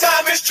right. On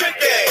time. It's tricky.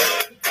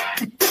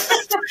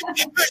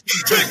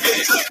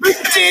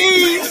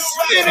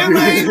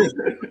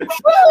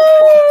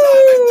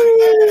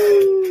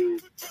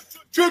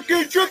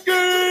 Tricky. Tricky.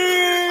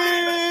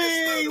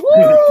 Woo!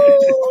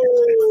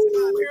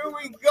 Here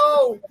we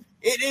go.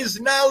 It is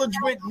knowledge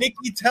with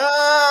Nikki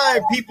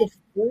time. People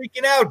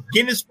freaking out.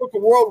 Guinness Book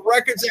of World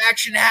Records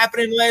action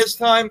happening last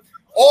time.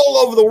 All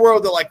over the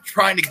world, they're like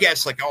trying to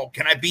guess, like, oh,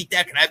 can I beat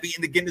that? Can I be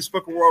in the Guinness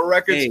Book of World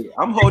Records? Hey,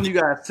 I'm holding you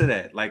guys to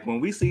that. Like when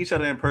we see each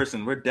other in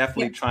person, we're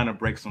definitely trying to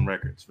break some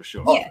records for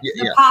sure. Yeah,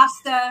 the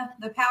pasta,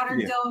 the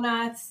powdered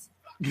donuts.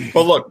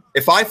 But look,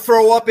 if I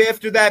throw up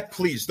after that,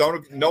 please don't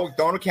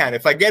account.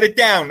 If I get it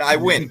down, I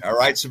win. All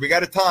right. So we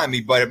got to time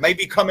me, but it may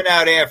be coming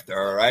out after.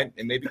 All right.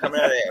 It may be coming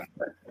out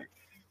after.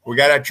 We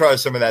got to try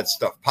some of that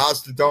stuff.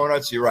 Pasta,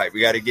 donuts. You're right.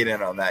 We got to get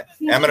in on that.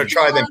 I'm going to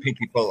try them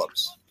pinky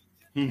pull-ups.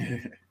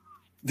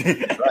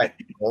 Right.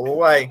 All the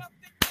way.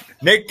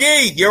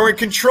 Nikki, you're in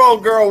control,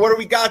 girl. What do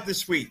we got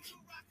this week?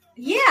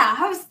 Yeah,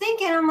 I was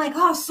thinking, I'm like,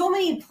 oh, so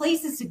many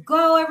places to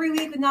go every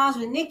week with Knowledge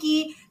with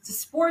Nikki. It's a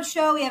sports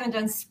show. We haven't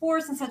done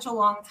sports in such a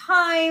long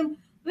time.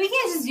 We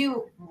can't just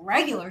do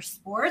regular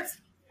sports.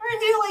 We're going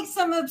to do like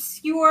some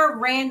obscure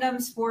random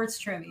sports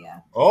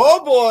trivia.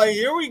 Oh, boy.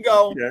 Here we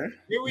go. Yeah.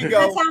 Here we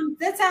go.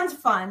 That sounds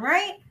fun,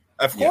 right?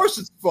 Of course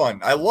it's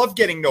fun. I love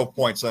getting no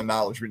points on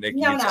Knowledge with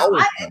Nikki. No.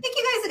 I think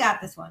you guys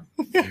got this one.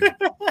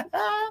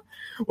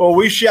 Well,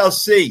 we shall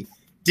see.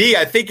 D,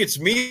 I think it's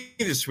me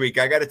this week.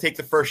 I got to take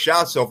the first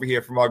shots over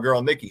here from our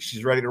girl Nikki.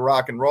 She's ready to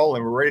rock and roll,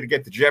 and we're ready to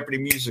get the Jeopardy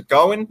music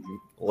going.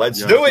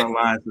 Let's do it.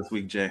 Lines this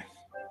week, Jay.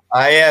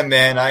 I am,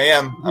 man. I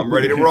am. I'm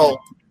ready to roll.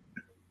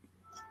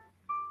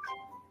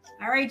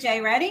 All right,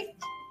 Jay, ready?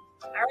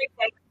 All right,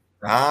 Jay.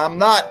 I'm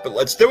not, but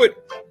let's do it.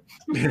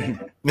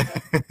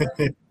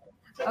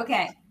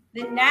 Okay.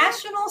 The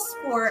national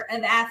sport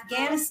of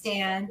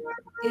Afghanistan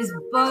is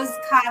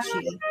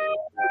buzkashi,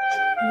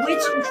 which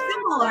is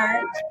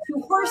similar to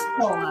horse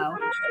polo,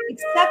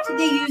 except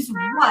they use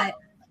what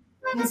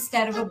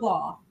instead of a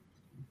ball?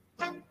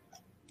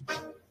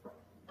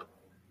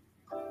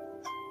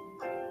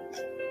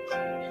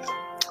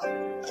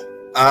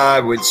 I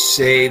would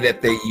say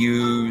that they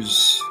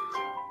use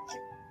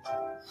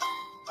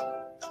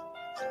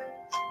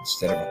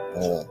instead of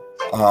a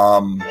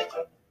ball.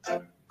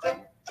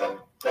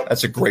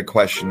 That's a great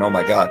question. Oh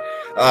my God.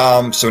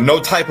 So no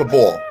type of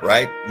ball,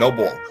 right? No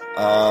ball.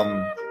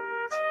 I'm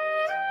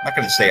not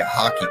going to say a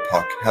hockey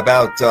puck. How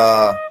about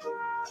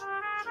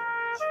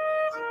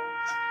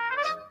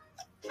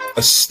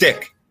a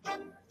stick?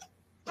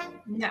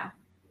 No.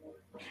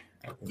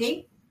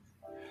 D?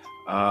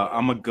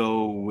 I'm going to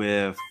go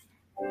with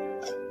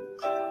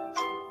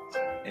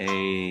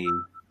a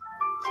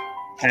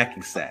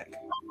hacking sack.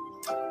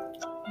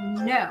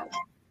 No.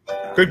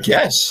 Good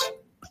guess.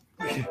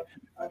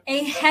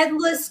 A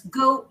headless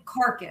goat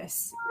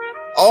carcass.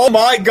 Oh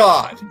my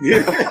God.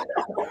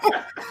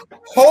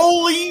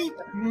 Holy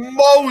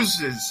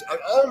Moses.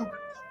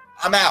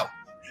 I'm out.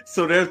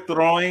 So they're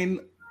throwing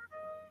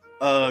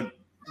a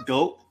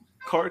goat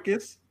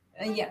carcass?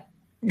 Yeah.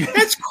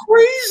 That's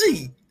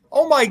crazy.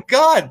 Oh my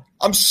God.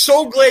 I'm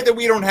so glad that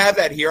we don't have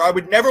that here. I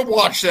would never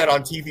watch that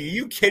on TV. Are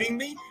you kidding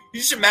me?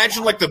 You just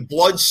imagine like the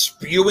blood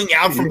spewing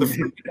out from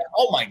the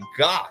oh my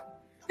God.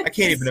 I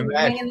can't even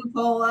imagine. The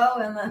polo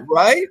and the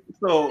right.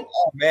 So,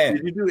 oh man,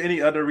 did you do any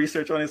other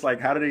research on this? Like,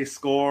 how do they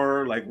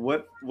score? Like,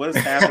 what is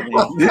happening?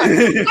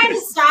 I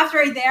just stopped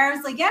right there. I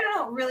was like, yeah, I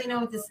don't really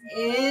know what this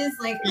is.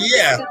 Like,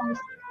 yeah.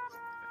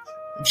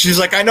 She's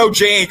like, I know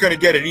Jay ain't gonna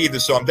get it either,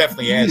 so I'm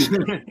definitely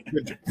asking.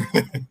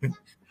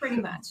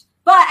 Pretty much,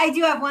 but I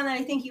do have one that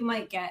I think you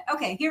might get.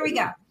 Okay, here we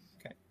go.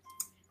 Okay.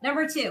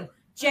 Number 2,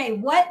 Jay.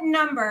 What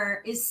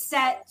number is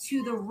set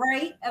to the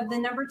right of the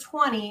number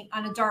 20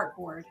 on a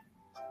dartboard?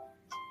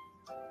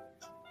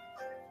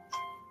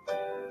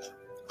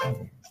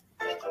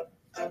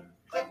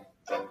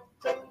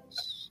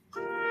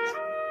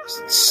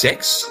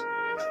 6?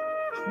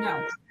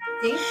 No.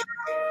 See?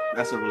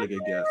 That's a really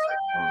good guess.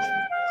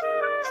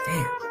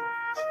 Damn.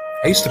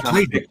 I used to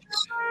play this.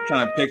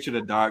 Trying to picture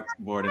the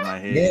dartboard in my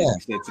head. Yeah. You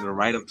said to the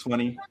right of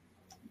 20.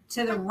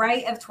 To the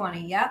right of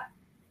 20. Yep.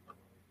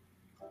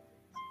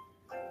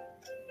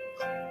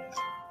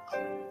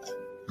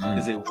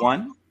 Is it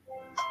 1?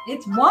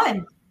 It's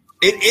 1.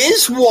 It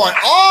is 1.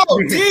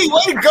 Oh, D,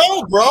 way to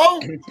go, bro.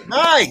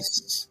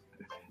 Nice.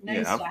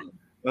 Nice job.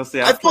 Let's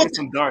see. I played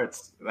some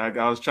darts. Like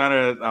I was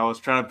trying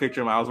to picture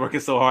him. I was working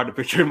so hard to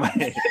picture in my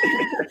head.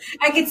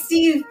 I could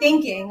see you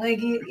thinking. Like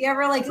you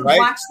ever like right?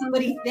 watch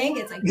somebody think?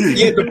 It's like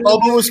yeah, the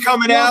bubble was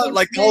coming out,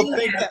 like the whole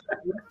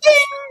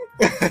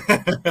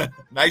thing.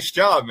 Nice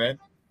job, man.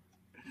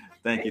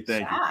 Thank you.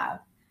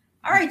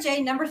 All right,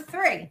 Jay. Number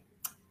 3.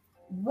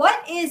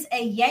 What is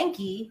a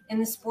Yankee in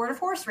the sport of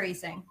horse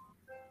racing?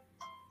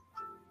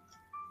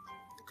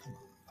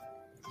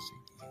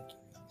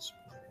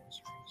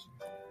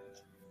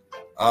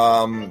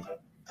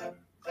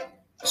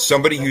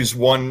 Somebody who's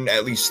won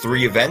at least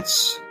 3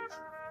 events.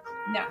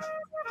 No.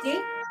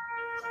 D?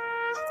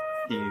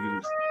 Can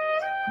you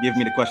give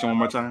me the question one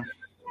more time?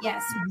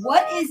 Yes.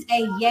 What is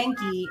a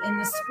Yankee in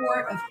the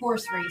sport of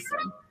horse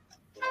racing?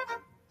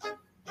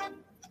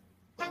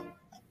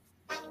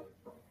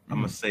 I'm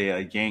going to say a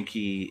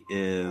Yankee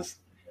is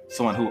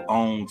someone who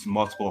owns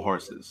multiple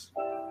horses.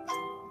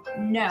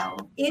 No.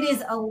 It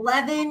is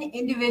 11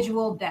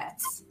 individual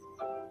bets.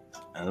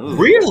 Oh.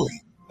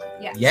 Really?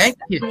 Yes. Yankee?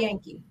 that's a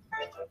Yankee.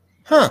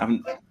 Huh.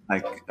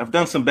 I've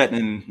done some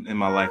betting in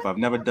my life. I've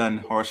never done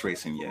horse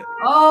racing yet.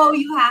 Oh,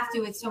 you have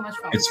to. It's so much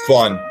fun. It's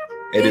fun.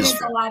 It is is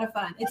fun. a lot of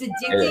fun. It's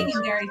addicting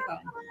and very fun.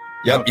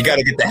 Yep, you got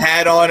to get the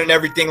hat on and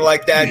everything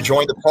like that.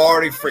 Join the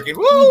party, freaking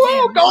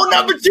woo! Go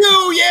number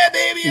 2, yeah,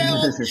 baby.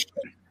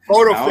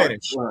 Photo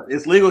finish. Well,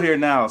 it's legal here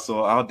now,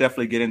 so I'll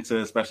definitely get into,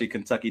 especially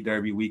Kentucky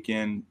Derby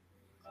weekend.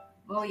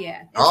 Oh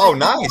yeah. Oh,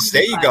 nice.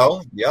 There you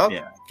go. Yep.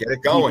 Yeah. Get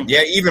it going.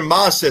 Yeah, even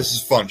Ma says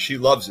it's fun. She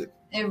loves it.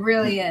 It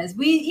really is.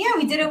 We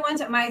did it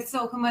once. My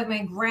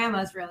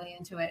grandma's really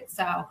into it,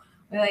 so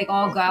we like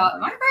all go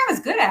out. My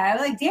grandma's good at it.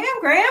 I'm like, damn,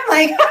 Gram,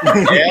 like,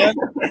 Yeah,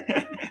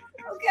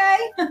 okay.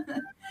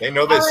 they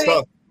know their All right.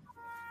 stuff.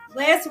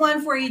 Last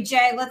one for you,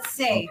 Jay. Let's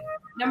see.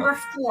 Number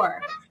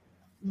 4.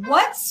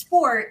 What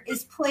sport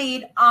is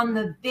played on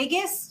the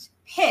biggest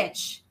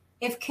pitch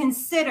if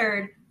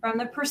considered from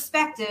the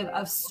perspective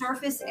of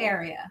surface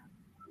area?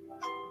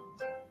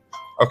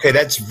 Okay,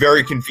 that's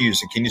very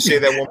confusing. Can you say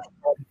that one more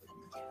time?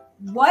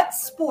 What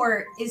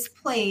sport is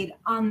played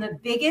on the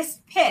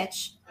biggest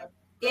pitch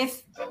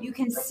if you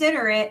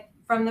consider it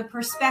from the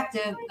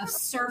perspective of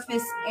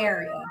surface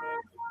area?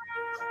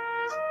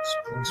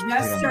 Just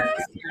surface area.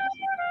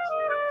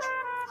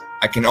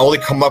 I can only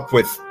come up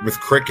with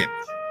cricket.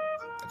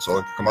 That's all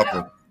I can come up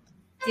with.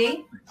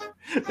 D?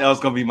 That was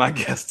going to be my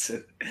guess,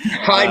 too.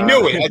 I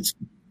knew it.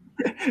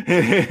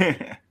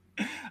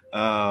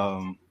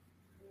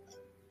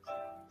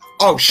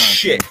 Oh,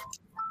 shit.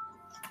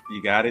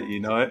 You got it? You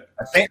know it?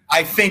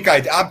 I think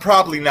I'm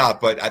probably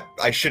not, but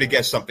I should have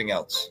guessed something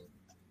else.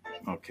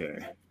 Okay.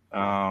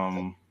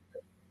 I'm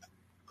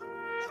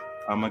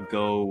going to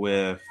go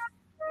with,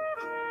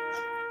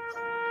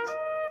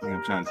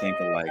 I'm trying to think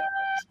of like,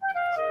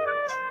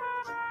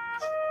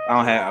 I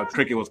don't have,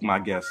 cricket was my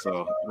guess,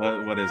 so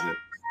what is it?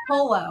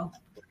 Polo.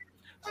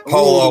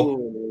 Polo.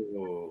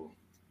 Ooh.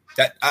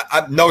 That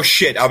I no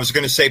shit. I was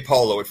going to say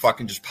polo. It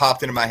fucking just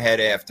popped into my head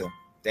after.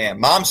 Damn.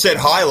 Mom said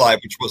highlight,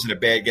 which wasn't a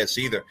bad guess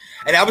either.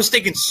 And I was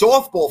thinking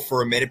softball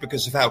for a minute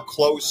because of how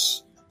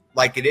close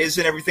like it is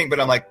and everything. But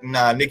I'm like,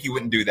 nah, Nikki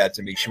wouldn't do that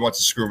to me. She wants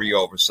to screw me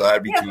over. So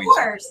that'd be too easy. Of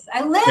course.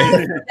 I live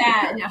for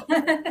that. No.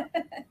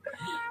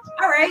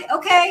 All right.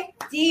 Okay.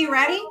 D, you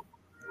ready?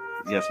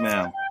 Yes,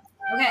 ma'am.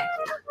 Okay.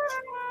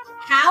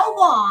 How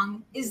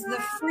long is the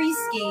free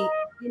skate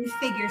in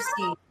figure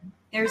skating?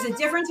 There's a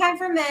different time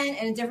for men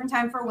and a different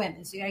time for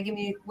women. So you got to give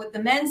me what the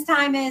men's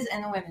time is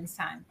and the women's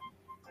time.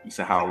 You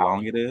said how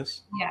long it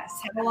is? Yes.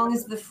 How long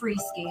is the free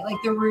skate,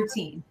 like the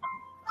routine?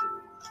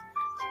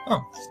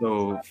 Oh.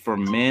 So for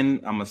men,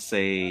 I'm going to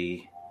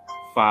say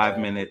 5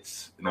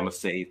 minutes, and I'm going to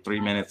say 3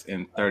 minutes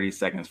and 30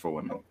 seconds for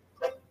women.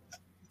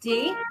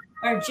 D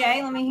or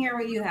Jay, let me hear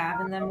what you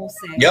have, and then we'll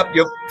see. Yep.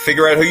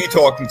 Figure out who you're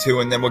talking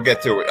to, and then we'll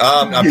get to it.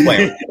 I'm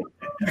playing.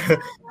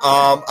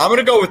 I'm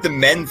gonna go with the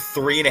men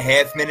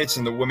 3.5 minutes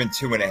and the women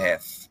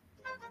 2.5.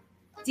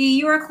 D,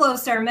 you are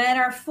closer. Men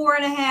are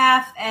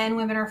 4.5, and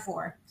women are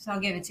 4. So I'll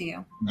give it to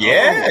you.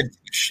 Yeah,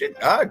 shit.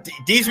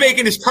 D's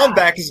making his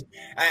comeback.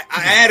 I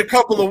had a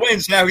couple of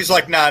wins. Now he's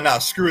like, nah,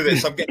 screw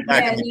this. I'm getting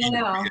back.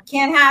 Yeah,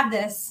 can't have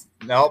this.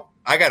 Nope.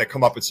 I got to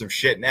come up with some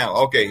shit now.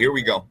 Okay, here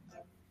we go.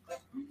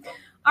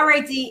 All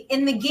right, D.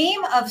 In the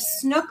game of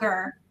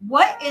snooker,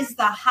 what is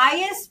the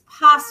highest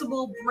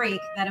possible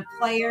break that a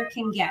player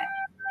can get?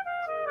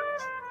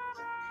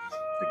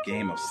 The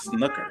game of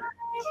snooker.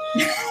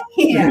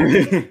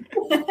 Yeah.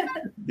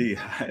 The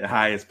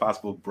highest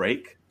possible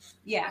break.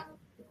 Yeah.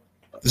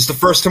 This is the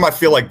first time I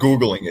feel like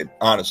Googling it,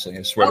 honestly.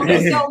 I swear to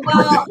Okay, God. so,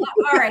 well,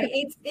 all right.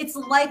 It's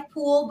like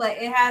pool, but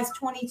it has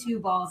 22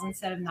 balls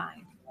instead of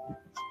 9.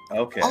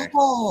 Okay.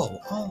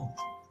 Oh.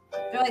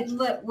 They're like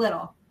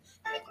little.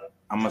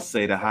 I'm going to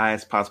say the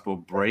highest possible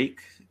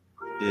break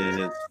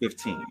is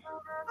 15.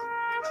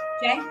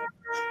 Jay?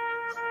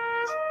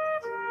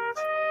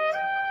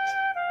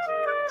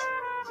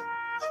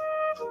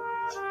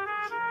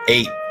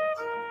 Eight.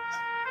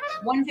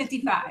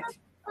 155.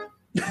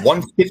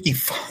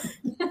 155.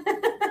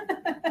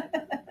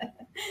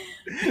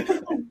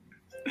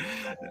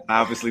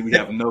 Obviously, we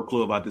have no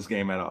clue about this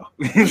game at all.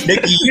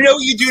 Nikki, you know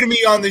what you do to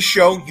me on this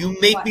show? You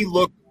make me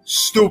look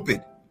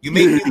stupid. You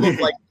make me look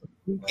like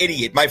an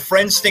idiot. My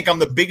friends think I'm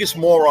the biggest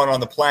moron on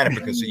the planet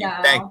because of you.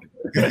 Thank you.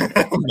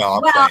 No,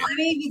 well, I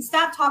mean, if you'd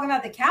stop talking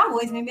about the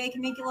Cowboys, maybe they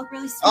can make you look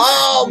really smart.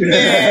 Oh,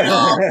 man.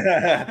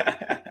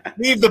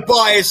 Leave the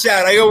bias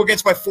out. I go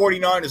against my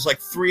 49ers like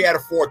 3 out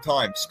of 4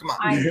 times. Come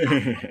on.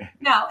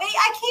 No,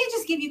 I can't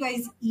just give you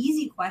guys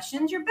easy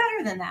questions. You're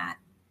better than that.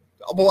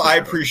 Well, I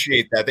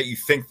appreciate that you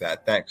think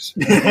that. Thanks.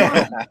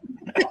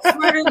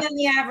 Smarter than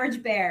the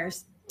average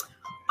Bears.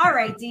 All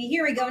right, D,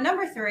 here we go.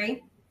 Number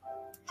 3.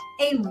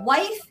 A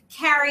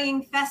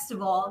wife-carrying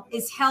festival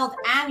is held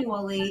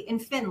annually in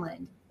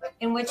Finland,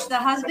 in which the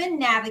husband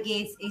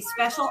navigates a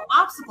special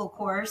obstacle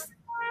course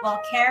while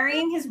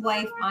carrying his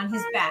wife on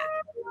his back.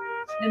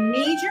 The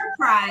major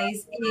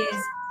prize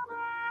is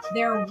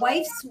their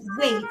wife's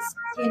weight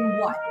in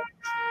what?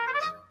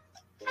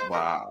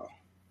 Wow.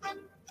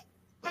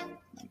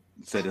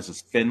 You said this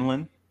is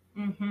Finland?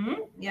 Mm-hmm.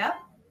 Yep.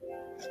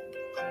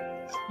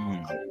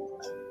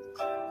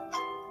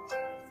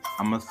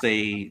 I'm going to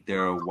say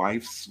their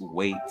wife's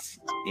weights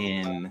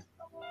in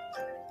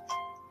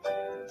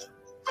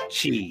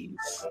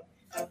cheese.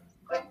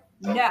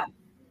 No.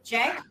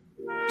 Jay?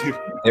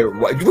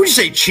 Would you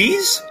say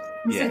cheese?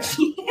 Yeah.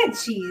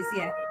 Cheese,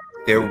 yeah.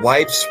 Their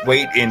wife's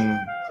weight in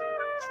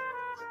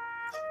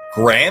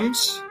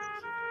grams?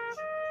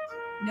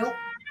 Nope.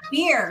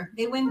 Beer.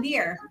 They win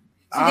beer.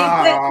 So they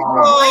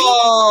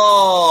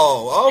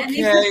Oh, and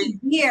they okay.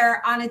 put the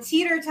beer on a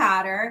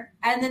teeter-totter,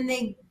 and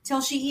then till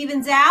she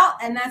evens out,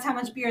 and that's how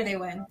much beer they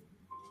win.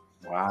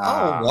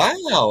 Wow. Oh,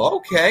 wow.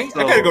 Okay.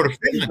 So I got to go to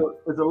Finland.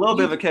 It's a little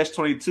bit of a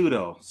catch-22,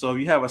 though. So if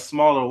you have a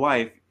smaller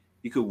wife,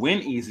 you could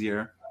win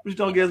easier, but you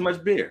don't get as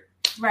much beer.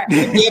 Right.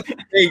 There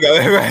you go.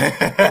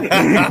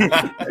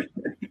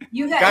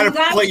 You got to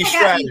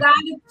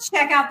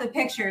check out the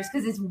pictures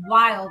because it's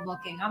wild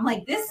looking. I'm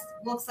like, this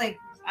looks like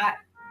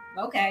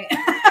okay.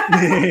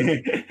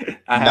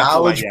 I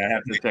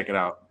have to check it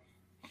out.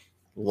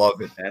 Love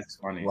it. That's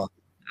funny. Love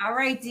All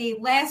right, D.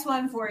 Last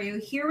one for you.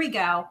 Here we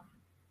go.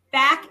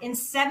 Back in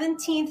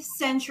 17th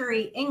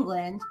century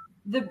England,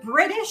 the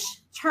British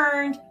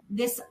turned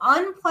this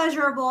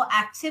unpleasurable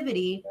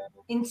activity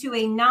into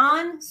a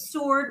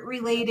non-sword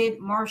related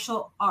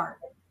martial art.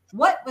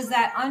 What was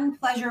that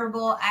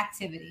unpleasurable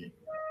activity?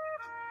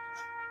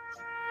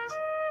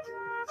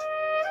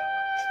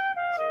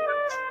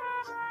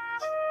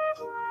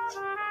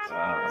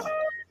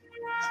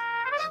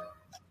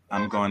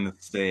 I'm going to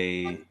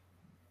say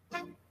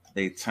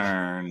they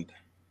turned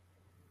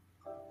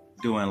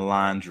doing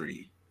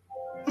laundry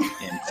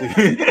into.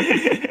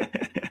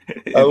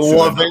 I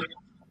love it.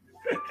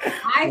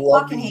 I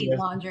fucking hate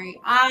laundry.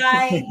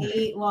 I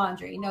hate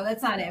laundry. No,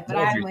 that's not it. But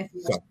I'm with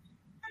you.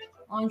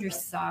 Laundry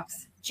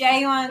sucks. Jay,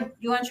 you want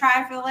to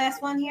try for the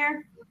last one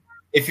here?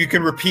 If you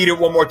can repeat it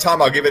one more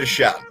time, I'll give it a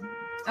shot.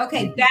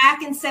 Okay,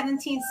 back in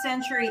 17th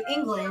century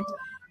England,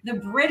 the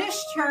British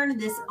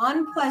turned this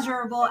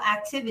unpleasurable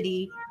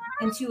activity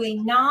into a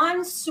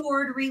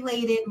non-sword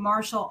related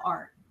martial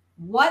art.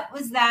 What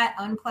was that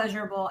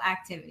unpleasurable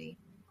activity?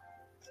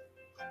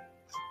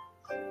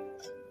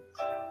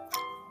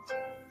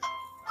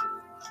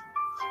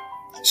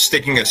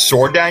 Sticking a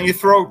sword down your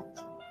throat?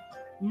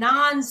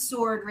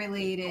 Non-sword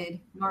related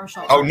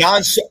martial Oh,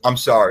 art. I'm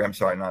sorry,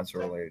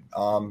 non-sword related.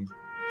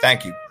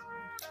 Thank you.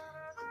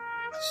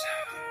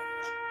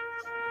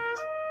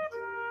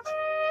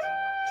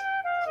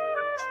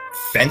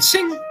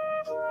 Fencing?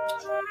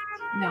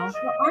 No.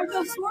 Well, aren't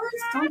those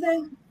swords? Don't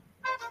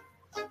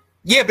they?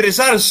 Yeah, but it's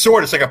not a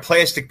sword. It's like a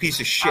plastic piece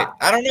of shit.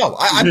 I don't know.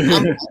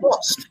 I'm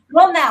lost.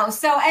 Well, no.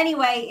 So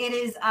anyway, it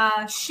is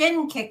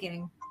shin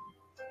kicking.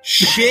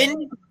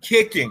 Shin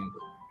kicking.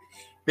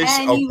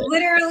 You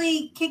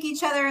literally kick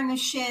each other in the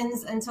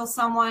shins until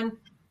someone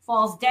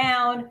falls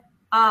down.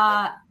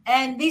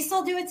 And they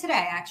still do it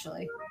today,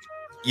 actually.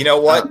 You know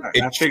what?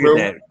 I figured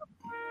that.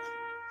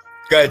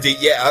 Go ahead, D.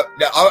 Yeah,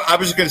 I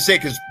was just going to say,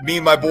 because me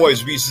and my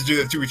boys, we used to do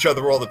that to each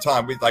other all the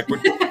time. We're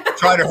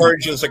trying to hurt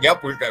each other. It's like,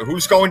 yep,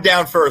 who's going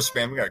down first,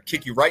 man? We're going to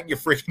kick you right in your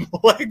freaking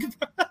leg.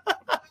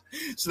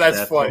 So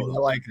that's funny. I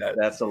like that.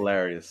 That's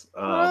hilarious.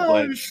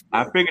 But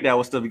I figured that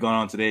would still be going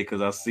on today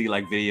because I see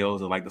like videos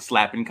of like the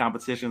slapping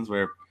competitions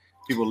where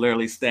people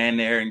literally stand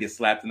there and get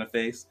slapped in the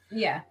face.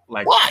 Yeah.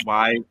 Like,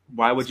 why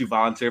would you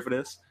volunteer for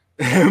this?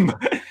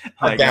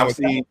 Like, I've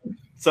seen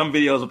some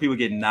videos of people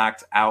get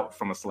knocked out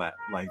from a slap,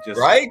 like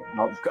just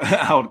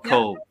out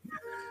cold.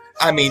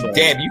 I mean,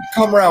 damn, you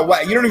come around.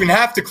 You don't even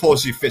have to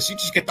close your fist. You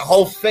just get the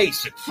whole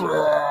face.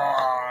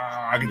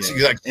 I can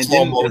see like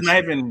slow motion. It's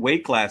not even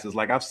weight classes.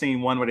 Like I've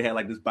seen one where they had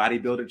like this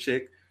bodybuilder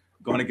chick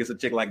going against a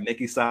chick like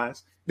Nikki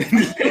size.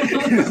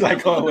 It's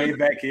like going way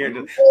back here.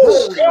 Just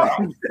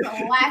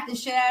laugh the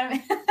shit out of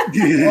me.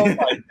 Oh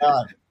my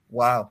god!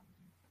 Wow.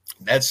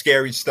 That's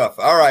scary stuff.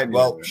 All right.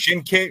 Well,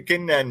 shin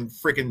kicking and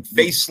freaking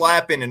face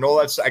slapping and all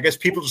that stuff. I guess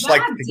people just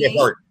like to get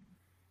hurt.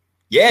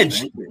 Yeah.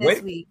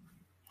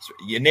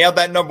 You nailed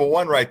that number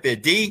one right there.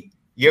 D,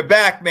 you're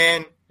back,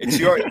 man. It's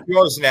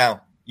yours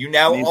now. You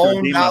now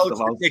own knowledge.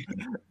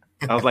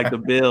 I was like the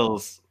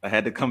Bills. I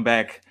had to come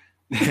back.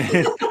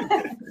 You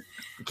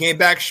came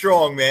back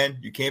strong, man.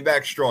 You came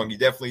back strong. You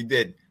definitely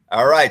did.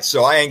 All right.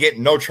 So I ain't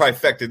getting no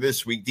trifecta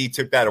this week. D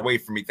took that away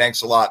from me.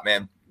 Thanks a lot,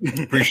 man.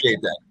 Appreciate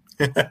that.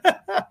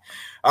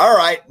 All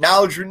right.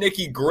 Knowledge with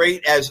Nikki,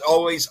 great as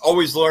always.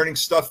 Always learning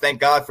stuff. Thank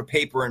God for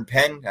paper and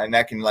pen. And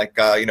I can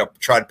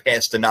try to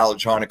pass the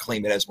knowledge on and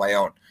claim it as my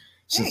own.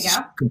 Since it's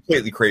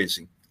completely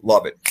crazy.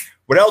 Love it.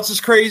 What else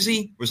is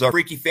crazy was our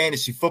freaky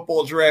fantasy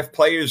football draft.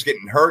 Players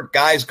getting hurt,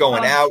 guys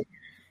going out.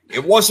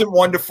 It wasn't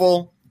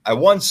wonderful. I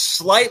won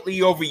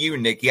slightly over you,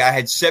 Nikki. I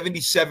had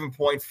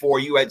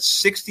 77.4. You had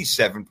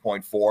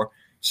 67.4.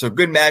 So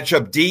good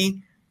matchup.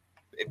 D,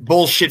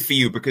 bullshit for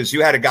you because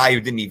you had a guy who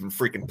didn't even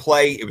freaking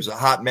play. It was a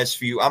hot mess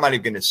for you. I'm not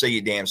even going to say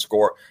your damn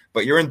score,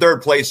 but you're in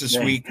third place this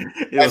week.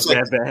 It was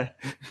that bad.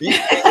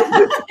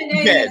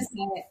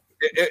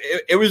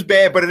 It was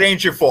bad, but it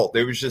ain't your fault.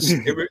 It was just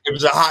it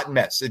was a hot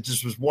mess. It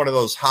just was one of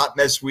those hot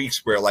mess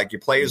weeks where like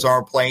your players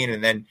aren't playing,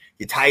 and then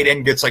your tight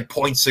end gets like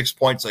 0.6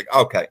 points. Like,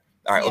 okay,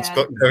 all right, let's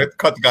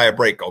cut the guy a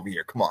break over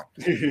here. Come on.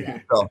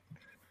 So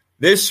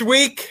this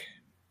week,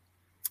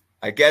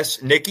 I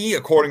guess Nikki,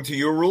 according to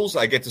your rules,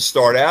 I get to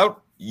start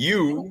out.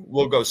 You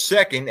will go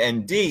second,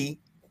 and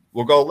D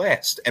will go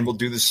last, and we'll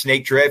do the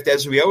snake draft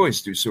as we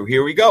always do. So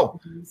here we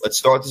go. Let's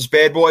start this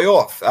bad boy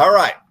off. All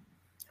right.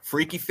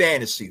 Freaky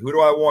fantasy. Who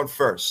do I want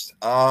first?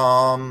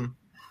 Let me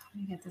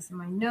get this in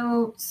my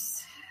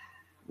notes.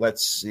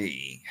 Let's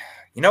see.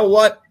 You know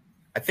what?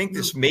 I think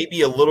this may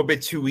be a little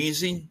bit too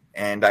easy,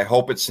 and I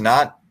hope it's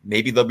not.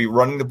 Maybe they'll be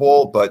running the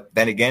ball, but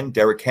then again,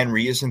 Derrick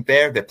Henry isn't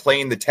there. They're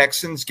playing the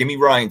Texans. Give me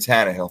Ryan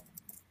Tannehill.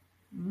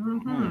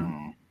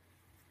 Mm-hmm.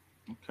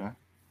 Okay.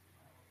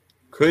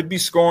 Could be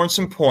scoring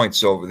some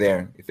points over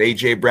there if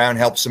A.J. Brown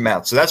helps him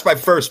out. So that's my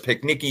first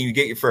pick. Nikki, you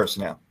get your first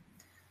now.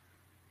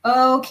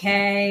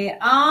 Okay.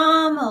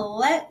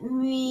 Let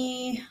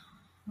me.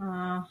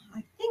 I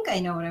think I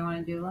know what I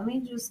want to do. Let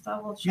me just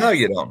double check. No,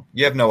 you don't.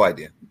 You have no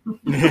idea.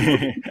 You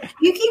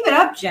keep it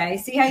up, Jay.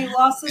 See how you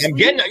lost this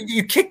week?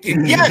 You kicked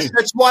it. Yes,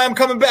 that's why I'm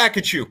coming back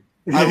at you.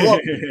 I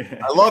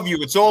love you.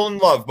 It's all in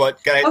love, but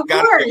of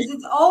course,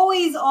 it's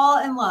always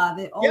all in love.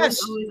 It always,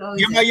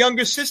 always you're is. my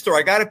younger sister.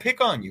 I got to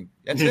pick on you.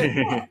 That's it.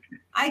 Yeah,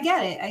 I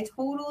get it. I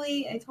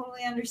totally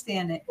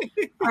understand it.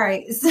 All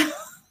right, so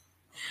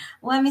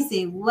let me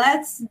see.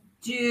 Let's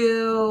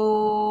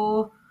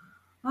do.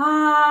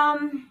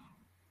 Let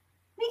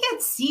me get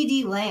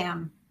CeeDee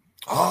Lamb.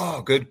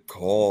 Oh, good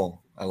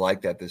call. I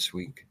like that this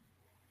week.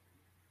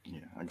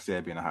 Yeah, I can see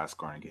that being a high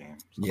scoring game.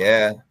 So.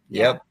 Yeah.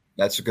 Yep.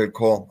 That's a good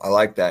call. I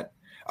like that.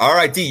 All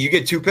right, D, you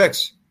get 2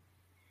 picks.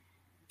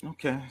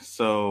 Okay,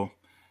 so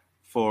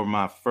for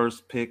my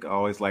first pick, I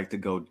always like to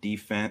go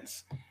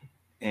defense.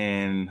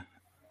 And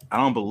I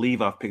don't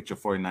believe I've picked your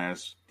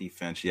 49ers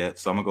defense yet,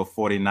 so I'm going to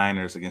go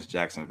 49ers against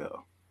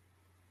Jacksonville.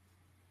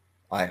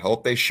 I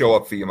hope they show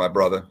up for you, my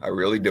brother. I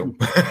really do.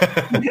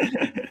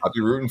 I'll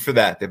be rooting for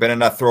that. They better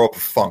not throw up a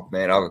funk,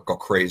 man. I'll go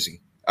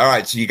crazy. All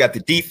right, so you got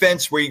the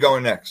defense. Where are you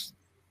going next?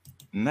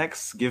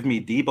 Next, give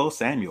me Deebo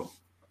Samuel.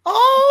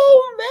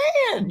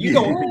 Oh, man. You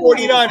going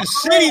 49ers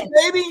City,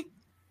 baby.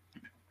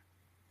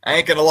 I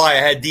ain't going to lie. I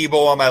had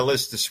Deebo on my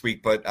list this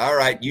week, but all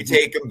right, you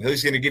take him.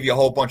 Who's going to give you a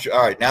whole bunch of –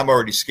 all right, now I'm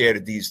already scared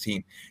of D's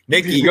team.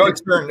 Nikki, your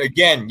turn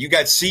again. You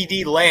got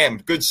CeeDee Lamb.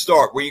 Good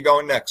start. Where are you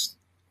going next?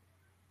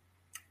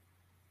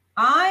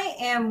 I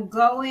am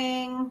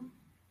going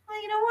 –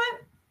 well, you know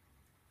what?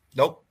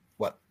 Nope.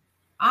 What?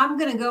 I'm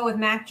going to go with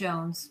Mac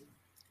Jones.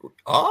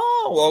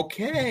 Oh,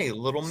 okay.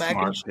 Little mac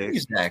and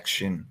cheese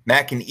action.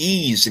 Mac and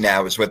ease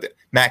now is what the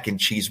mac and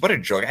cheese. What a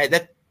joke.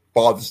 That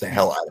bothers the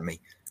hell out of me.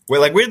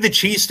 Where did the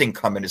cheese thing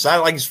come in? It's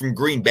not like he's from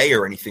Green Bay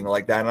or anything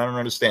like that. I don't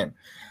understand.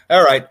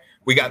 All right.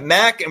 We got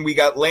Mac and we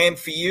got Lamb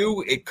for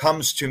you. It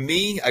comes to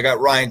me. I got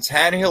Ryan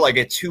Tannehill. I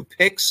get 2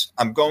 picks.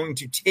 I'm going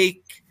to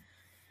take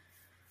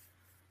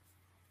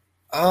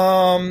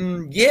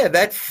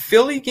that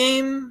Philly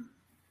game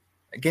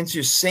against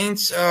your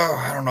Saints. Oh,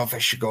 I don't know if I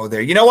should go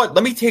there. You know what?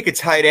 Let me take a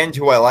tight end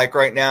who I like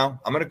right now.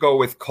 I'm going to go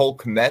with Cole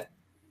Kmet.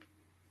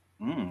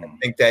 I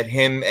think that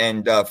him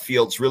and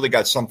Fields really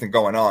got something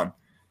going on.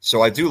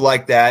 So I do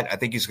like that. I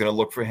think he's going to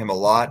look for him a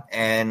lot.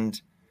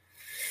 And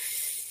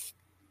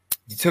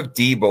you took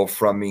Deebo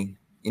from me.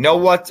 You know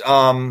what?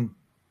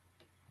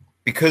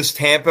 Because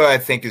Tampa, I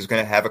think, is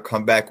going to have a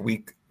comeback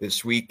week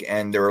this week,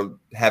 and they're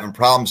having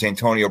problems.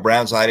 Antonio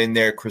Brown's not in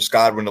there. Chris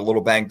Godwin a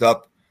little banged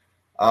up.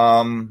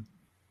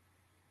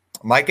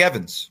 Mike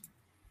Evans.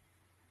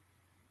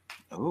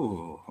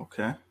 Oh,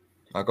 okay.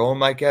 I'll go with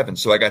Mike Evans.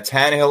 So I got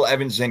Tannehill,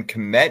 Evans, and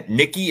Kmet.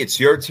 Nikki,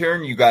 it's your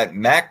turn. You got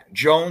Mac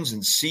Jones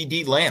and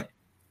CeeDee Lamb.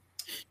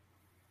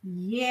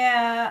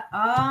 Yeah.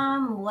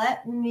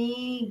 Let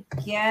me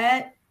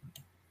get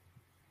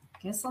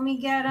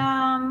AJ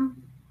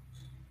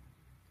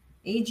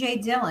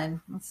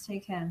Dillon. Let's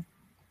take him.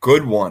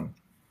 Good one.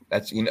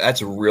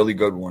 That's a really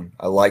good one.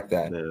 I like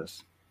that. It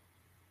is.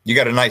 You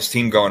got a nice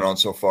team going on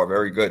so far.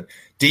 Very good.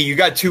 D, you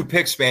got 2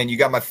 picks, man. You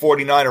got my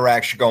 49er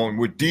action going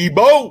with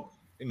Deebo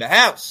in the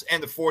house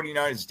and the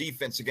 49ers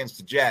defense against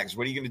the Jags.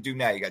 What are you going to do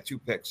now? You got 2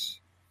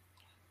 picks.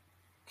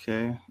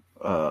 Okay.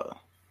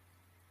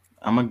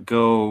 I'm going to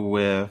go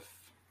with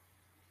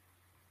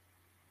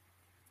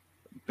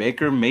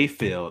Baker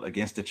Mayfield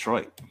against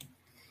Detroit.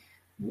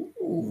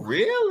 Ooh,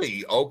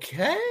 really?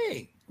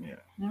 Okay. Yeah.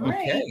 All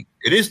right. Okay.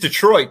 It is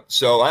Detroit,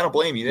 so I don't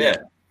blame you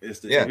there.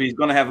 If he's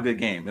going to have a good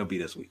game, it'll be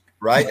this week.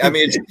 Right? I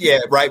mean,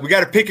 right. We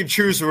got to pick and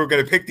choose who we're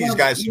going to pick these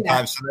guys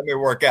sometimes, so that may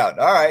work out.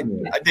 All right.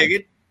 I dig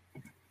it.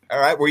 All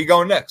right. Where you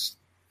going next?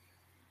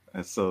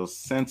 And so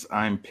since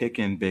I'm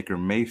picking Baker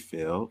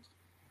Mayfield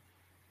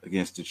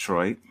against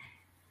Detroit,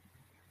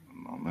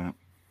 one moment.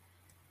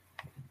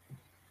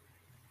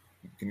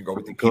 Can you go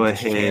with the Go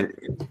ahead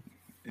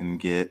and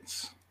get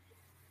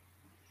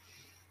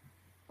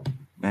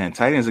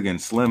tight ends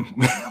against Slim.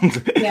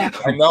 Yeah.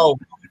 I know.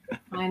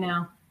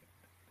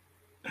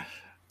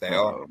 They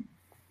are.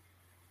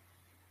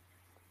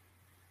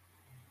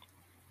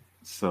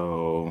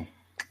 So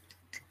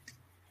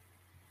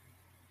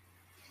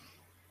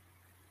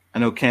I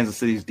know Kansas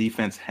City's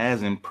defense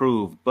has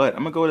improved, but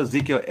I'm gonna go with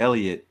Ezekiel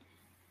Elliott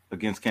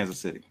against Kansas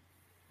City.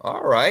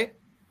 All right.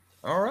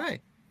 Well,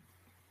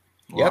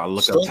 I'll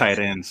look up tight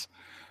ends.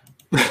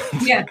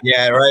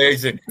 Yeah,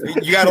 right.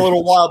 You got a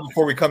little while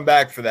before we come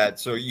back for that,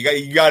 so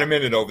you got a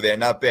minute over there.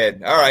 Not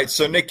bad. All right,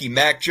 so Nikki,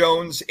 Mac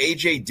Jones,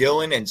 AJ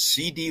Dillon, and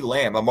CD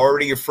Lamb. I'm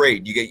already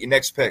afraid. You get your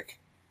next pick.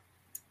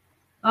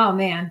 Oh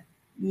man,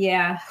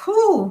 yeah.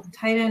 Whew,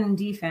 tight end and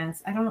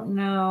defense. I don't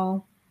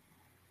know.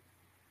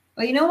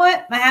 Well, you know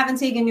what? I haven't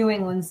taken New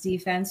England's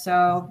defense,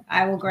 so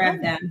I will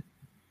grab them.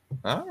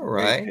 All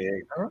right.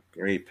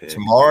 Great pick.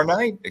 Tomorrow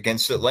night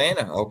against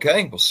Atlanta.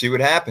 Okay, we'll see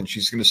what happens.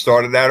 She's going to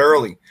start it out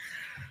early.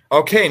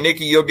 Okay,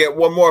 Nikki, you'll get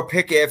one more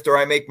pick after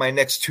I make my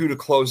next two to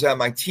close out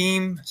my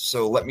team.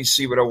 So let me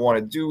see what I want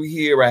to do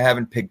here. I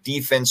haven't picked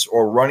defense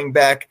or running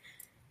back.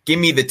 Give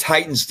me the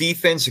Titans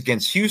defense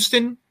against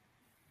Houston.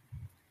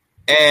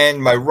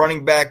 And my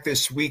running back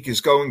this week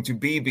is going to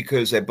be,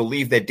 because I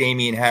believe that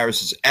Damian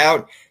Harris is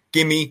out,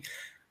 give me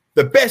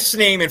the best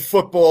name in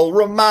football,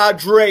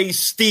 Ramondre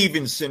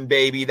Stevenson,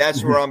 baby.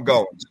 That's where I'm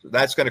going. So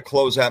that's going to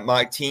close out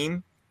my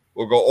team.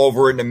 We'll go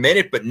over in a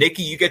minute, but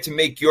Nikki, you get to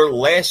make your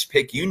last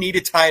pick. You need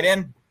a tight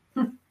end.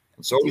 And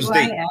so does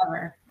I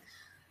ever.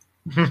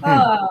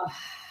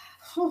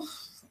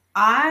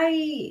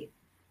 I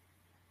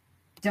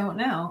don't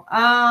know.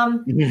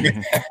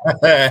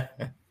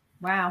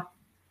 Wow.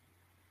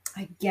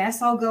 I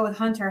guess I'll go with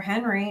Hunter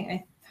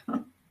Henry.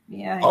 I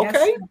guess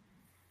so.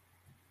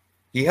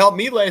 He helped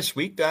me last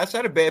week. That's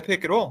not a bad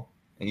pick at all.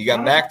 And you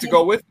got Mac to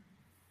go with?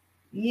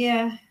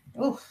 Yeah.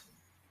 Oof.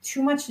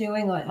 Too much New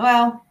England.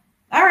 Well,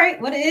 all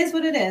right. What it is,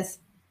 what it is.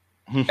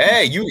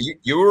 Hey,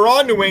 you were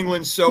on New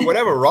England, so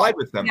whatever. Ride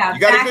with them. Yeah, you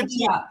got a good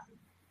team.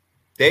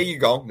 There you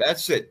go.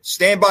 That's it.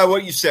 Stand by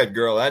what you said,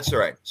 girl. That's all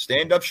right.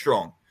 Stand up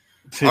strong.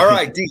 All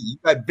right, D. You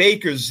got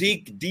Baker,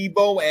 Zeke,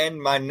 Debo,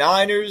 and my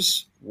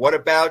Niners. What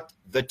about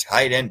the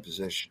tight end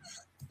position?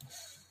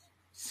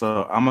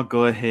 So I'm gonna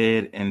go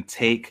ahead and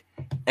take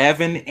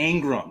Evan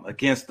Ingram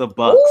against the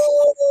Bucks.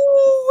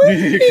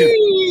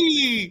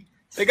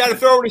 They got to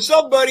throw it to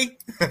somebody.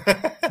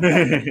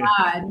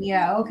 God,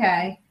 yeah,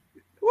 okay.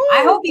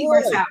 I hope he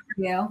works out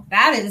for you.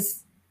 That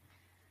is.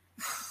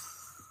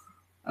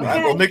 Okay.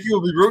 Right, well, Nikki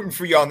will be rooting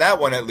for you on that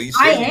one at least.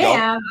 I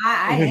am.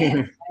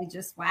 I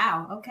just,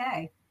 wow.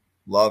 Okay.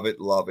 Love it.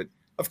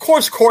 Of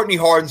course, Courtney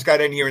Harden's got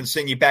in here and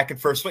saying you back in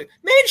first place.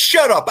 Man,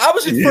 shut up. I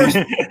was in first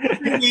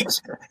 3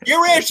 weeks.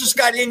 Your ass just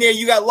got in there.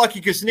 You got lucky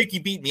because Nikki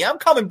beat me. I'm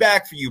coming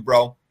back for you,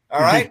 bro.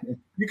 All right?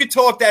 You can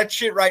talk that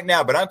shit right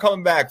now, but I'm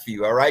coming back for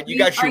you, all right? You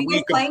got your week. Are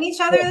you playing each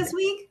other this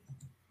week?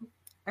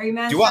 Are you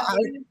matching up?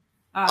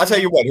 I'll tell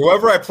you what,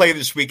 whoever I play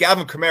this week,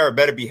 Alvin Kamara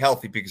better be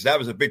healthy, because that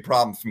was a big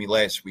problem for me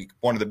last week.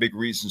 One of the big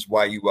reasons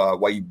why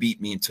you beat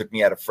me and took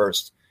me out of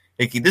first.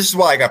 Nikki, this is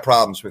why I got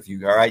problems with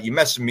you, all right? You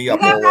messing me up.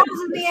 You got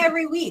problems with me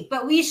every week,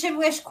 but we should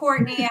wish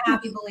Courtney a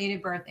happy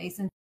belated birthday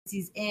since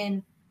he's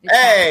in the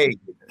Hey,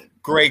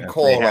 great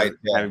call right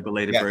there. Happy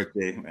belated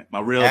birthday. My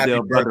real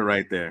deal brother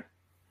right there.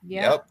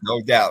 Yep,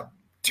 no doubt.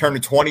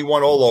 Turning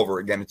 21 all over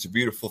again. It's a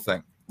beautiful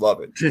thing.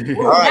 Love it.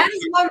 All right. That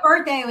is one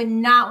birthday I would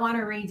not want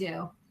to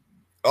redo.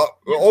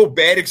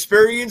 Bad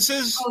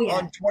experiences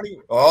on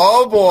 20.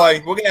 Oh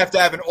boy, we're gonna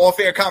have an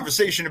off-air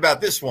conversation about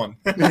this one.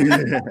 Let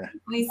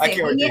me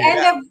see. When you end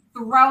up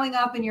throwing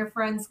up in your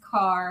friend's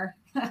car.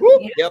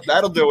 Yep,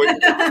 that'll do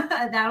it.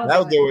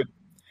 that'll do it.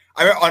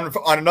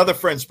 On another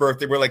friend's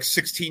birthday, we're like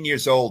 16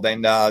 years old,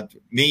 and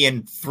me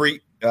and four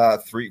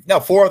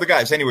other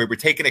guys. Anyway, we're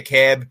taking a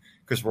cab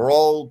because we're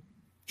all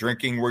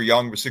drinking. We're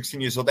young. We're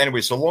 16 years old.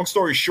 Anyway, so long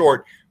story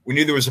short, we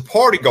knew there was a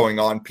party going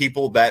on,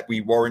 people that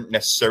we weren't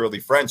necessarily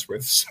friends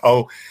with.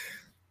 So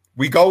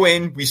we go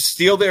in, we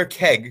steal their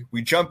keg,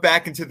 we jump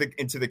back into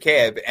the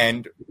cab,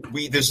 and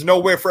there's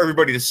nowhere for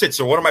everybody to sit.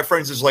 So one of my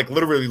friends is like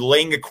literally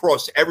laying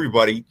across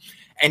everybody,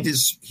 and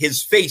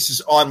his face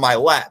is on my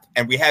lap,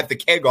 and we have the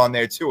keg on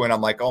there too. And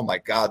I'm like, oh my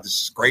God, this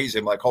is crazy.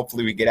 I'm like,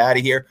 hopefully we get out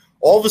of here.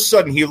 All of a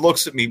sudden, he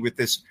looks at me with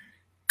this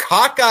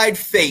cockeyed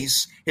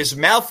face. His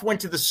mouth went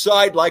to the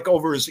side, like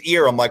over his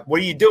ear. I'm like, what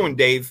are you doing,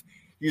 Dave?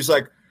 He's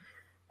like,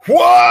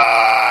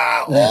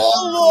 wow,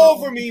 all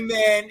over me,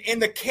 man. In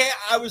the cat,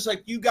 I was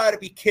like, you got to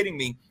be kidding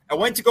me. I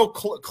went to go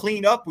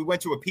clean up. We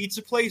went to a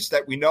pizza place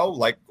that we know,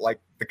 like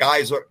the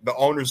guys, the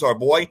owner's our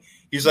boy.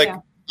 He's like,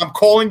 I'm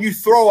calling you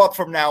throw up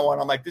from now on.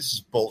 I'm like, this is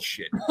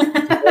bullshit.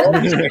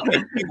 Are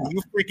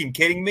you freaking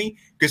kidding me?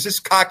 Because this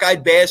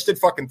cockeyed bastard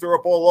fucking threw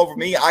up all over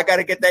me. I got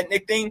to get that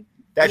nickname?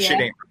 That shit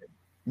ain't right.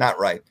 Not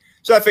right.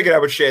 So I figured I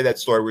would share that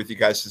story with you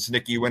guys since,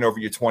 Nikki, you went over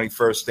your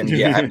 21st. And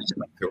yeah, I missed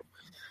that too.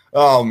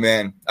 Oh,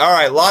 man. All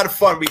right, a lot of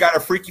fun. We got our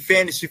Freaky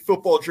Fantasy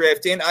Football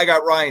Draft in. I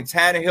got Ryan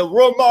Tannehill,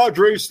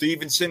 Ramondre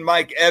Stevenson,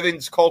 Mike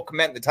Evans, Cole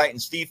Kmet, the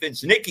Titans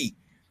defense. Nikki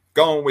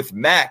going with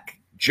Mac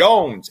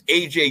Jones,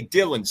 A.J.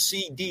 Dillon,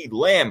 C.D.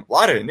 Lamb. A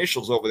lot of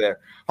initials over there.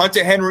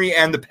 Hunter Henry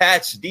and the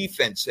Pats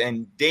defense.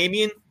 And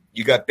Damian,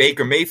 you got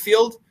Baker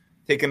Mayfield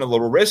taking a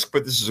little risk,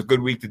 but this is a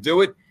good week to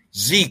do it.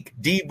 Zeke,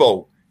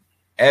 Debo,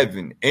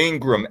 Evan,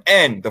 Ingram,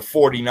 and the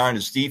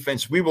 49ers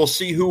defense. We will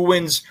see who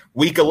wins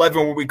week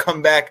 11 when we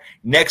come back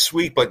next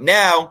week. But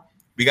now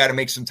we got to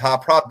make some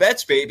top prop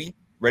bets, baby.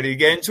 Ready to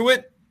get into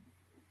it?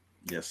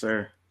 Yes,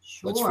 sir.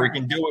 Sure. Let's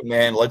freaking do it,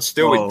 man. Let's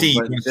do it. D,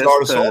 you but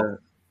start us off?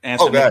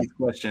 Answer Nikki's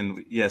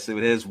question. Yes,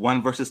 it is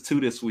 1 versus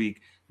 2 this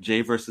week. Jay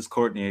versus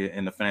Courtney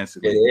in the fantasy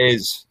league. It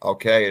is.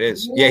 Okay, it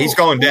is. Yeah, he's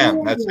going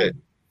down. That's it.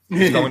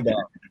 He's going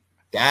down.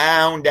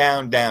 Down,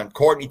 down, down.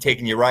 Courtney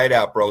taking you right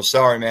out, bro.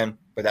 Sorry, man.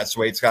 But that's the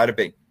way it's got to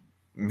be.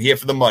 I'm here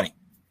for the money.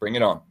 Bring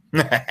it on.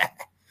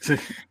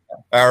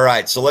 All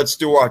right, so let's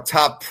do our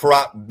top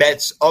prop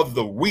bets of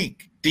the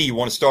week. D, you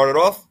want to start it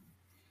off?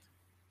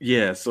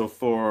 Yeah, so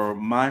for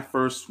my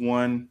first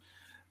one,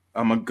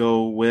 I'm going to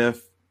go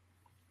with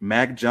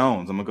Mac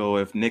Jones. I'm going to go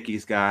with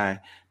Nikki's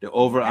guy. The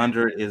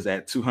over-under is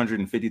at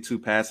 252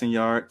 passing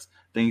yards.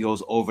 Then he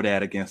goes over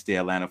that against the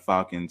Atlanta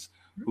Falcons,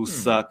 who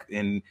suck.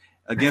 And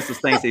against the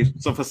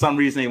Saints, so for some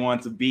reason they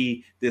wanted to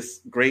be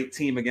this great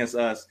team against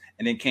us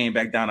and then came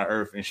back down to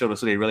earth and showed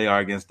us who they really are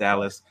against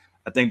Dallas.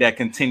 I think that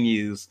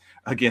continues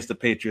against the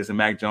Patriots, and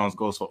Mac Jones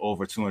goes for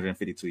over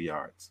 252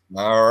 yards.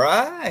 All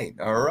right.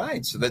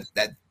 So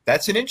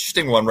that's an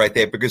interesting one right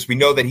there because we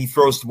know that he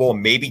throws the ball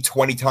maybe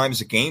 20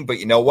 times a game, but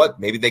you know what?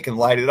 Maybe they can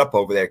light it up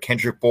over there.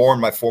 Kendrick Bourne,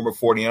 my former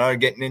 49er,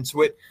 getting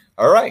into it.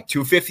 All right,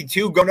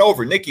 252 going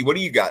over. Nikki, what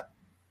do you got?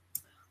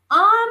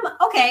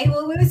 Okay,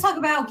 well, we always talk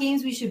about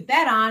games we should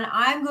bet on.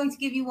 I'm going to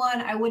give you one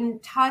I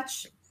wouldn't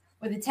touch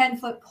with a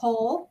 10-foot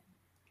pole.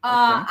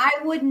 I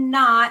would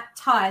not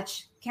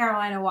touch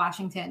Carolina,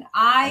 Washington.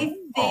 I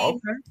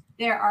think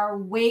there are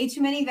way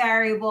too many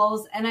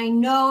variables, and I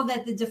know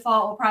that the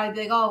default will probably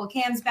be like, oh, well,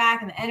 Cam's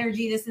back and the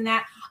energy, this and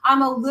that.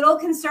 I'm a little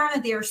concerned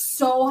that they are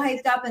so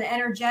hyped up and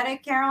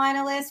energetic,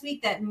 Carolina, last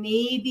week, that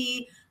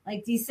maybe,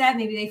 like Dee said,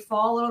 maybe they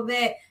fall a little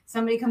bit.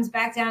 Somebody comes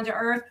back down to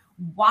earth.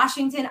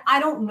 Washington, I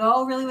don't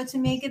know really what to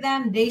make of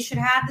them. They should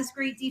have this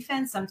great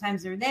defense.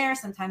 Sometimes they're there,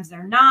 sometimes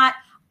they're not.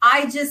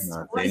 I just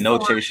no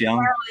Chase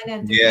Young.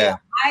 Yeah.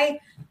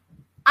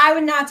 I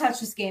would not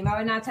touch this game. I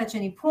would not touch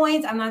any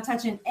points. I'm not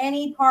touching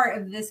any part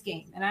of this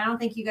game, and I don't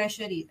think you guys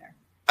should either.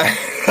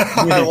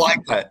 I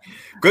like that.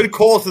 Good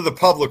call to the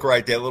public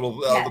right there. Little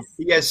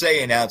the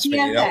PSA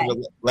announcement,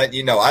 letting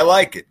you know. I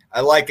like it.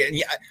 And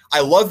yeah, I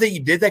love that you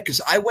did that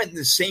because I went in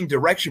the same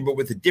direction, but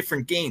with a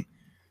different game.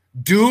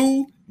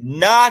 Do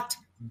not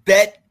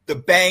bet the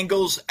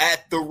Bengals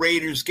at the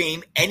Raiders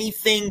game.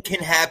 Anything can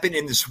happen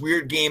in this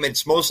weird game, and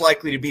it's most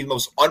likely to be the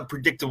most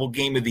unpredictable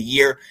game of the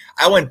year.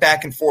 I went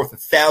back and forth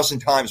 1,000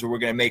 times where we're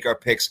going to make our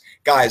picks.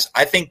 Guys,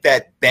 I think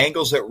that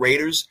Bengals at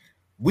Raiders,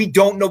 we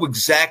don't know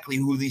exactly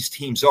who these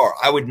teams are.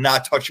 I would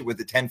not touch it with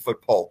a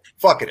 10-foot pole.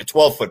 Fuck it, a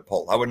 12-foot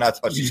pole. I would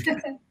not touch this game.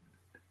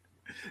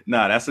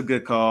 No, that's a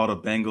good call. The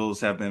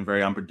Bengals have been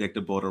very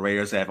unpredictable. The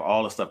Raiders have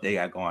all the stuff they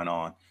got going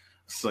on.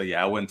 So,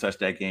 yeah, I wouldn't touch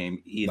that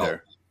game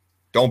either. No,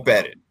 don't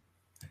bet it.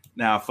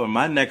 Now, for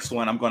my next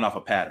one, I'm going off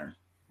a pattern.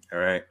 All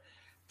right.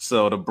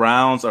 So the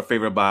Browns are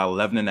favored by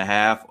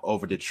 11.5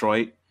 over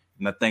Detroit.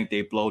 And I think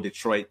they blow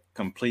Detroit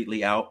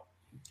completely out.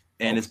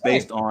 And it's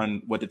based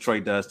on what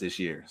Detroit does this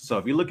year. So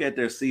if you look at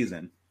their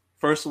season,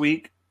 first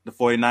week, the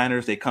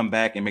 49ers, they come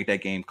back and make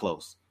that game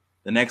close.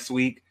 The next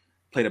week,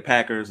 play the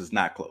Packers, is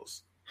not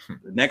close.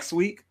 The next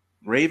week,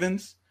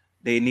 Ravens,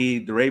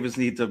 the Ravens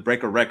need to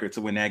break a record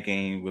to win that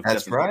game with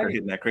Justin Tucker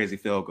hitting that crazy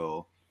field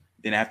goal.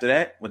 Then after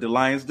that, what the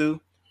Lions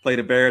do, play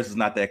the Bears, is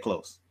not that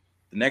close.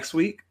 The next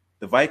week,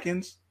 the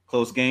Vikings,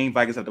 close game.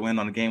 Vikings have to win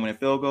on the game-winning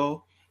field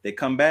goal. They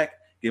come back,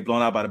 get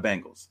blown out by the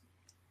Bengals.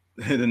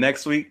 The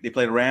next week, they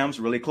play the Rams,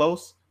 really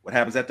close. What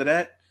happens after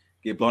that?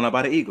 Get blown out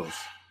by the Eagles.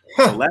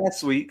 So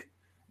last week,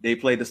 they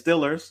played the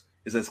Steelers.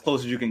 It's as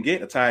close as you can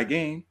get, a tie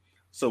game.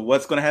 So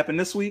what's going to happen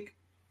this week?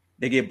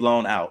 They get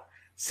blown out.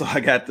 So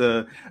I got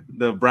the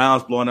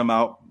Browns blowing them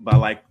out by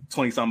like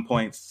 20-something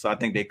points. So I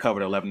think they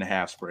covered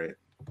 11.5 spread.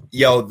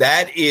 Yo,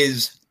 that's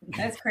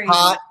crazy.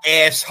 Hot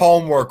ass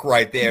homework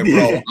right there,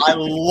 bro. I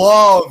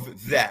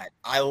love that.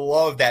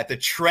 The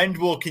trend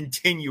will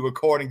continue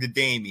according to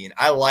Damien.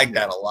 I like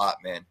that a lot,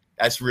 man.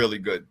 That's really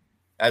good.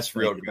 That's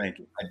real good. Thank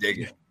you. I dig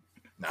it.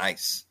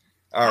 Nice.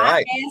 All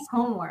right. Hot ass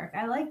homework.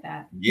 I like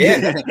that.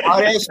 Yeah.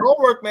 Hot ass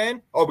homework,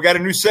 man. Oh, we got a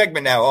new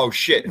segment now. Oh,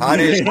 shit. Hot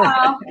ass.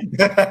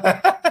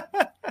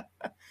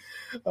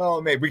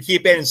 Oh, man. We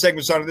keep adding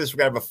segments onto this. We're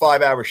going to have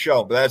a 5-hour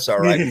show, but that's all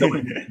right.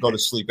 Nobody can go to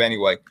sleep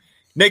anyway.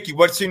 Nikki,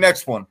 what's your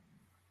next one?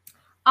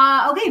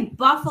 Okay,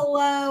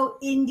 Buffalo,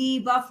 Indy,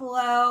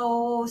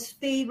 Buffalo's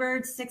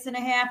favored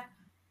 6.5.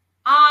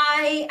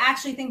 I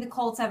actually think the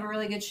Colts have a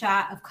really good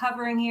shot of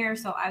covering here,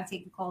 so I would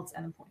take the Colts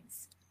and the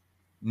points.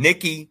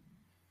 Nikki,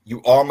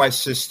 you are my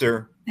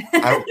sister.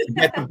 I don't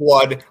forget the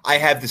blood. I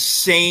have the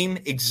same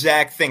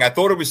exact thing. I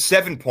thought it was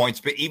 7 points,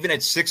 but even at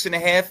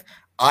 6.5,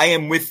 I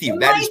am with you. It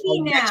that might is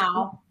be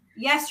now.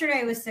 Yesterday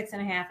it was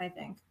 6.5, I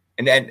think.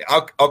 And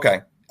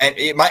okay. And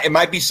it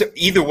might be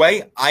either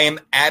way. I am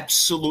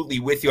absolutely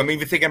with you. I'm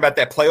even thinking about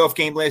that playoff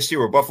game last year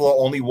where Buffalo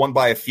only won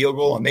by a field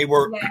goal, and they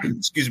were,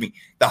 excuse me,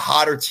 the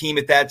hotter team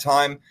at that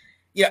time.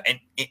 Yeah, and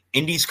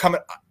Indy's coming.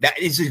 That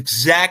is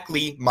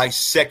exactly my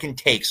second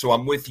take. So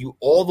I'm with you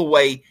all the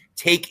way.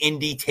 Take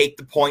Indy, take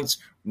the points.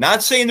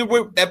 Not saying that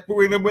we're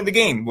going to win the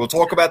game. We'll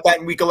talk about that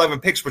in Week 11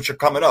 picks, which are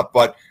coming up.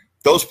 But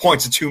those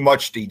points are too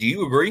much. D. Do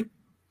you agree?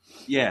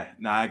 Yeah,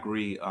 no, I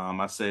agree.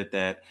 I said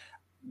that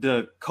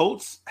the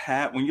Colts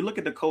have, when you look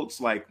at the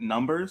Colts like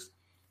numbers,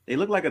 they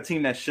look like a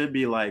team that should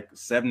be like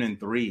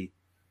 7-3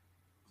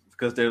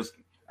 because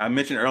I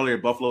mentioned earlier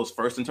Buffalo's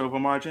first in turnover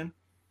margin.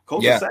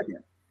 Colts are second.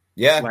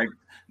 Yeah, like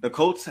the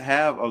Colts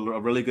have a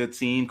really good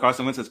team.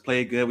 Carson Wentz has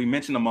played good. We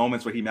mentioned the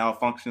moments where he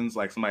malfunctions,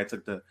 like somebody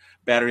took the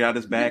battery out of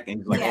his back and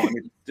he's like, "Oh, let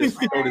me just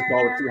throw this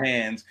ball with 2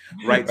 hands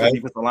right to the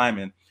defensive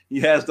lineman." He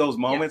has those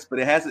moments, but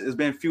it's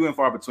been few and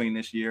far between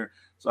this year.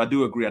 So I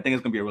do agree. I think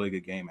it's going to be a really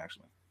good game,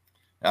 actually.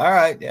 All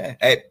right, yeah.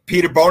 Hey,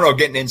 Peter Bono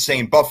getting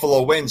insane.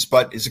 Buffalo wins,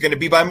 but is it going to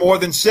be by more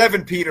than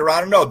 7, Peter? I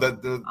don't know. The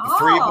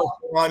three of us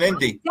are on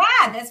Indy.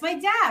 Dad, that's my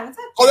dad. What's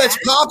up, Dad? Oh, that's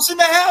Pops in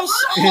the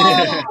house?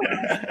 Oh.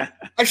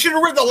 I should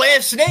have written the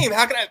last name.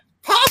 How can I?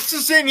 Pops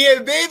is in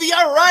here, baby.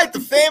 All right, the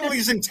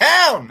family's in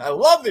town. I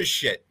love this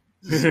shit.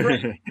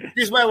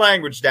 Excuse my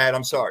language, Dad.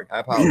 I'm sorry. I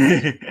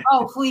apologize.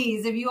 Oh,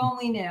 please, if you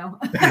only knew.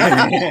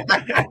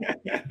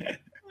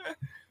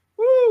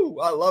 Woo,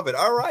 I love it.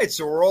 All right,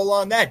 so we're all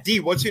on that. D,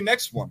 what's your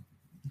next one?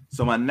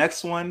 So my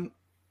next one,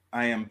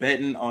 I am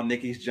betting on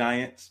Nikki's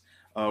Giants.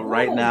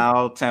 Right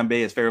now, Tampa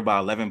Bay is favored by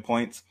 11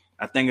 points.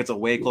 I think it's a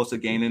way closer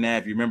game than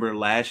that. If you remember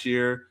last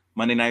year,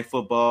 Monday Night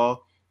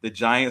Football, the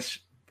Giants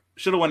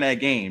should have won that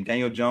game.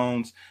 Daniel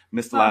Jones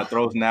missed a lot of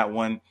throws in that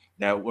one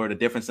that were the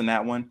difference in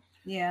that one.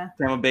 Yeah.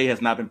 Tampa Bay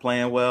has not been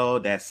playing well.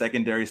 That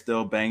secondary is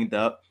still banged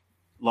up.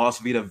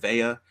 Lost Vita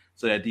Vea,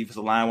 so that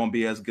defensive line won't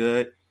be as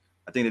good.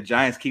 I think the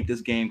Giants keep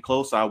this game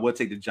close, so I would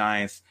take the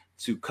Giants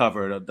to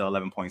cover the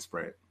 11-point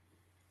spread.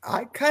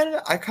 I kind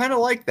of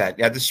like that.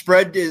 Yeah, the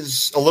spread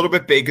is a little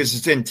bit big because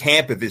it's in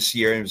Tampa this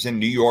year, and it was in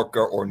New York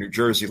or New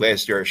Jersey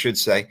last year, I should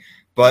say.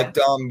 But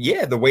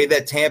the way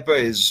that Tampa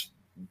has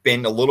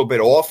been a little bit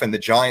off, and the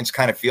Giants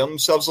kind of feel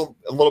themselves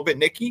a little bit,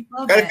 Nikki.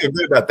 Kind of feel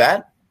good about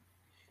that.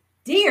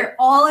 D, you're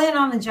all in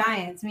on the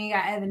Giants. I mean, you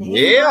got Evan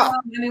Ingram. Yeah. I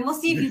mean, we'll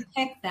see if you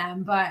pick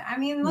them, but I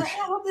mean, I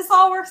hope this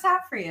all works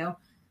out for you.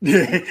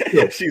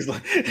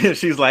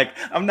 She's like,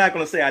 I'm not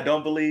going to say I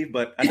don't believe,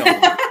 but I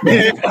don't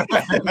believe.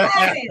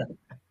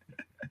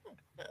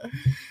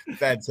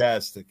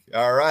 Fantastic.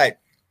 All right.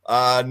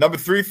 Number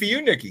 3 for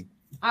you, Nikki.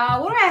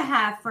 What do I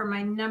have for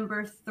my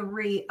number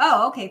 3?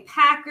 Oh, okay.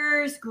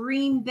 Packers,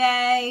 Green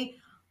Bay.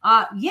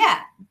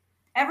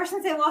 Ever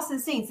since they lost to the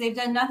Saints, they've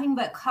done nothing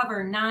but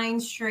cover 9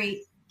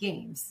 straight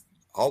games.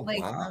 Oh,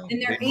 wow.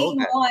 And they're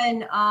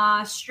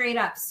 8-1 straight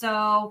up. So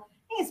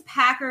I think it's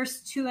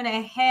Packers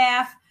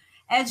 2.5.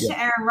 Edge to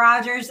Aaron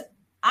Rodgers.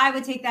 I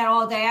would take that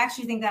all day. I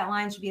actually think that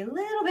line should be a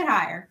little bit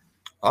higher.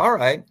 All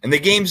right. And the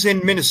game's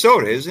in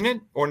Minnesota, isn't it?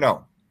 Or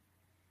no?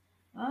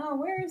 Oh,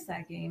 where is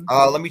that game?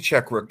 Let me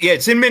check. Yeah,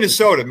 it's in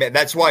Minnesota.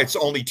 That's why it's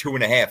only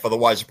 2.5.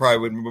 Otherwise, it probably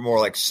would be more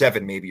like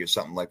 7 maybe or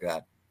something like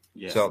that.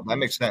 Yeah. So that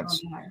makes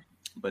sense.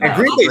 But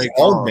Green Bay's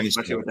own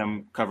Minnesota. Especially with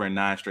them covering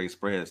 9 straight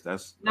spreads.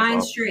 That's 9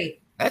 awesome.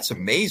 straight. That's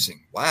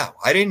amazing. Wow.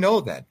 I didn't know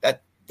that.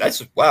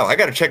 That's wow. I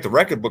got to check the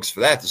record books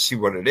for that to see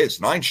what it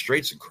is. 9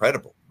 straight's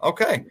incredible.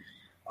 Okay.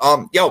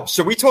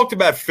 So we talked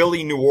about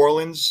Philly, New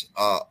Orleans,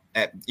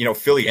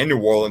 Philly and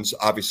New Orleans,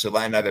 obviously,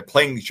 now they're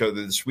playing each other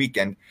this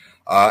weekend,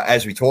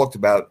 as we talked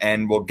about,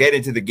 and we'll get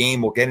into the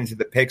game. We'll get into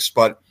the picks,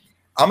 but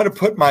I'm going to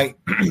put my,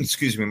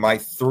 my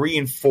 3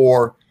 and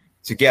 4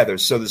 together.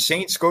 So the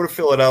Saints go to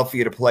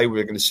Philadelphia to play.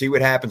 We're going to see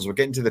what happens. We'll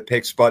get into the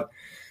picks, but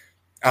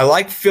I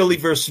like Philly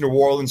versus New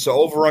Orleans. So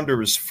over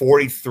under is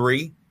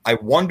 43. I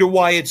wonder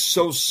why it's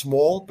so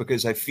small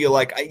because I feel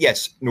like,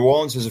 yes, New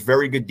Orleans has a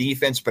very good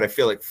defense, but I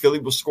feel like Philly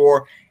will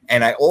score.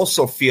 And I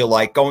also feel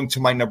like going to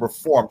my number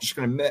 4, I'm just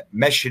going to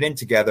mesh it in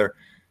together.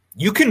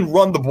 You can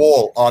run the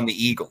ball on the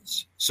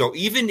Eagles. So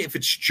even if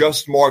it's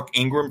just Mark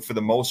Ingram for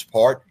the most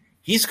part,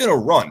 he's going to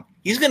run.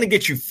 He's going to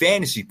get you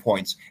fantasy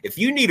points. If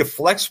you need a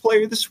flex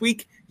player this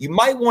week, you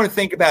might want to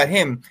think about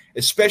him,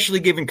 especially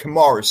given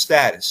Kamara's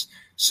status.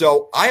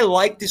 So I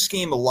like this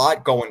game a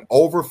lot, going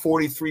over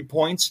 43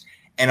 points.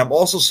 And I'm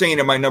also saying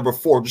in my number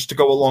 4, just to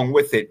go along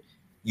with it,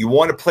 you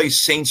want to play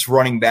Saints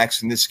running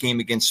backs in this game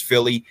against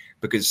Philly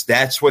because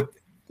that's what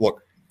 –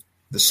 look,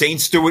 the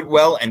Saints do it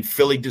well and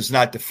Philly does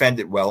not defend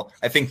it well.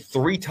 I think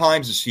 3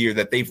 times this year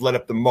that they've let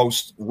up the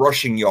most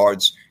rushing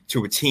yards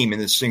to a team in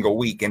this single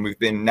week. And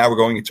now we're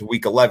going into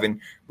week 11,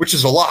 which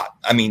is a lot.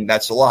 I mean,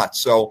 that's a lot.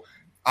 So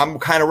I'm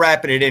kind of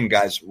wrapping it in,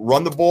 guys.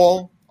 Run the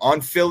ball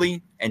on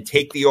Philly and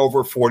take the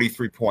over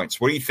 43 points.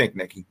 What do you think,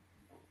 Nikki?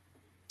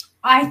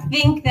 I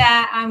think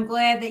that I'm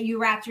glad that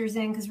you wrapped yours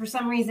in because for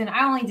some reason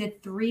I only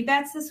did 3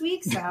 bets this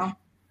week. So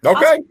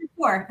okay.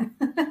 4.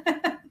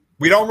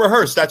 We don't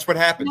rehearse. That's what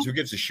happens. Who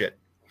gives a shit?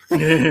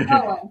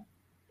 Oh,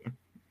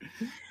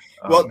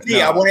 well,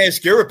 D, I want to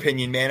ask your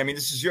opinion, man. I mean,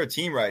 this is your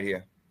team right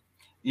here.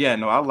 Yeah,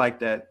 no, I like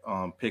that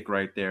pick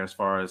right there as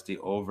far as the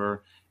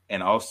over,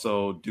 and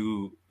also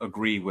do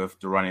agree with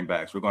the running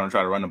backs. We're going to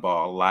try to run the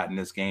ball a lot in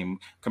this game.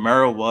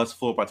 Kamara was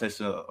full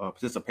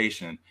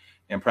participation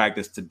in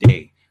practice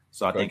today,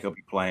 so I think he'll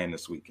be playing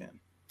this weekend.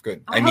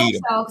 Good. I need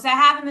him. So, because I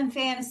have him in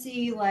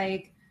fantasy.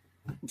 Like,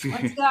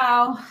 let's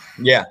go.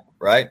 Yeah.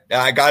 Right,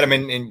 I got him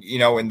in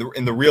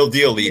the real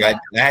deal league. I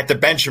had to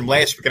bench him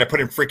last week, and I put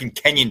in freaking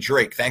Kenyon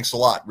Drake. Thanks a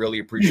lot, really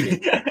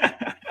appreciate it.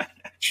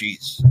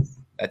 Jeez,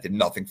 that did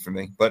nothing for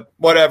me, but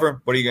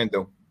whatever. What are you gonna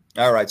do?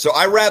 All right, so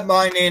I wrapped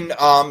mine in.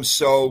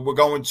 So we're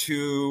going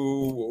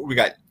to we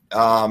got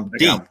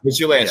D.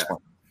 What's your last one?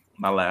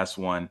 My last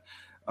one.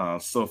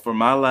 So for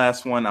my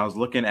last one, I was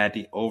looking at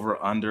the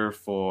over under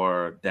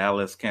for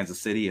Dallas, Kansas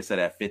City. It's set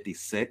at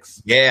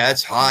 56. Yeah,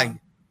 that's high.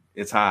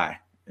 It's high.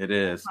 It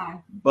is,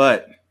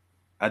 but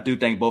I do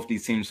think both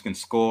these teams can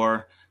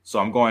score, so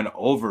I'm going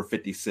over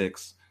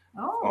 56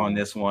 on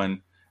this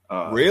one.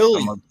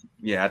 Really?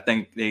 I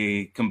think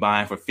they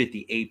combine for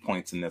 58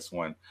 points in this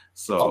one.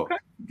 So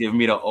give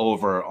me the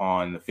over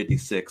on the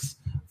 56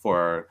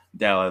 for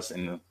Dallas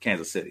and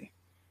Kansas City.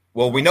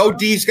 Well, we know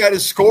D's got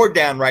his score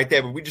down right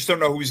there, but we just don't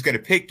know who he's going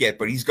to pick yet,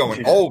 but he's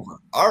going over.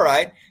 All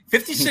right.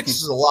 56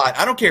 is a lot.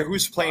 I don't care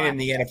who's playing in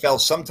the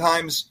NFL.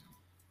 Sometimes –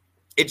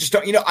 it just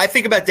don't, I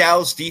think about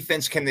Dallas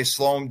defense. Can they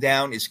slow them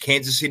down? Is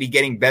Kansas City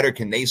getting better?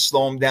 Can they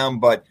slow them down?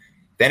 But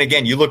then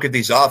again, you look at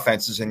these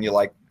offenses and you're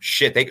like,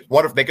 shit,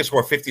 what if they could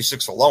score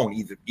 56 alone,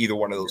 either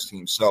one of those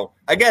teams? So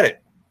I get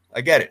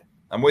it.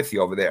 I'm with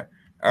you over there.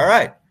 All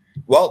right.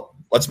 Well,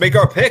 let's make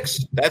our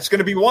picks. That's going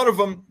to be one of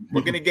them.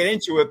 We're going to get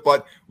into it,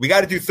 but we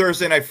got to do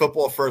Thursday Night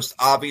Football first.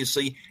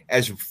 Obviously,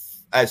 as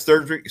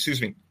Third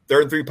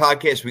and Three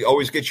podcast, we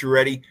always get you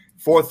ready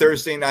for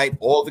Thursday night.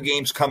 All the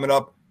games coming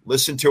up.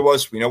 Listen to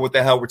us. We know what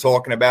the hell we're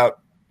talking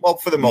about. Well,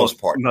 for the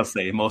most part. Most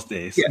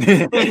days. Yeah, for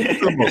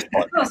the most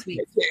part.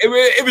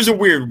 It was a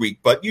weird week,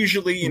 but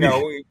usually,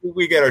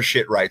 we get our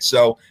shit right.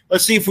 So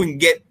let's see if we can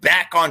get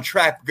back on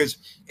track because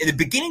in the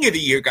beginning of the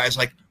year, guys,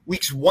 like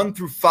weeks 1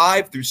 through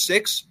 5 through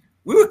 6,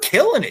 we were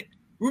killing it.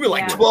 We were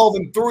like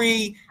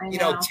 12-3,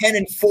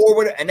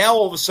 10-4, and now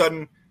all of a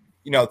sudden,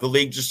 the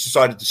league just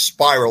decided to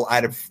spiral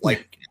out of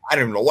like I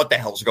don't know what the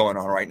hell's going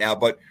on right now,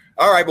 but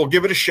all right, we'll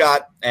give it a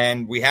shot,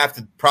 and we have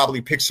to probably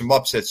pick some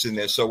upsets in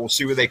there, so we'll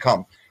see where they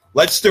come.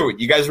 Let's do it.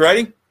 You guys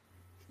ready?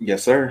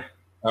 Yes, sir.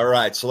 All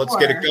right, so let's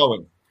get it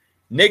going.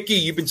 Nikki,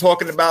 you've been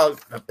talking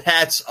about the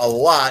Pats a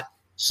lot,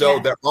 so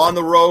they're on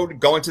the road,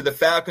 going to the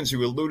Falcons.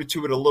 You alluded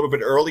to it a little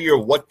bit earlier.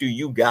 What do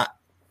you got?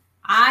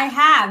 I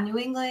have New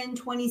England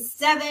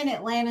 27,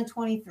 Atlanta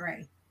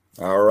 23.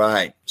 All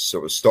right,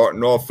 so we're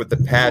starting off with the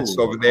Pats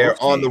over there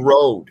on the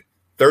road.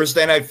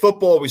 Thursday Night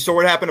Football, we saw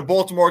what happened to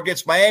Baltimore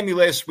against Miami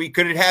last week.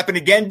 Could it happen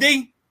again,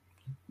 D?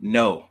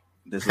 No,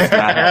 this is not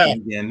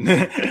happening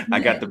again. I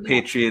got the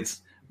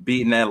Patriots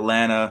beating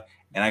Atlanta,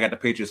 and I got the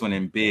Patriots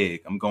winning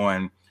big. I'm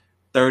going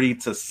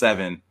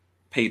 30-7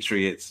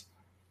 Patriots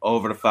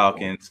over the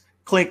Falcons.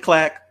 Clink,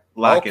 clack,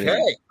 lock it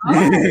in.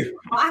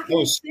 Lock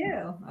it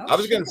too. I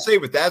was going to say,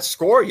 with that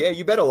score,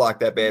 you better lock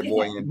that bad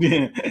boy in.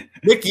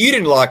 Nick, you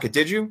didn't lock it,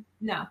 did you?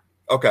 No.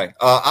 Okay.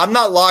 I'm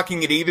not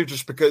locking it either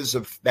just because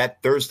of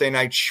that Thursday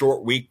night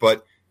short week.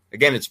 But,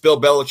 again, it's Bill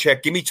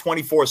Belichick. Give me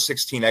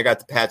 24-16. I got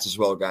the Pats as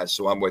well, guys,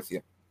 so I'm with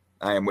you.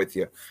 I am with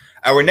you.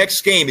 Our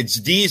next game, it's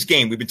D's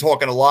game. We've been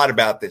talking a lot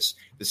about this.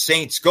 The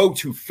Saints go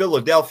to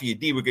Philadelphia.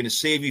 D, we're going to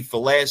save you for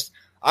last.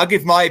 I'll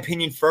give my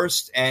opinion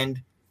first, and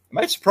it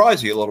might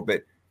surprise you a little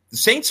bit. The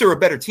Saints are a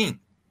better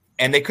team,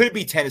 and they could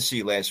beat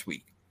Tennessee last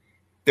week.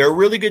 They're a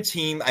really good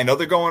team. I know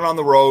they're going on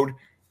the road,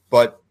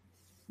 but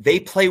they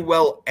play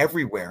well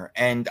everywhere.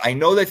 And I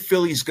know that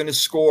Philly's going to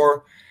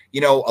score,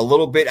 a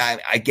little bit.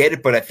 I get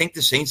it, but I think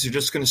the Saints are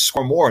just going to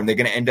score more, and they're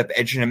going to end up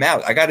edging them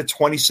out. I got a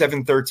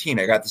 27-13.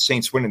 I got the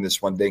Saints winning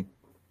this one, D.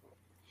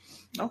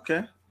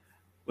 Okay.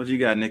 What do you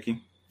got,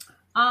 Nikki?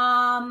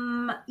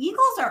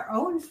 Eagles are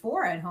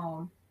 0-4 at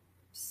home.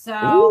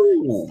 So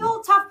it's still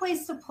a tough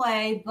place to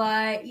play.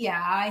 But,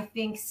 I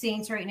think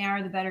Saints right now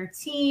are the better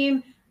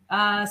team.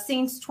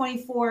 Saints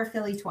 24,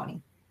 Philly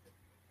 20.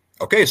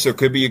 Okay, so it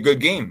could be a good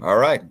game. All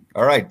right.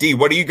 D,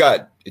 what do you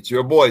got? It's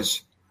your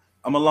boys.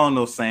 I'm along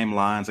those same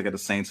lines. I got the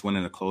Saints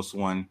winning a close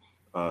one,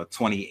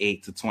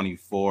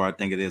 28-24. I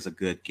think it is a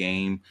good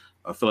game.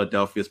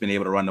 Philadelphia's been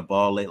able to run the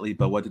ball lately,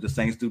 but what do the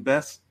Saints do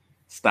best?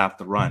 Stop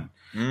the run.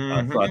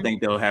 So I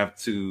think they'll have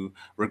to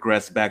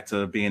regress back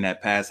to being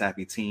that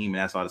pass-happy team,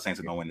 and that's why the Saints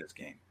are going to win this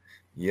game.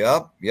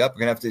 Yep. We're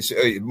gonna have to.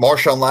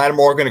 Marshawn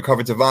Lattimore going to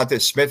cover Devonta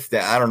Smith.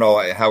 I don't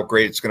know how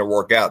great it's going to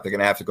work out. They're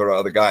going to have to go to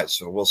other guys,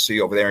 so we'll see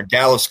over there. And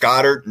Dallas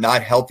Goedert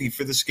not healthy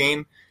for this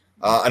game.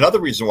 Another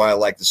reason why I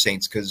like the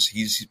Saints, because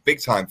he's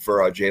big time for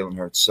Jalen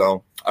Hurts.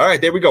 So, all right,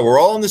 there we go. We're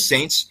all on the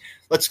Saints.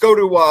 Let's go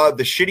to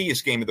the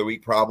shittiest game of the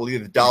week, probably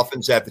the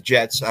Dolphins at the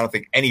Jets. I don't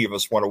think any of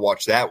us want to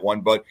watch that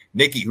one, but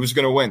Nikki, who's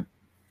going to win?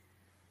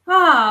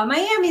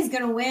 Miami's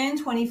going to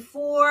win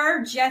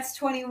 24, Jets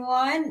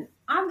 21.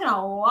 I'm going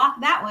to lock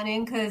that one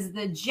in because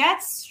the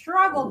Jets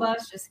struggle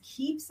bus just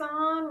keeps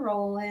on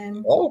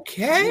rolling.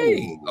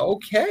 Okay.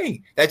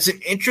 That's an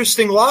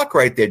interesting lock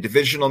right there.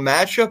 Divisional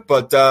matchup,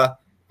 but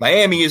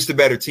Miami is the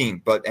better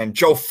team. And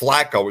Joe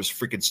Flacco is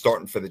freaking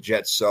starting for the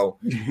Jets. So,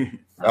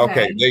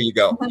 okay, there you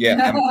go.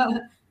 Yeah,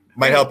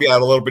 might help you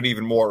out a little bit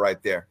even more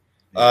right there.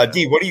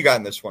 D, what do you got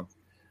in this one?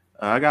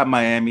 I got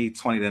Miami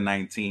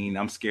 20-19.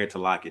 I'm scared to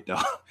lock it, though.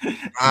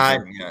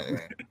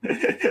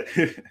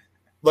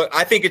 Look,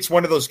 I think it's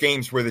one of those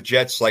games where the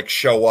Jets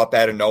show up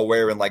out of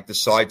nowhere and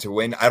decide to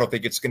win. I don't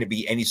think it's going to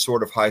be any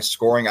sort of high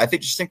scoring. I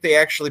just think they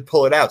actually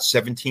pull it out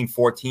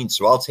 17-14.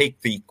 So I'll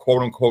take the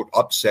quote unquote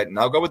upset and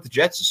I'll go with the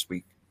Jets this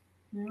week.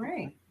 All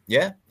right.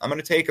 Yeah, I'm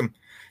going to take them.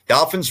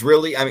 Dolphins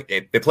really,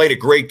 they played a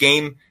great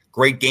game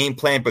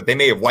plan, but they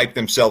may have wiped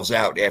themselves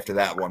out after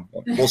that one.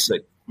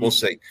 We'll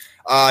see.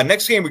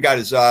 Next game we got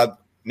is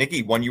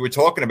Nikki, one you were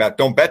talking about.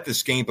 Don't bet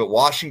this game, but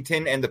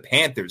Washington and the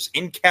Panthers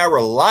in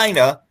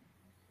Carolina.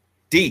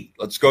 D,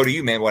 let's go to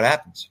you, man. What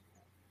happens?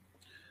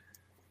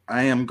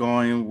 I am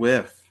going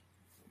with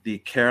the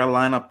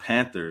Carolina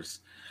Panthers.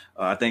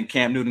 I think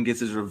Cam Newton gets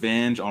his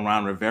revenge on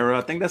Ron Rivera.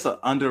 I think that's an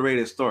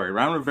underrated story.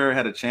 Ron Rivera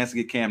had a chance to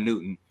get Cam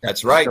Newton.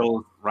 That's right.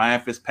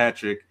 Ryan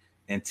Fitzpatrick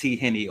and T.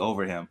 Henney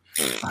over him.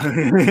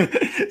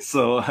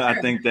 So I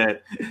think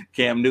that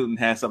Cam Newton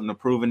has something to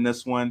prove in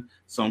this one.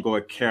 So I'm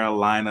going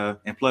Carolina.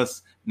 And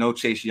plus, no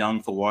Chase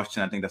Young for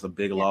Washington. I think that's a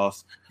big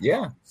loss.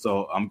 Yeah.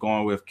 So I'm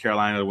going with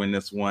Carolina to win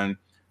this one.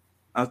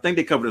 I think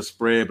they covered the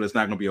spread, but it's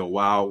not going to be a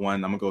wild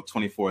one. I'm going to go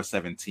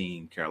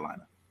 24-17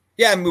 Carolina.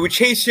 Yeah, with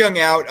Chase Young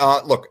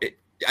out, look,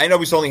 I know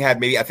he's only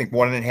had maybe, I think,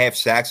 1.5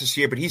 sacks this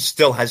year, but he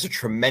still has a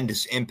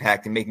tremendous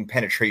impact in making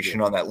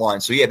penetration on that line.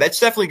 So, yeah, that's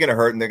definitely going to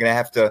hurt, and they're going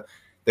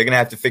to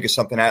have to figure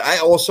something out. I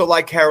also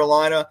like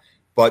Carolina,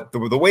 but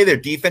the way their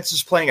defense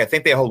is playing, I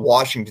think they hold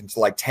Washington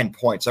to 10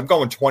 points. I'm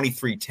going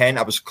 23-10.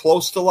 I was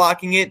close to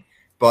locking it,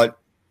 but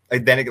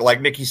then,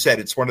 like Nikki said,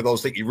 it's one of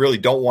those that you really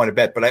don't want to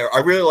bet. But I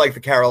really like the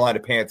Carolina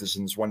Panthers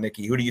in this one,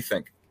 Nikki. Who do you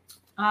think?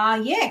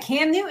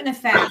 Cam Newton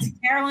effect.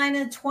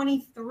 Carolina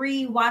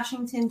 23,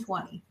 Washington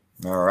 20.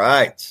 All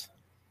right.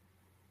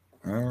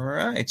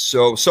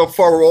 So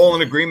far we're all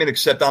in agreement,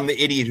 except I'm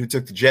the idiot who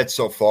took the Jets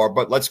so far.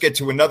 But let's get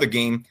to another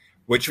game,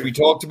 which we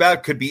talked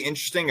about. Could be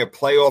interesting, a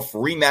playoff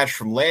rematch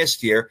from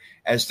last year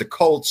as the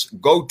Colts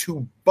go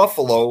to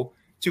Buffalo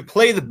to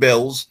play the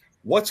Bills.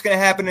 What's going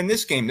to happen in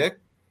this game, Nick?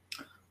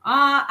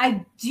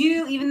 I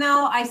do, even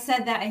though I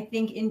said that I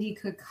think Indy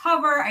could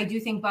cover, I do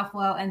think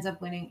Buffalo ends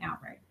up winning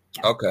outright.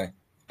 Yeah. Okay.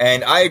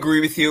 And I agree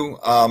with you.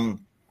 I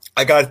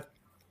got a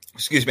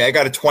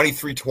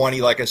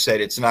 23-20. Like I said,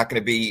 it's not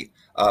going to be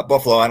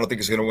Buffalo. I don't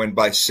think is going to win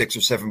by 6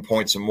 or 7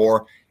 points or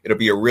more. It'll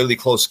be a really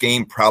close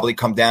game, probably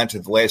come down to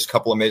the last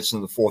couple of minutes in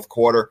the fourth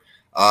quarter.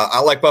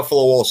 I like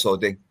Buffalo also,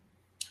 Ding.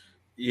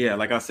 Yeah,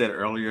 like I said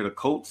earlier, the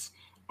Colts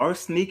are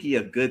sneaky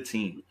a good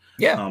team.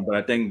 Yeah. But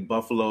I think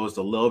Buffalo is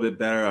a little bit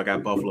better. I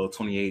got Buffalo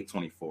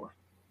 28-24.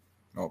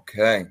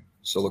 Okay.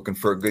 So looking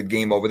for a good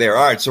game over there.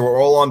 All right. So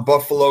we're all on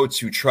Buffalo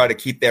to try to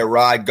keep their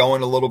ride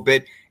going a little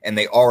bit. And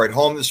they are at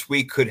home this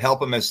week. Could help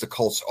them as the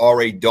Colts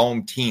are a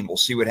dome team. We'll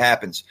see what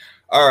happens.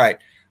 All right.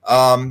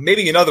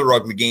 Maybe another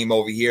ugly game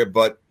over here,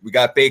 but we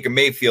got Baker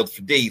Mayfield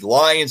for D.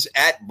 Lions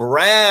at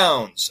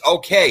Browns.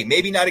 Okay.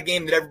 Maybe not a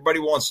game that everybody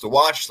wants to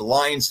watch. The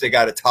Lions, they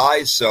got a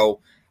tie. So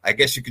I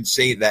guess you could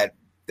say that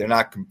they're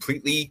not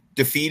completely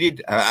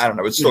defeated. I don't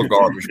know. It's still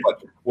garbage,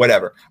 but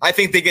whatever. I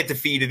think they get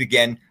defeated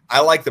again. I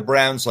like the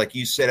Browns, like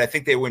you said. I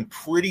think they win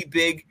pretty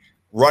big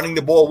running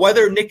the ball,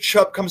 whether Nick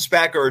Chubb comes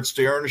back or it's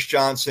Dearness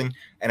Johnson.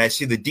 And I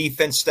see the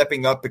defense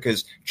stepping up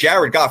because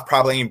Jared Goff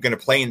probably ain't going to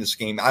play in this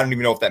game. I don't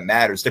even know if that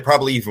matters. They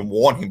probably even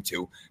want him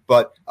to.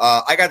 But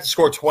I got the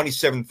score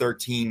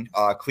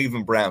 27-13,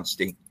 Cleveland Browns,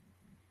 D.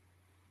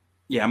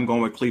 Yeah, I'm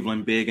going with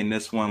Cleveland big in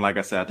this one. Like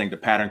I said, I think the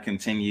pattern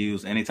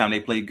continues. Anytime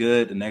they play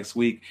good, the next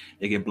week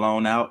they get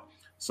blown out.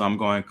 So I'm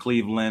going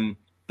Cleveland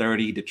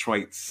 30,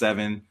 Detroit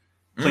 7.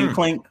 Clink,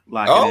 clink.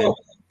 Lock it in.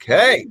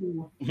 Okay.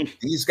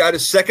 He's got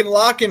his second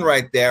lock in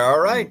right there. All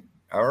right.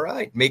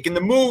 Making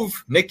the move.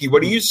 Nikki,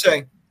 what do you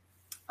say?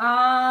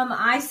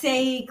 I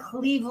say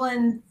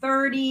Cleveland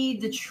 30,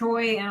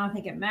 Detroit. I don't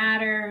think it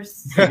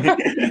matters.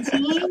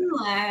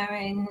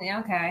 17?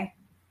 Okay.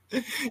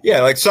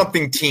 Yeah, like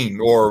something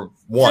team or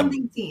one.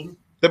 Something team.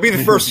 They'll be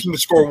the first team to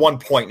score 1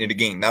 point in a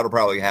game. That'll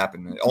probably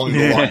happen. Only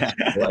the Lions.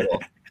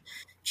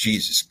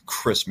 Jesus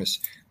Christmas.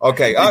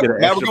 Okay, now we're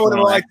going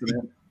to like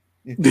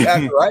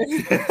yeah, right?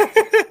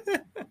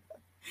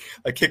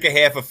 Like kick a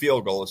half a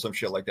field goal or some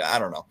shit like that. I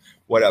don't know.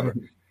 Whatever.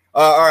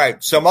 All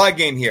right, so my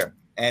game here.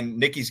 and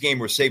Nikki's game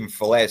we're saving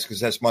for last because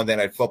that's Monday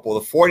Night Football.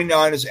 The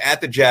 49ers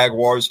at the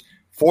Jaguars.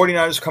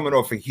 49ers coming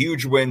off a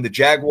huge win. The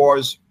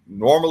Jaguars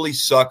normally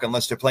suck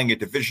unless they're playing a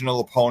divisional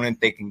opponent.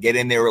 They can get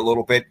in there a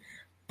little bit.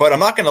 But I'm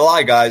not going to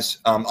lie, guys.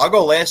 I'll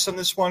go last on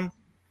this one.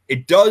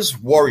 It does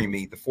worry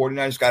me. The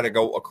 49ers got to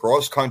go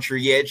across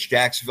country. Yeah, it's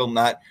Jacksonville,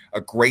 not a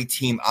great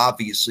team,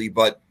 obviously.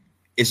 But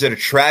is it a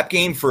trap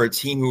game for a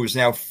team who is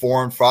now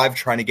 4-5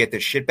 trying to get their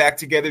shit back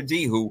together,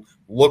 D, who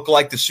look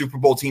like the Super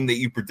Bowl team that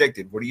you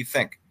predicted? What do you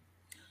think?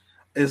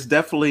 It's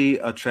definitely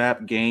a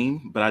trap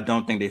game, but I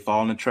don't think they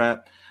fall in the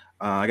trap.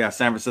 I got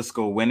San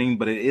Francisco winning,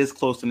 but it is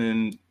closer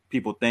than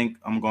people think.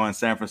 I'm going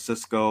San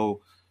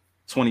Francisco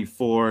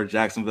 24,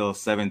 Jacksonville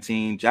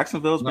 17.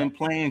 Jacksonville's been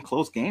playing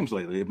close games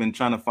lately. They've been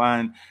trying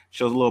to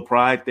shows a little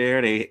pride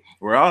there. They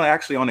were all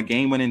actually on a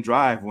game-winning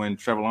drive when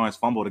Trevor Lawrence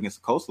fumbled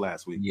against the Colts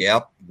last week.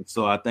 Yep.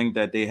 So I think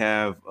that they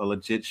have a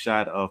legit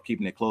shot of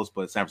keeping it close,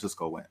 but San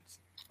Francisco wins.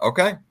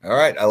 Okay. All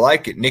right. I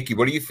like it. Nikki,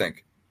 what do you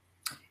think?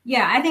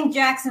 Yeah, I think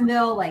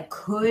Jacksonville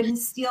could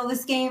steal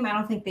this game. I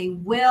don't think they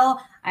will.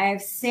 I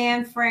have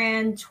San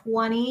Fran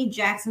 20,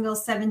 Jacksonville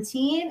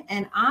 17,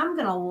 and I'm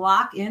going to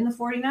lock in the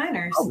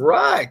 49ers. All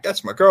right.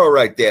 That's my girl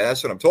right there.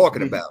 That's what I'm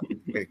talking about.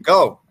 Way to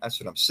go. That's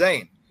what I'm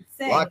saying.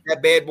 Lock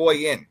that bad boy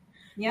in.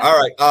 Yep. All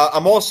right.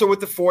 I'm also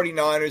with the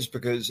 49ers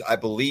because I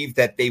believe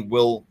that they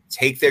will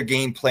take their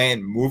game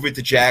plan, move it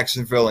to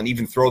Jacksonville, and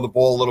even throw the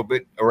ball a little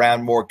bit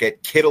around more,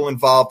 get Kittle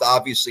involved,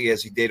 obviously,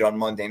 as he did on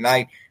Monday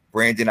night.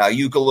 Brandon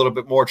Ayuk a little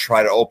bit more,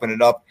 try to open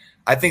it up.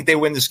 I think they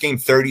win this game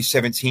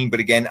 30-17, but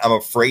again, I'm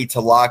afraid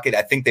to lock it.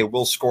 I think they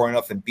will score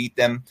enough and beat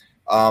them.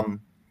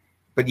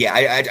 But yeah,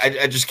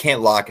 I just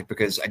can't lock it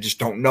because I just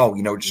don't know.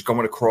 Just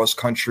going across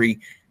country,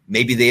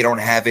 maybe they don't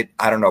have it.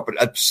 I don't know,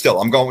 but still,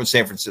 I'm going with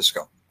San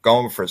Francisco.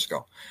 Going with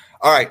Frisco.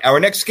 All right, our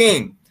next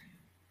game,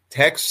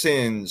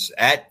 Texans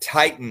at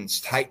Titans.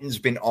 Titans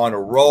been on a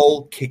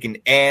roll, kicking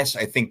ass.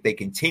 I think they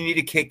continue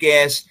to kick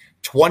ass.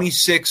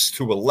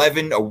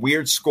 26-11, a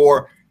weird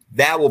score.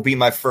 That will be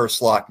my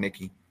first lock,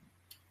 Nikki.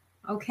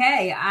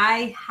 Okay,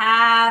 I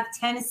have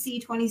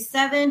Tennessee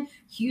 27,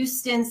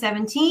 Houston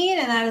 17,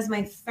 and that is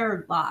my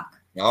third lock.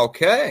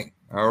 Okay,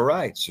 all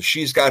right. So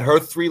she's got her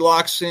 3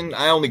 locks in.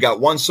 I only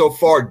got 1 so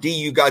far. D,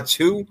 you got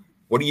 2.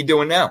 What are you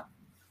doing now?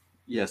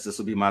 Yes, this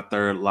will be my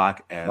third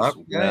lock as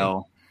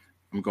well.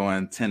 I'm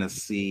going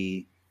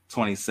Tennessee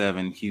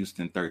 27,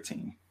 Houston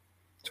 13.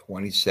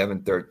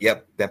 27-30.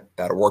 Yep,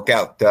 that'll work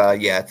out.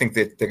 Yeah, I think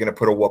that they're going to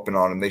put a whooping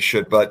on them. They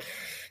should, but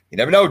you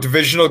never know.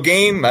 Divisional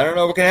game, I don't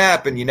know what can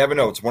happen. You never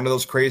know. It's one of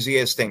those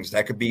crazy-ass things.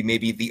 That could be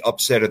maybe the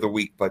upset of the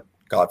week, but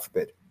God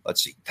forbid.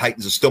 Let's see.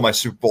 Titans are still my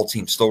Super Bowl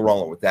team. Still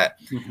rolling with that.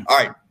 Mm-hmm. All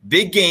right,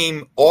 big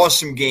game,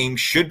 awesome game,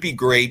 should be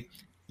great,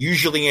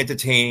 usually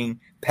entertaining.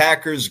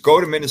 Packers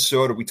go to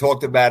Minnesota. We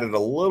talked about it a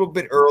little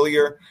bit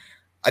earlier.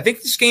 I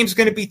think this game's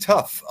going to be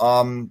tough.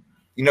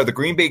 The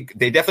Green Bay,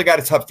 they definitely got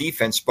a tough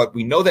defense, but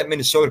we know that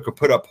Minnesota could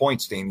put up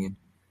points, Damian.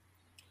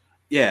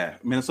 Yeah,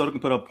 Minnesota can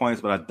put up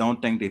points, but I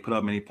don't think they put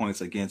up many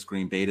points against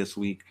Green Bay this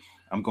week.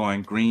 I'm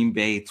going Green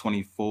Bay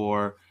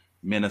 24,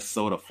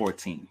 Minnesota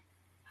 14.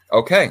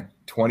 Okay,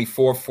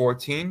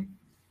 24-14.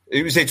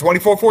 You say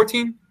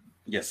 24-14?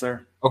 Yes,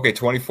 sir. Okay,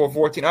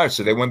 24-14. All right,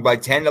 so they win by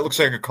 10. That looks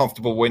like a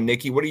comfortable win.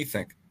 Nikki, what do you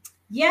think?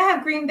 Yeah, I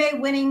have Green Bay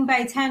winning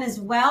by 10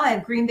 as well. I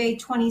have Green Bay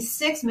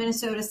 26,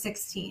 Minnesota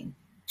 16.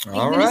 I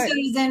think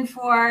Minnesota's in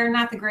for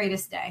not the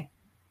greatest day.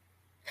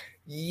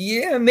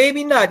 Yeah,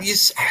 maybe not.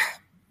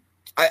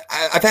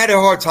 I've had a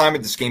hard time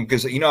at this game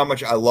because you know how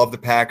much I love the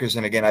Packers.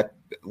 And again, I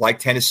like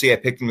Tennessee. I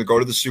picked them to go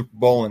to the Super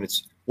Bowl, and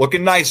it's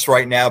looking nice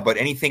right now, but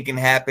anything can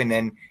happen.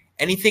 And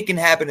anything can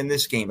happen in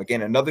this game.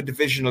 Again, another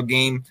divisional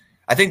game.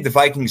 I think the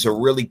Vikings are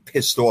really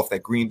pissed off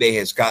that Green Bay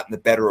has gotten the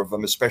better of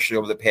them, especially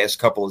over the past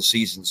couple of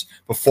seasons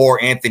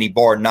before Anthony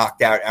Barr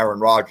knocked out Aaron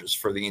Rodgers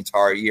for the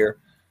entire year.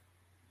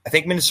 I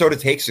think Minnesota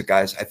takes it,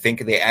 guys. I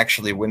think they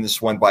actually win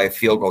this one by a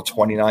field goal,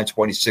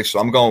 29-26. So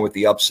I'm going with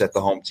the upset, the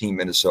home team,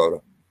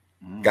 Minnesota.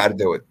 Got to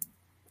do it.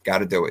 Got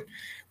to do it.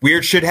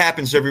 Weird shit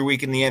happens every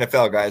week in the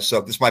NFL, guys. So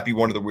this might be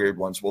one of the weird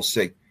ones. We'll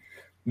see.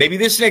 Maybe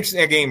this next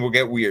game will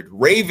get weird.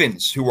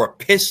 Ravens, who are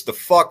pissed the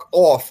fuck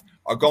off,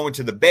 are going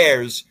to the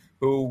Bears,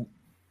 who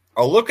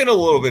are looking a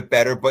little bit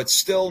better, but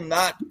still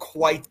not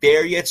quite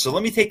there yet. So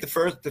let me take the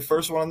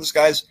first one on this,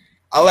 guys.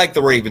 I like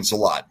the Ravens a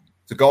lot.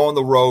 To go on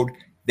the road,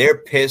 they're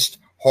pissed.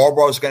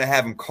 Harbaugh's going to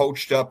have them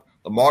coached up.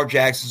 Lamar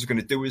Jackson's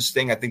going to do his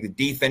thing. I think the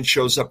defense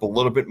shows up a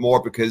little bit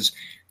more because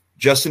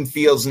Justin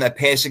Fields in that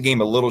passing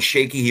game a little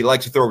shaky. He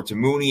likes to throw it to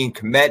Mooney and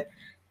Kmet,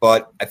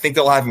 but I think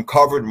they'll have him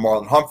covered.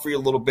 Marlon Humphrey a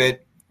little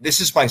bit.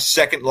 This is my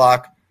second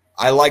lock.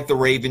 I like the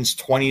Ravens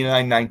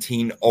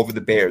 29-19 over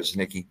the Bears,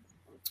 Nikki.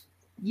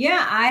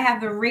 Yeah, I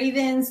have the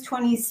Ravens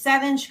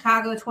 27,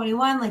 Chicago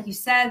 21. Like you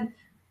said,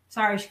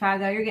 sorry,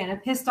 Chicago, you're getting a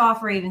pissed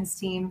off Ravens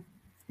team.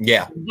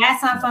 Yeah.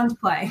 That's not fun to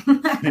play.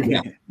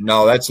 Yeah.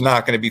 No, that's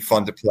not going to be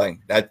fun to play.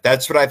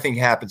 That's what I think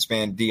happens,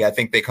 man. D, I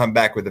think they come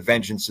back with a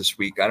vengeance this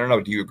week. I don't know.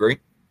 Do you agree?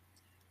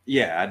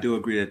 Yeah, I do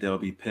agree that they'll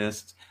be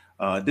pissed.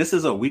 This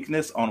is a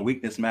weakness on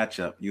weakness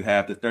matchup. You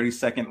have the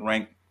 32nd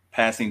ranked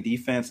passing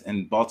defense,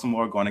 and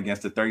Baltimore going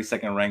against the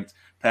 32nd ranked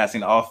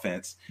passing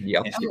offense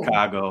in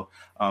Chicago.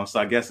 So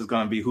I guess it's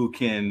going to be who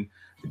can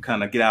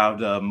kind of get out of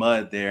the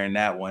mud there in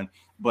that one.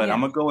 But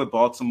I'm going to go with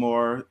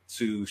Baltimore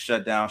to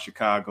shut down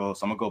Chicago.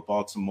 So I'm going to go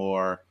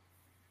Baltimore.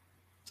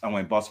 I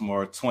went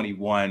Baltimore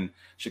 21,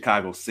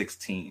 Chicago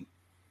 16.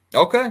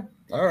 Okay.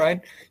 All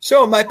right.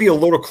 So it might be a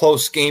little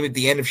close game at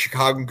the end if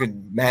Chicago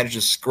could manage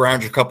to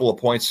scrounge a couple of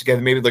points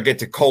together. Maybe they'll get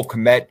to Cole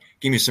Kmet,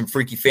 give me some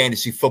freaky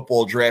fantasy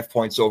football draft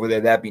points over there.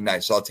 That'd be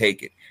nice. I'll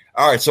take it.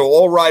 All right. So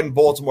all riding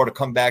Baltimore to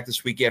come back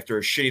this week after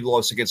a shitty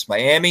loss against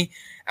Miami.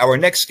 Our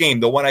next game,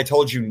 the one I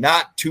told you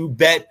not to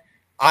bet.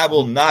 I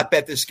will not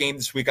bet this game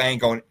this week. I ain't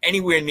going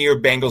anywhere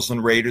near Bengals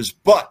and Raiders,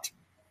 but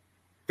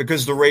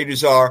because the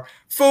Raiders are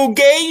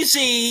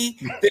fugazi,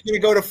 they're going to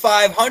go to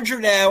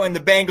 500 now, and the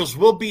Bengals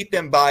will beat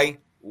them by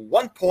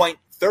 1 point,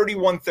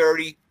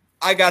 31-30.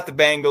 I got the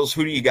Bengals.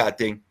 Who do you got,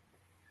 Ding?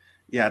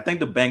 Yeah, I think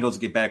the Bengals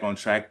get back on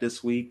track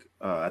this week.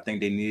 I think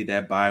they needed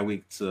that bye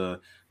week to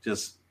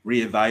just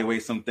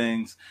reevaluate some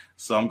things.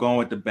 So I'm going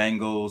with the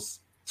Bengals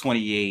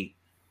 28,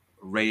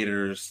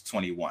 Raiders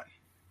 21.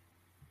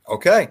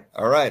 Okay.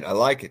 All right. I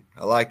like it.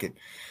 I like it.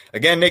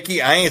 Again,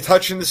 Nikki, I ain't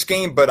touching this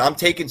game, but I'm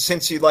taking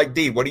Cincy like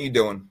D. What are you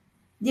doing?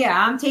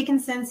 Yeah, I'm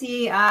taking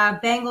Cincy.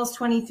 Bengals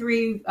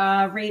 23,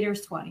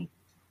 Raiders 20.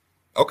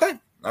 Okay.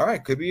 All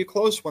right. Could be a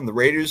close one. The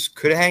Raiders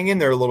could hang in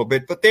there a little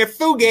bit, but they're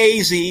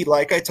fugazi.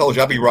 Like I told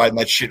you, I'll be riding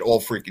that shit all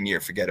freaking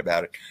year. Forget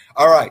about it.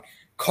 All right.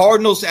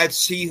 Cardinals at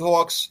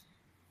Seahawks.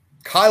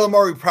 Kyler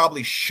Murray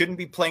probably shouldn't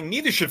be playing.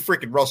 Neither should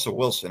freaking Russell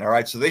Wilson. All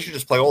right. So they should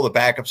just play all the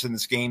backups in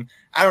this game.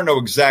 I don't know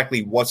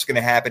exactly what's going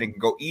to happen. It can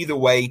go either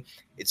way.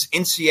 It's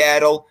in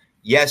Seattle.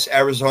 Yes,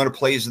 Arizona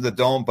plays in the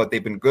Dome, but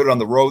they've been good on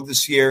the road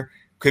this year.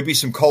 Could be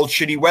some cold,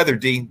 shitty weather,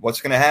 D.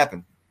 What's going to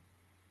happen?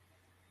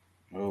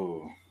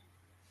 Oh.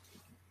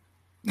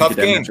 Tough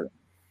game. Let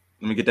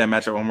me get that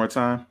matchup one more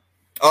time.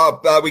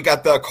 We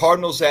got the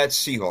Cardinals at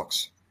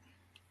Seahawks.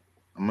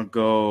 I'm going to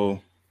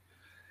go.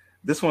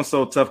 This one's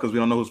so tough because we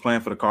don't know who's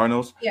playing for the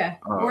Cardinals. Yeah.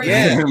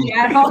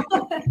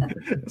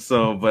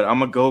 So, but I'm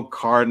going to go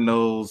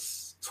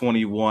Cardinals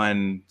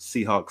 21,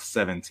 Seahawks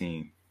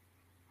 17.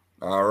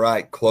 All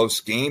right, close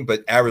game,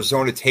 but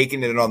Arizona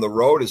taking it on the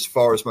road as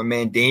far as my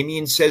man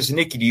Damien says.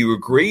 Nikki, do you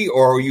agree,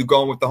 or are you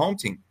going with the home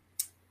team?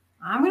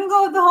 I'm going to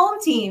go with the home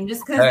team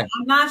just because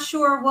I'm not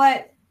sure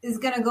what is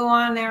going to go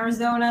on in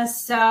Arizona.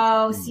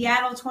 So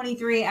Seattle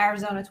 23,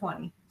 Arizona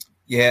 20.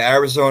 Yeah,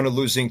 Arizona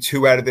losing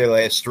 2 out of their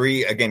last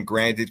 3. Again,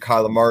 granted,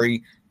 Kyler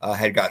Murray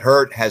had got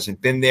hurt,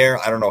 hasn't been there.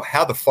 I don't know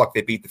how the fuck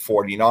they beat the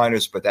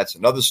 49ers, but that's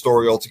another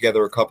story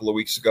altogether a couple of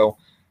weeks ago.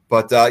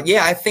 But,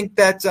 I think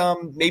that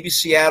maybe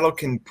Seattle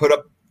can put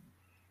up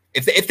 –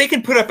 if they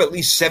can put up at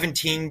least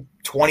 17,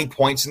 20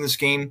 points in this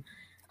game,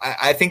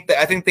 I think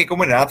they can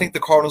win it. I don't think the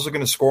Cardinals are going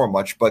to score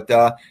much. But,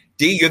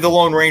 D, you're the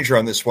Lone Ranger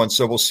on this one,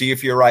 so we'll see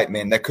if you're right,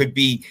 man. That could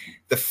be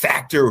the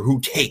factor who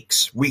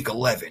takes Week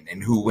 11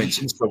 and who wins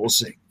it. So we'll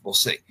see. We'll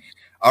see.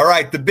 All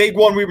right, the big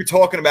one we were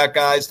talking about,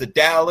 guys, the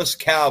Dallas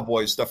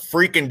Cowboys, the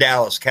freaking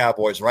Dallas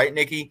Cowboys, right,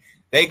 Nikki?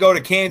 They go to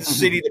Kansas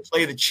City to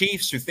play the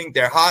Chiefs, who think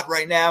they're hot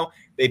right now.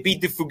 They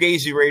beat the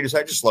Fugazi Raiders.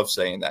 I just love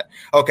saying that.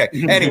 Okay,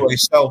 anyway,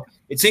 so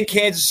it's in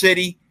Kansas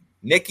City.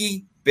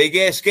 Nikki,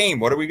 big-ass game.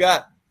 What do we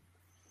got?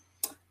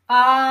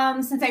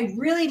 Since I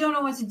really don't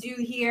know what to do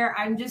here,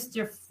 I'm just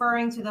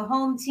deferring to the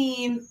home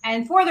team.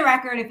 And for the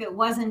record, if it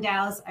wasn't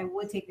Dallas, I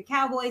would take the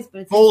Cowboys.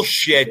 But it's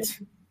bullshit. So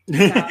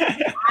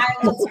I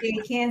will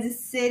take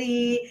Kansas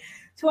City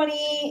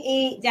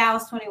 28,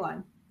 Dallas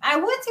 21. I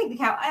would take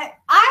the I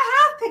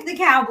have picked the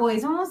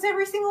Cowboys almost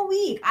every single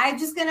week. I'm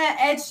just gonna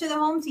edge to the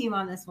home team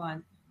on this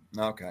one.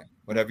 Okay,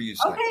 whatever you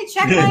say. Okay,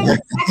 check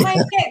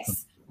my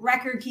picks,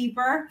 record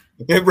keeper.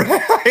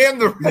 I am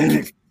the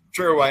record.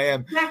 True, I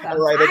am. All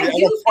right,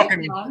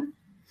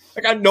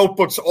 I got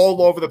notebooks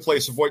all over the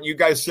place of what you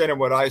guys said and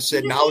what I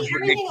said. Now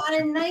everything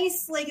on a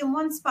nice, in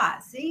one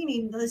spot. See, you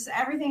need this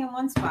everything in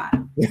one spot.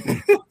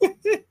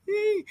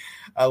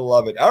 I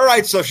love it. All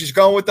right, so she's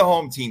going with the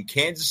home team,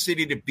 Kansas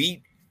City, to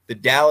beat the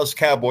Dallas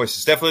Cowboys.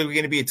 It's definitely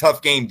going to be a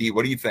tough game, D.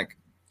 What do you think?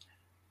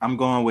 I'm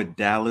going with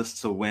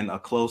Dallas to win a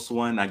close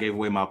one. I gave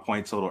away my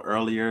point total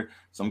earlier,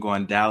 so I'm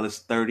going Dallas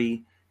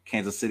 30,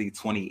 Kansas City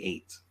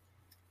 28.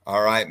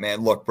 All right,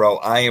 man. Look, bro,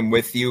 I am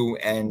with you,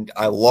 and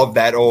I love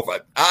that over.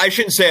 I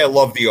shouldn't say I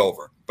love the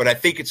over, but I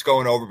think it's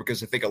going over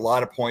because I think a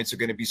lot of points are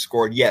going to be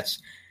scored. Yes,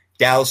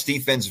 Dallas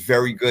defense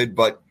very good,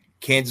 but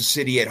Kansas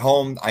City at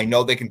home, I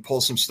know they can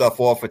pull some stuff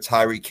off with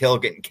Tyreek Hill,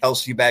 getting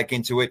Kelsey back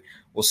into it.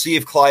 We'll see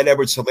if Clyde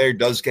Edwards-Helaire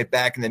does get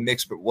back in the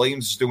mix, but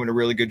Williams is doing a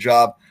really good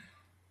job.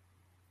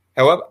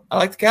 However, I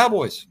like the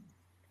Cowboys.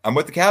 I'm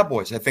with the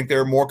Cowboys. I think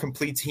they're a more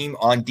complete team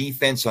on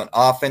defense, on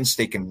offense.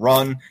 They can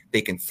run.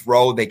 They can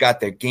throw. They got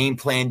their game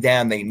plan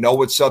down. They know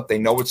what's up. They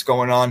know what's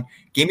going on.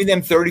 Give me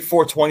them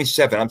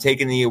 34-27. I'm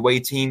taking the away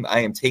team. I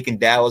am taking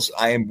Dallas.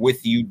 I am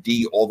with you,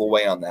 D, all the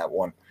way on that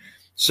one.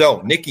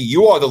 So, Nikki,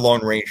 you are the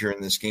Lone Ranger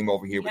in this game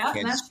over here with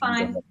Kansas City. That's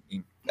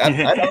fine. I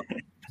know.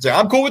 So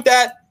I'm cool with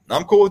that.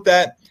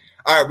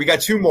 All right, we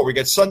got 2 more. We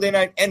got Sunday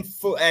night and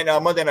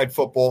Monday Night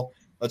Football.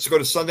 Let's go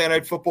to Sunday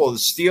Night Football. The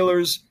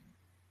Steelers,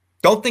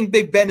 don't think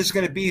Big Ben is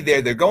going to be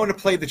there. They're going to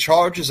play the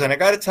Chargers, and I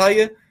got to tell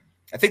you,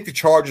 I think the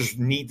Chargers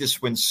need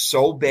this win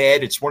so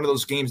bad. It's one of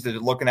those games that they're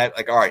looking at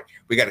like, all right,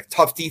 we got a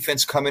tough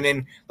defense coming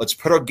in. Let's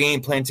put our game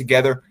plan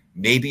together,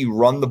 maybe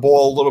run the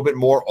ball a little bit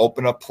more,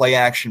 open up play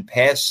action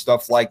pass,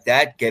 stuff like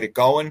that, get it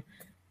going.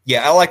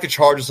 Yeah, I like the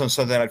Chargers on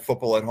Sunday Night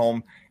Football at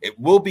home. It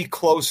will be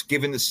close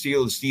given the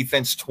Steelers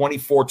defense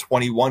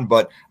 24-21,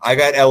 but I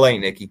got LA,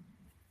 Nikki.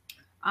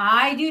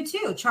 I do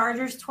too.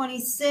 Chargers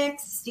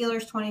 26,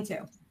 Steelers 22.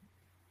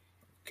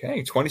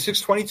 Okay,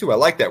 26-22. I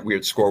like that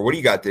weird score. What do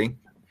you got, D?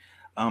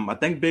 I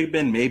think Big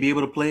Ben may be able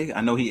to play.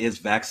 I know he is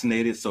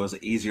vaccinated, so it's an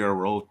easier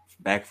road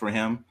back for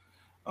him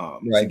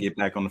to get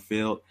back on the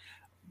field.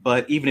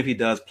 But even if he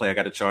does play, I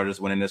got the Chargers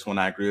winning this one.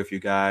 I agree with you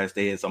guys.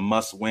 It's a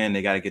must win.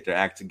 They got to get their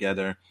act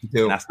together.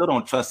 And I still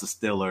don't trust the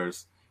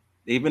Steelers.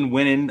 They've been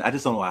winning. I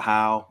just don't know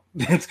how.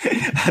 I just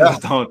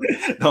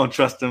don't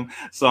trust them.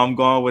 So I'm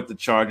going with the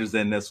Chargers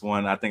in this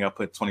one. I think I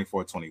put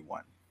 24-21.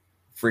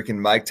 Freaking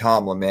Mike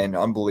Tomlin, man,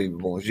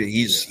 unbelievable.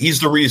 He's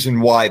the reason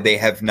why they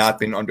have not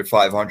been under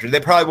 500. They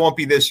probably won't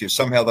be this year.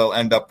 Somehow they'll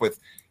end up with,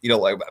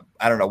 like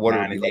I don't know what it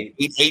would be, like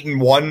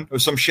 8-1 or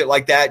some shit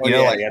like that.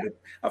 I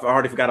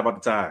already forgot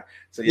about the tie.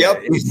 So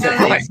yep,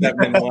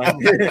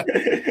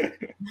 7-1.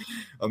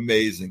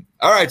 Amazing.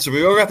 All right, so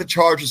we all got the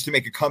Chargers to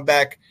make a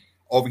comeback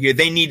over here.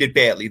 They need it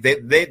badly.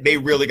 They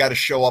really got to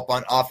show up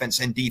on offense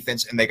and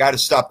defense, and they got to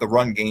stop the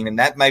run game. And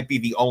that might be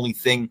the only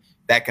thing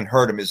that can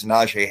hurt him is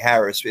Najee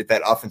Harris if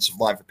that offensive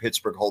line for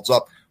Pittsburgh holds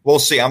up. We'll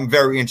see. I'm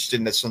very interested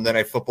in the Sunday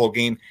Night Football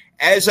game,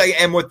 as I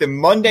am with the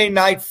Monday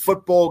Night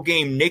Football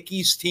game.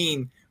 Nikki's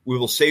team, we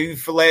will save you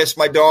for last,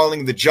 my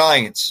darling, the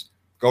Giants.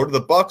 Go to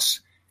the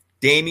Bucks.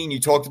 Damien, you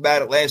talked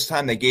about it last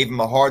time. They gave him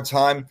a hard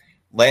time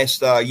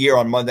last year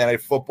on Monday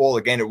Night Football.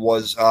 Again, it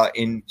was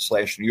in /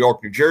 New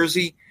York, New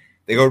Jersey.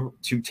 They go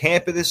to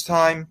Tampa this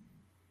time.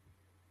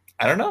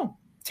 I don't know.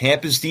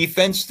 Tampa's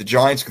defense, the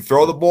Giants can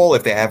throw the ball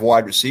if they have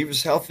wide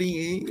receivers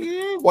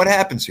healthy. What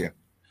happens here?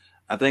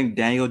 I think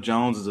Daniel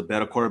Jones is a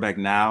better quarterback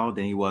now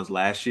than he was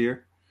last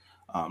year.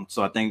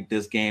 So I think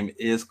this game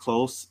is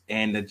close,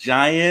 and the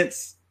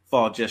Giants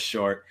fall just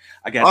short.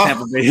 I got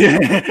Tampa Bay.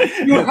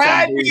 You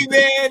had me,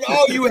 man.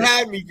 Oh, you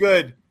had me.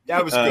 Good.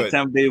 That was good.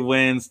 Tampa Bay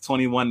wins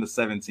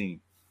 21-17.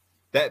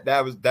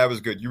 That was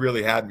good. You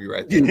really had me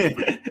right there.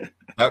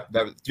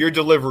 Your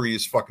delivery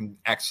is fucking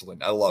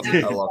excellent. I love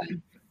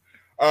it.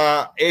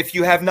 If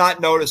you have not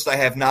noticed, I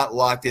have not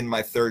locked in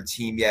my third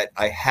team yet.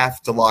 I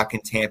have to lock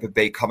in Tampa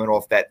Bay coming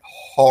off that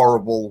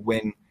horrible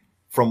win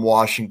from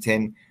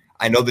Washington.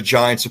 I know the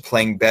Giants are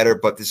playing better,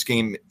 but this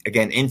game,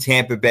 again, in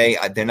Tampa Bay,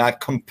 they're not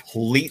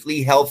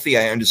completely healthy,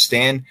 I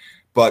understand.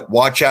 But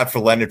watch out for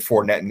Leonard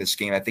Fournette in this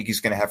game. I think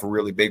he's going to have a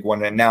really big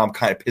one. And now I'm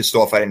kind of pissed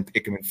off I didn't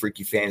pick him in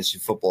Freaky Fantasy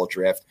Football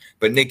Draft.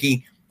 But,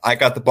 Nikki, I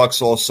got the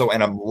Bucks also,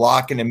 and I'm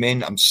locking him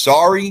in. I'm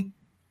sorry,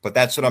 but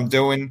that's what I'm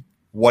doing.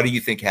 What do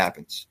you think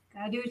happens?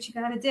 Gotta do what you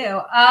gotta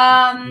do.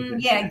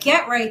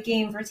 Get right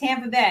game for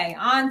Tampa Bay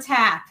on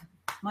tap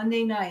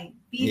Monday night.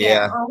 Be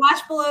there or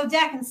watch Below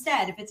Deck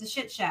instead if it's a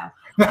shit show.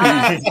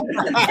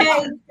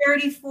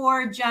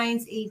 34,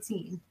 Giants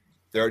 18.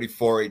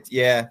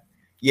 34-8.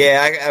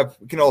 I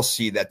can all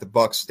see that the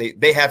Bucks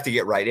they have to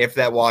get right after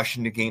that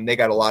Washington game. They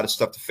got a lot of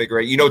stuff to figure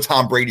out.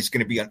 Tom Brady's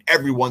going to be on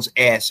everyone's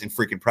ass in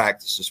freaking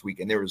practice this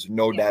weekend. There is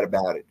no doubt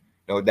about it,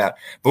 no doubt.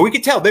 But we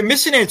can tell they're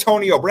missing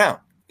Antonio Brown.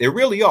 They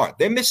really are.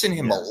 They're missing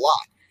him a lot.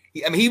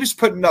 He was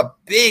putting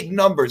up big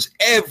numbers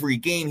every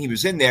game he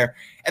was in there,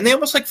 and they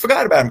almost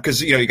forgot about him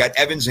because you got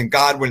Evans and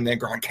Godwin, and then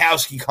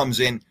Gronkowski comes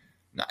in.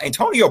 Now,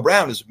 Antonio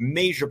Brown is a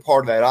major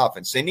part of that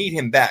offense. They need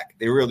him back.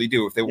 They really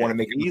do if they want to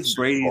make it. He's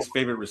Brady's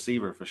favorite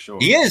receiver for sure.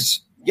 He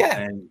is. Yeah.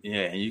 And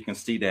you can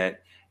see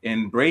that.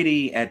 And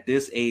Brady at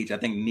this age, I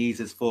think, needs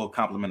his full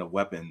complement of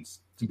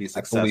weapons to be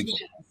successful.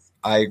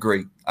 I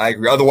agree.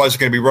 Otherwise, they're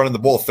going to be running the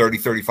ball 30,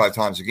 35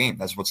 times a game.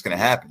 That's what's going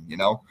to happen,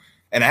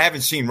 And I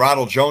haven't seen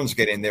Ronald Jones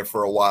get in there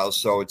for a while,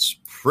 so it's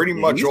pretty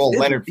much all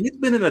Leonard. He's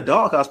been in the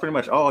doghouse pretty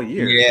much all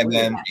year. Yeah,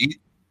 man.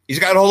 He's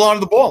got to hold on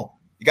to the ball.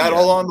 You got to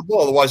hold on to the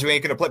ball, otherwise we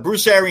ain't going to play.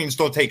 Bruce Arians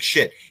don't take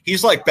shit.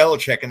 He's like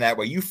Belichick in that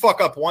way. You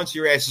fuck up once,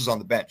 your ass is on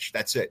the bench.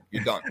 That's it.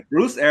 You're done.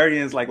 Bruce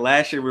Arians,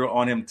 last year we were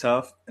on him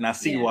tough, and I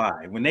see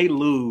why. When they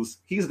lose,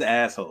 he's the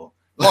asshole.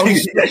 Oh,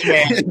 he's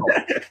the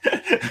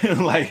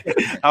asshole.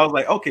 I was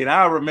like, okay,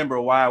 now I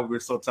remember why we were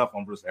so tough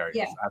on Bruce Arians.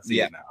 Yeah. I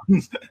see it now.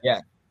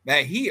 Yeah.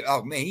 Man, he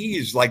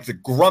is like the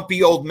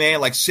grumpy old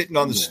man, sitting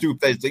on the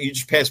stoop that you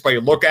just pass by.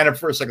 You look at him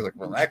for a second,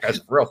 well, that guy's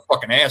a real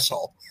fucking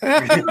asshole.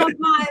 On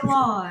my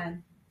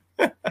lawn.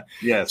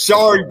 Yes.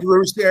 Sorry,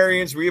 Bruce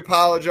Arians. We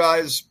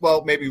apologize.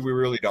 Well, maybe we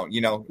really don't.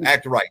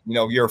 Act right.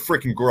 You're a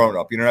freaking grown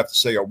up. You don't have to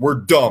say,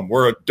 we're dumb.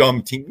 We're a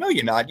dumb team. No,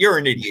 you're not. You're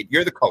an idiot.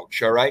 You're the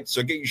coach. All right.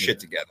 So get your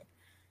shit together.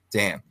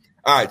 Damn.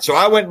 All right. So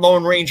I went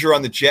Lone Ranger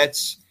on the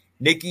Jets.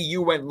 Nikki,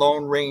 you went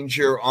Lone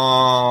Ranger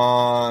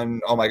on.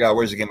 Oh my God,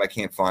 where's the game? I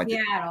can't find it.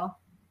 Seattle.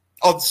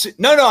 Oh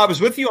no, I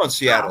was with you on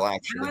Seattle.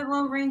 Actually, I went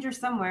Lone Ranger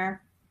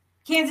somewhere.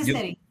 Kansas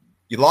City.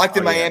 You locked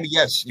in Oh, yeah. Miami,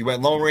 yes. You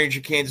went Lone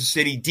Ranger Kansas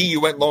City. D, you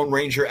went Lone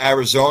Ranger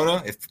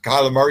Arizona. If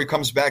Kyler Murray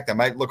comes back, that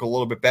might look a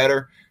little bit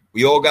better.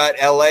 We all got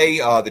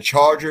LA, the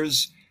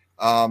Chargers.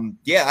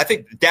 I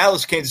think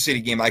Dallas Kansas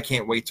City game I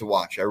can't wait to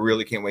watch. I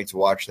really can't wait to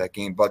watch that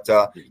game. But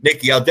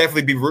Nikki, I'll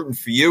definitely be rooting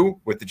for you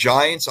with the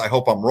Giants. I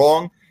hope I'm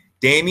wrong.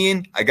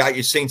 Damian, I got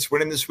your Saints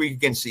winning this week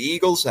against the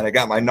Eagles, and I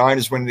got my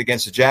Niners winning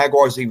against the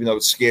Jaguars, even though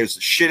it scares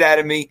the shit out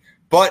of me.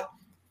 But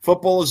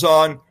football is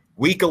on.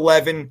 Week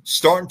 11,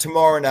 starting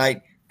tomorrow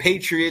night.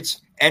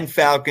 Patriots and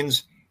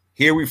Falcons.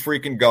 Here we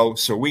freaking go.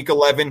 So week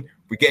 11,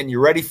 we're getting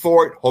you ready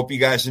for it. Hope you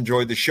guys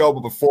enjoyed the show.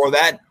 But before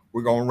that,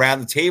 we're going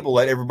around the table,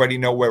 let everybody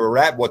know where we're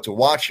at, what to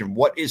watch, and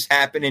what is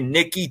happening.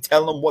 Nikki,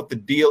 tell them what the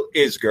deal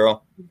is,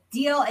 girl.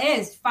 Deal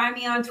is, find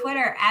me on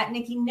Twitter at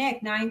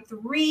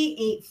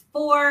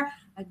NikkiNick9384.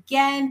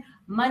 Again,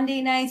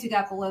 Monday nights, we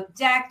got Below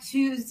Deck.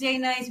 Tuesday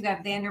nights, we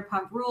got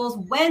Vanderpump Rules.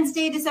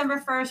 Wednesday,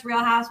 December 1st,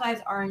 Real Housewives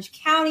Orange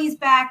County's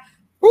back.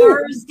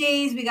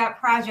 Thursdays, we got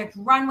Project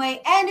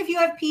Runway. And if you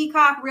have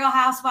Peacock, Real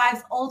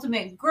Housewives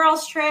Ultimate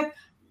Girls Trip,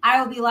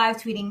 I will be live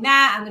tweeting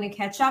that. I'm going to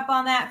catch up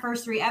on that.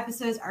 First 3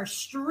 episodes are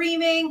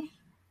streaming.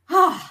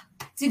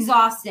 It's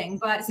exhausting,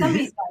 but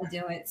somebody's got to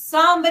do it.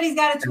 Somebody's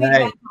got to tweet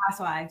about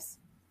Housewives.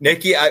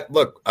 Nikki, I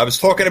was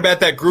talking about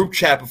that group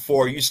chat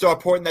before. You start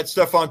putting that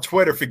stuff on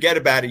Twitter, forget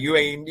about it. You're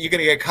going to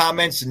get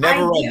comments and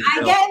never run.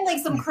 I get in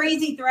like some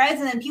crazy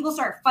threads, and then people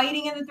start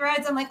fighting in the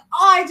threads. I'm like,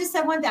 I just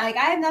said one thing. Like,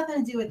 I have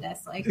nothing to do with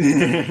this. Like,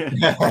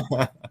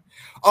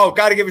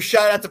 got to give a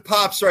shout out to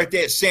Pops right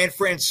there. San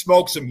Fran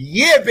smokes them.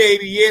 Yeah,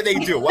 baby. Yeah, they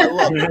do. I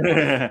love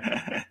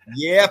it.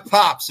 Yeah,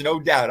 Pops, no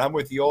doubt. I'm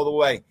with you all the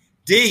way.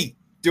 D,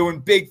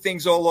 doing big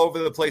things all over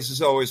the place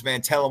as always,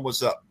 man. Tell them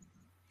what's up.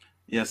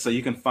 Yeah, so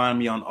you can find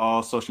me on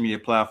all social media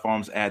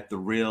platforms at The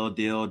Real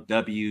Deal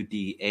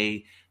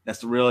WDA.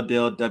 That's The Real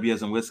Deal, W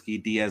as in whiskey,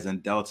 D as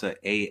in Delta,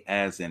 A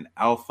as in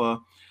Alpha.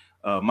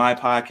 My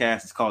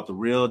podcast is called The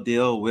Real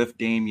Deal with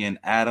Damian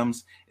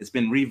Adams. It's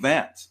been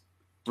revamped.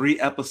 3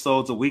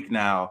 episodes a week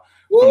now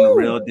from The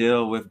Real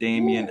Deal with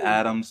Damian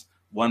Adams.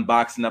 1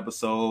 boxing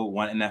episode,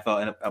 1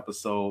 NFL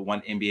episode,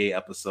 1 NBA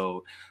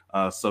episode.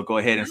 So go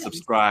ahead and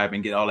subscribe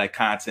and get all that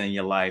content in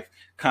your life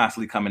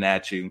constantly coming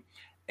at you.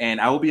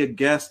 And I will be a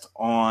guest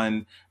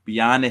on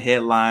Beyond the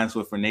Headlines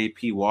with Renee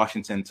P.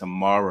 Washington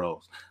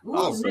tomorrow.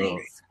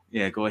 Nice.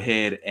 Yeah, go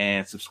ahead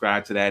and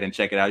subscribe to that and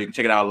check it out. You can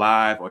check it out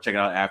live or check it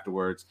out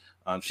afterwards.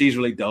 She's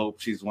really dope.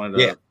 She's one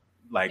of the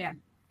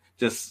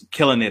just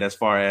killing it as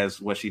far as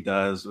what she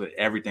does,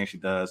 everything she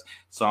does.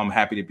 So I'm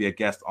happy to be a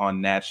guest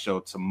on that show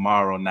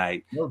tomorrow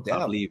night. No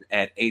doubt. I believe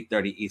at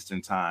 8:30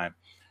 Eastern time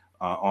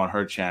on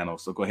her channel.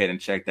 So go ahead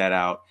and check that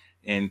out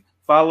and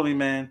follow me,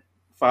 man.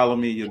 Follow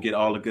me. You'll get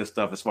all the good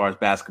stuff as far as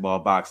basketball,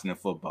 boxing, and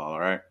football. All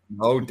right.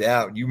 No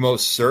doubt. You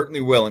most certainly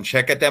will. And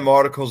check out them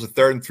articles, the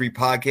 3rd and 3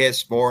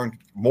 podcast.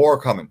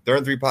 More coming.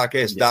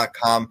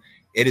 3rd3podcast.com.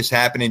 It is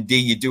happening. D,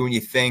 you're doing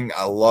your thing.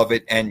 I love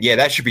it. And yeah,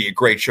 that should be a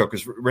great show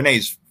because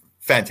Renee's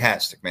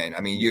fantastic, man.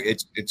 I mean,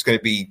 it's going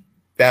to be,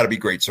 that'll be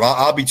great. So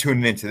I'll be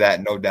tuning into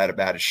that. No doubt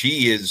about it.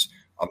 She is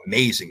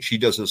amazing. She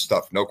does her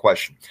stuff. No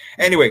question.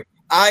 Anyway,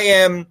 I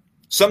am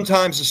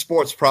sometimes a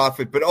sports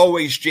prophet, but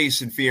always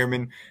Jason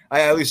Fearman.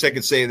 At least I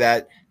could say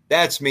that.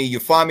 That's me. You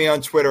find me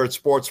on Twitter at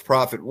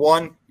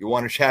SportsProphet1. You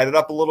want to chat it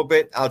up a little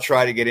bit? I'll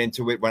try to get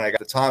into it when I got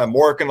the time. I'm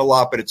working a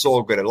lot, but it's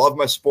all good. I love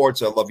my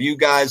sports. I love you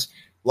guys.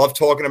 Love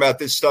talking about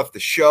this stuff. The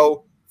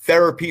show,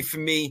 therapy for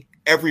me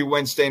every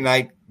Wednesday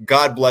night.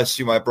 God bless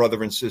you, my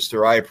brother and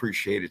sister. I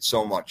appreciate it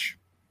so much.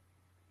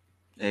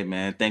 Hey,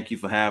 man, thank you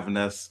for having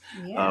us.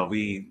 Yeah.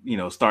 We,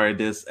 started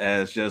this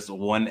as just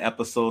 1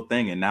 episode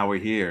thing, and now we're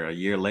here a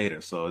year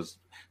later. So it's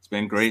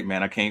been great,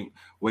 man. I can't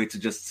wait to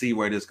just see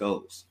where this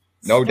goes.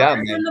 No doubt,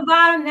 man. From the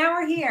bottom, now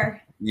we're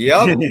here.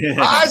 Yep.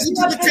 Rise to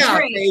the top,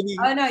 Drake. baby.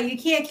 Oh, no, you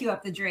can't queue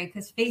up the Drake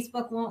because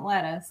Facebook won't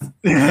let us.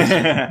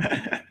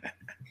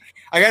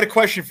 I got a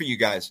question for you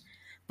guys.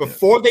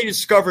 Before they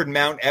discovered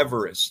Mount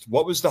Everest,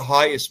 what was the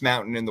highest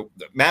mountain in the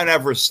Mount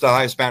Everest, the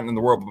highest mountain in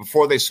the world? But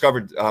before they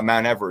discovered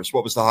Mount Everest,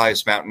 what was the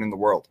highest mountain in the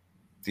world?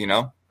 Do you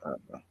know?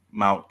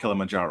 Mount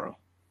Kilimanjaro.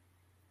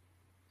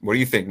 What do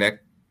you think, Nick?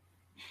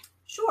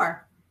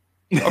 Sure.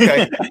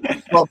 Okay.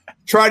 Well,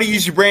 try to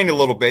use your brain a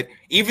little bit.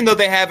 Even though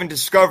they haven't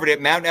discovered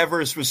it, Mount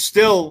Everest was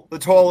still the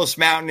tallest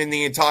mountain in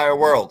the entire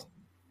world.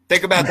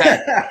 Think about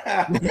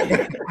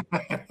that.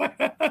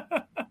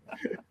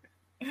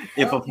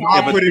 If a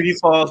tree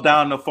falls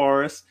down the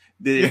forest,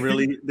 did it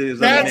really?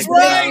 That's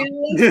right.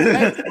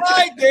 That's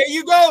right. There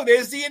you go.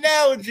 There's the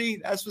analogy.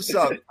 That's what's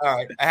up. All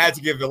right. I had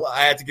to give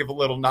a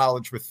little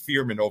knowledge with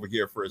Fearman over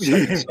here for a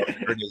second. So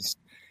here it is.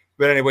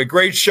 But anyway,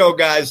 great show,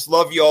 guys.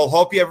 Love you all.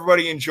 Hope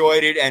everybody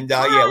enjoyed it. And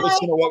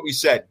listen to what we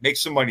said. Make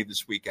some money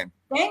this weekend.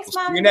 Thanks,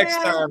 We'll see Mom. you next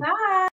time. Bye.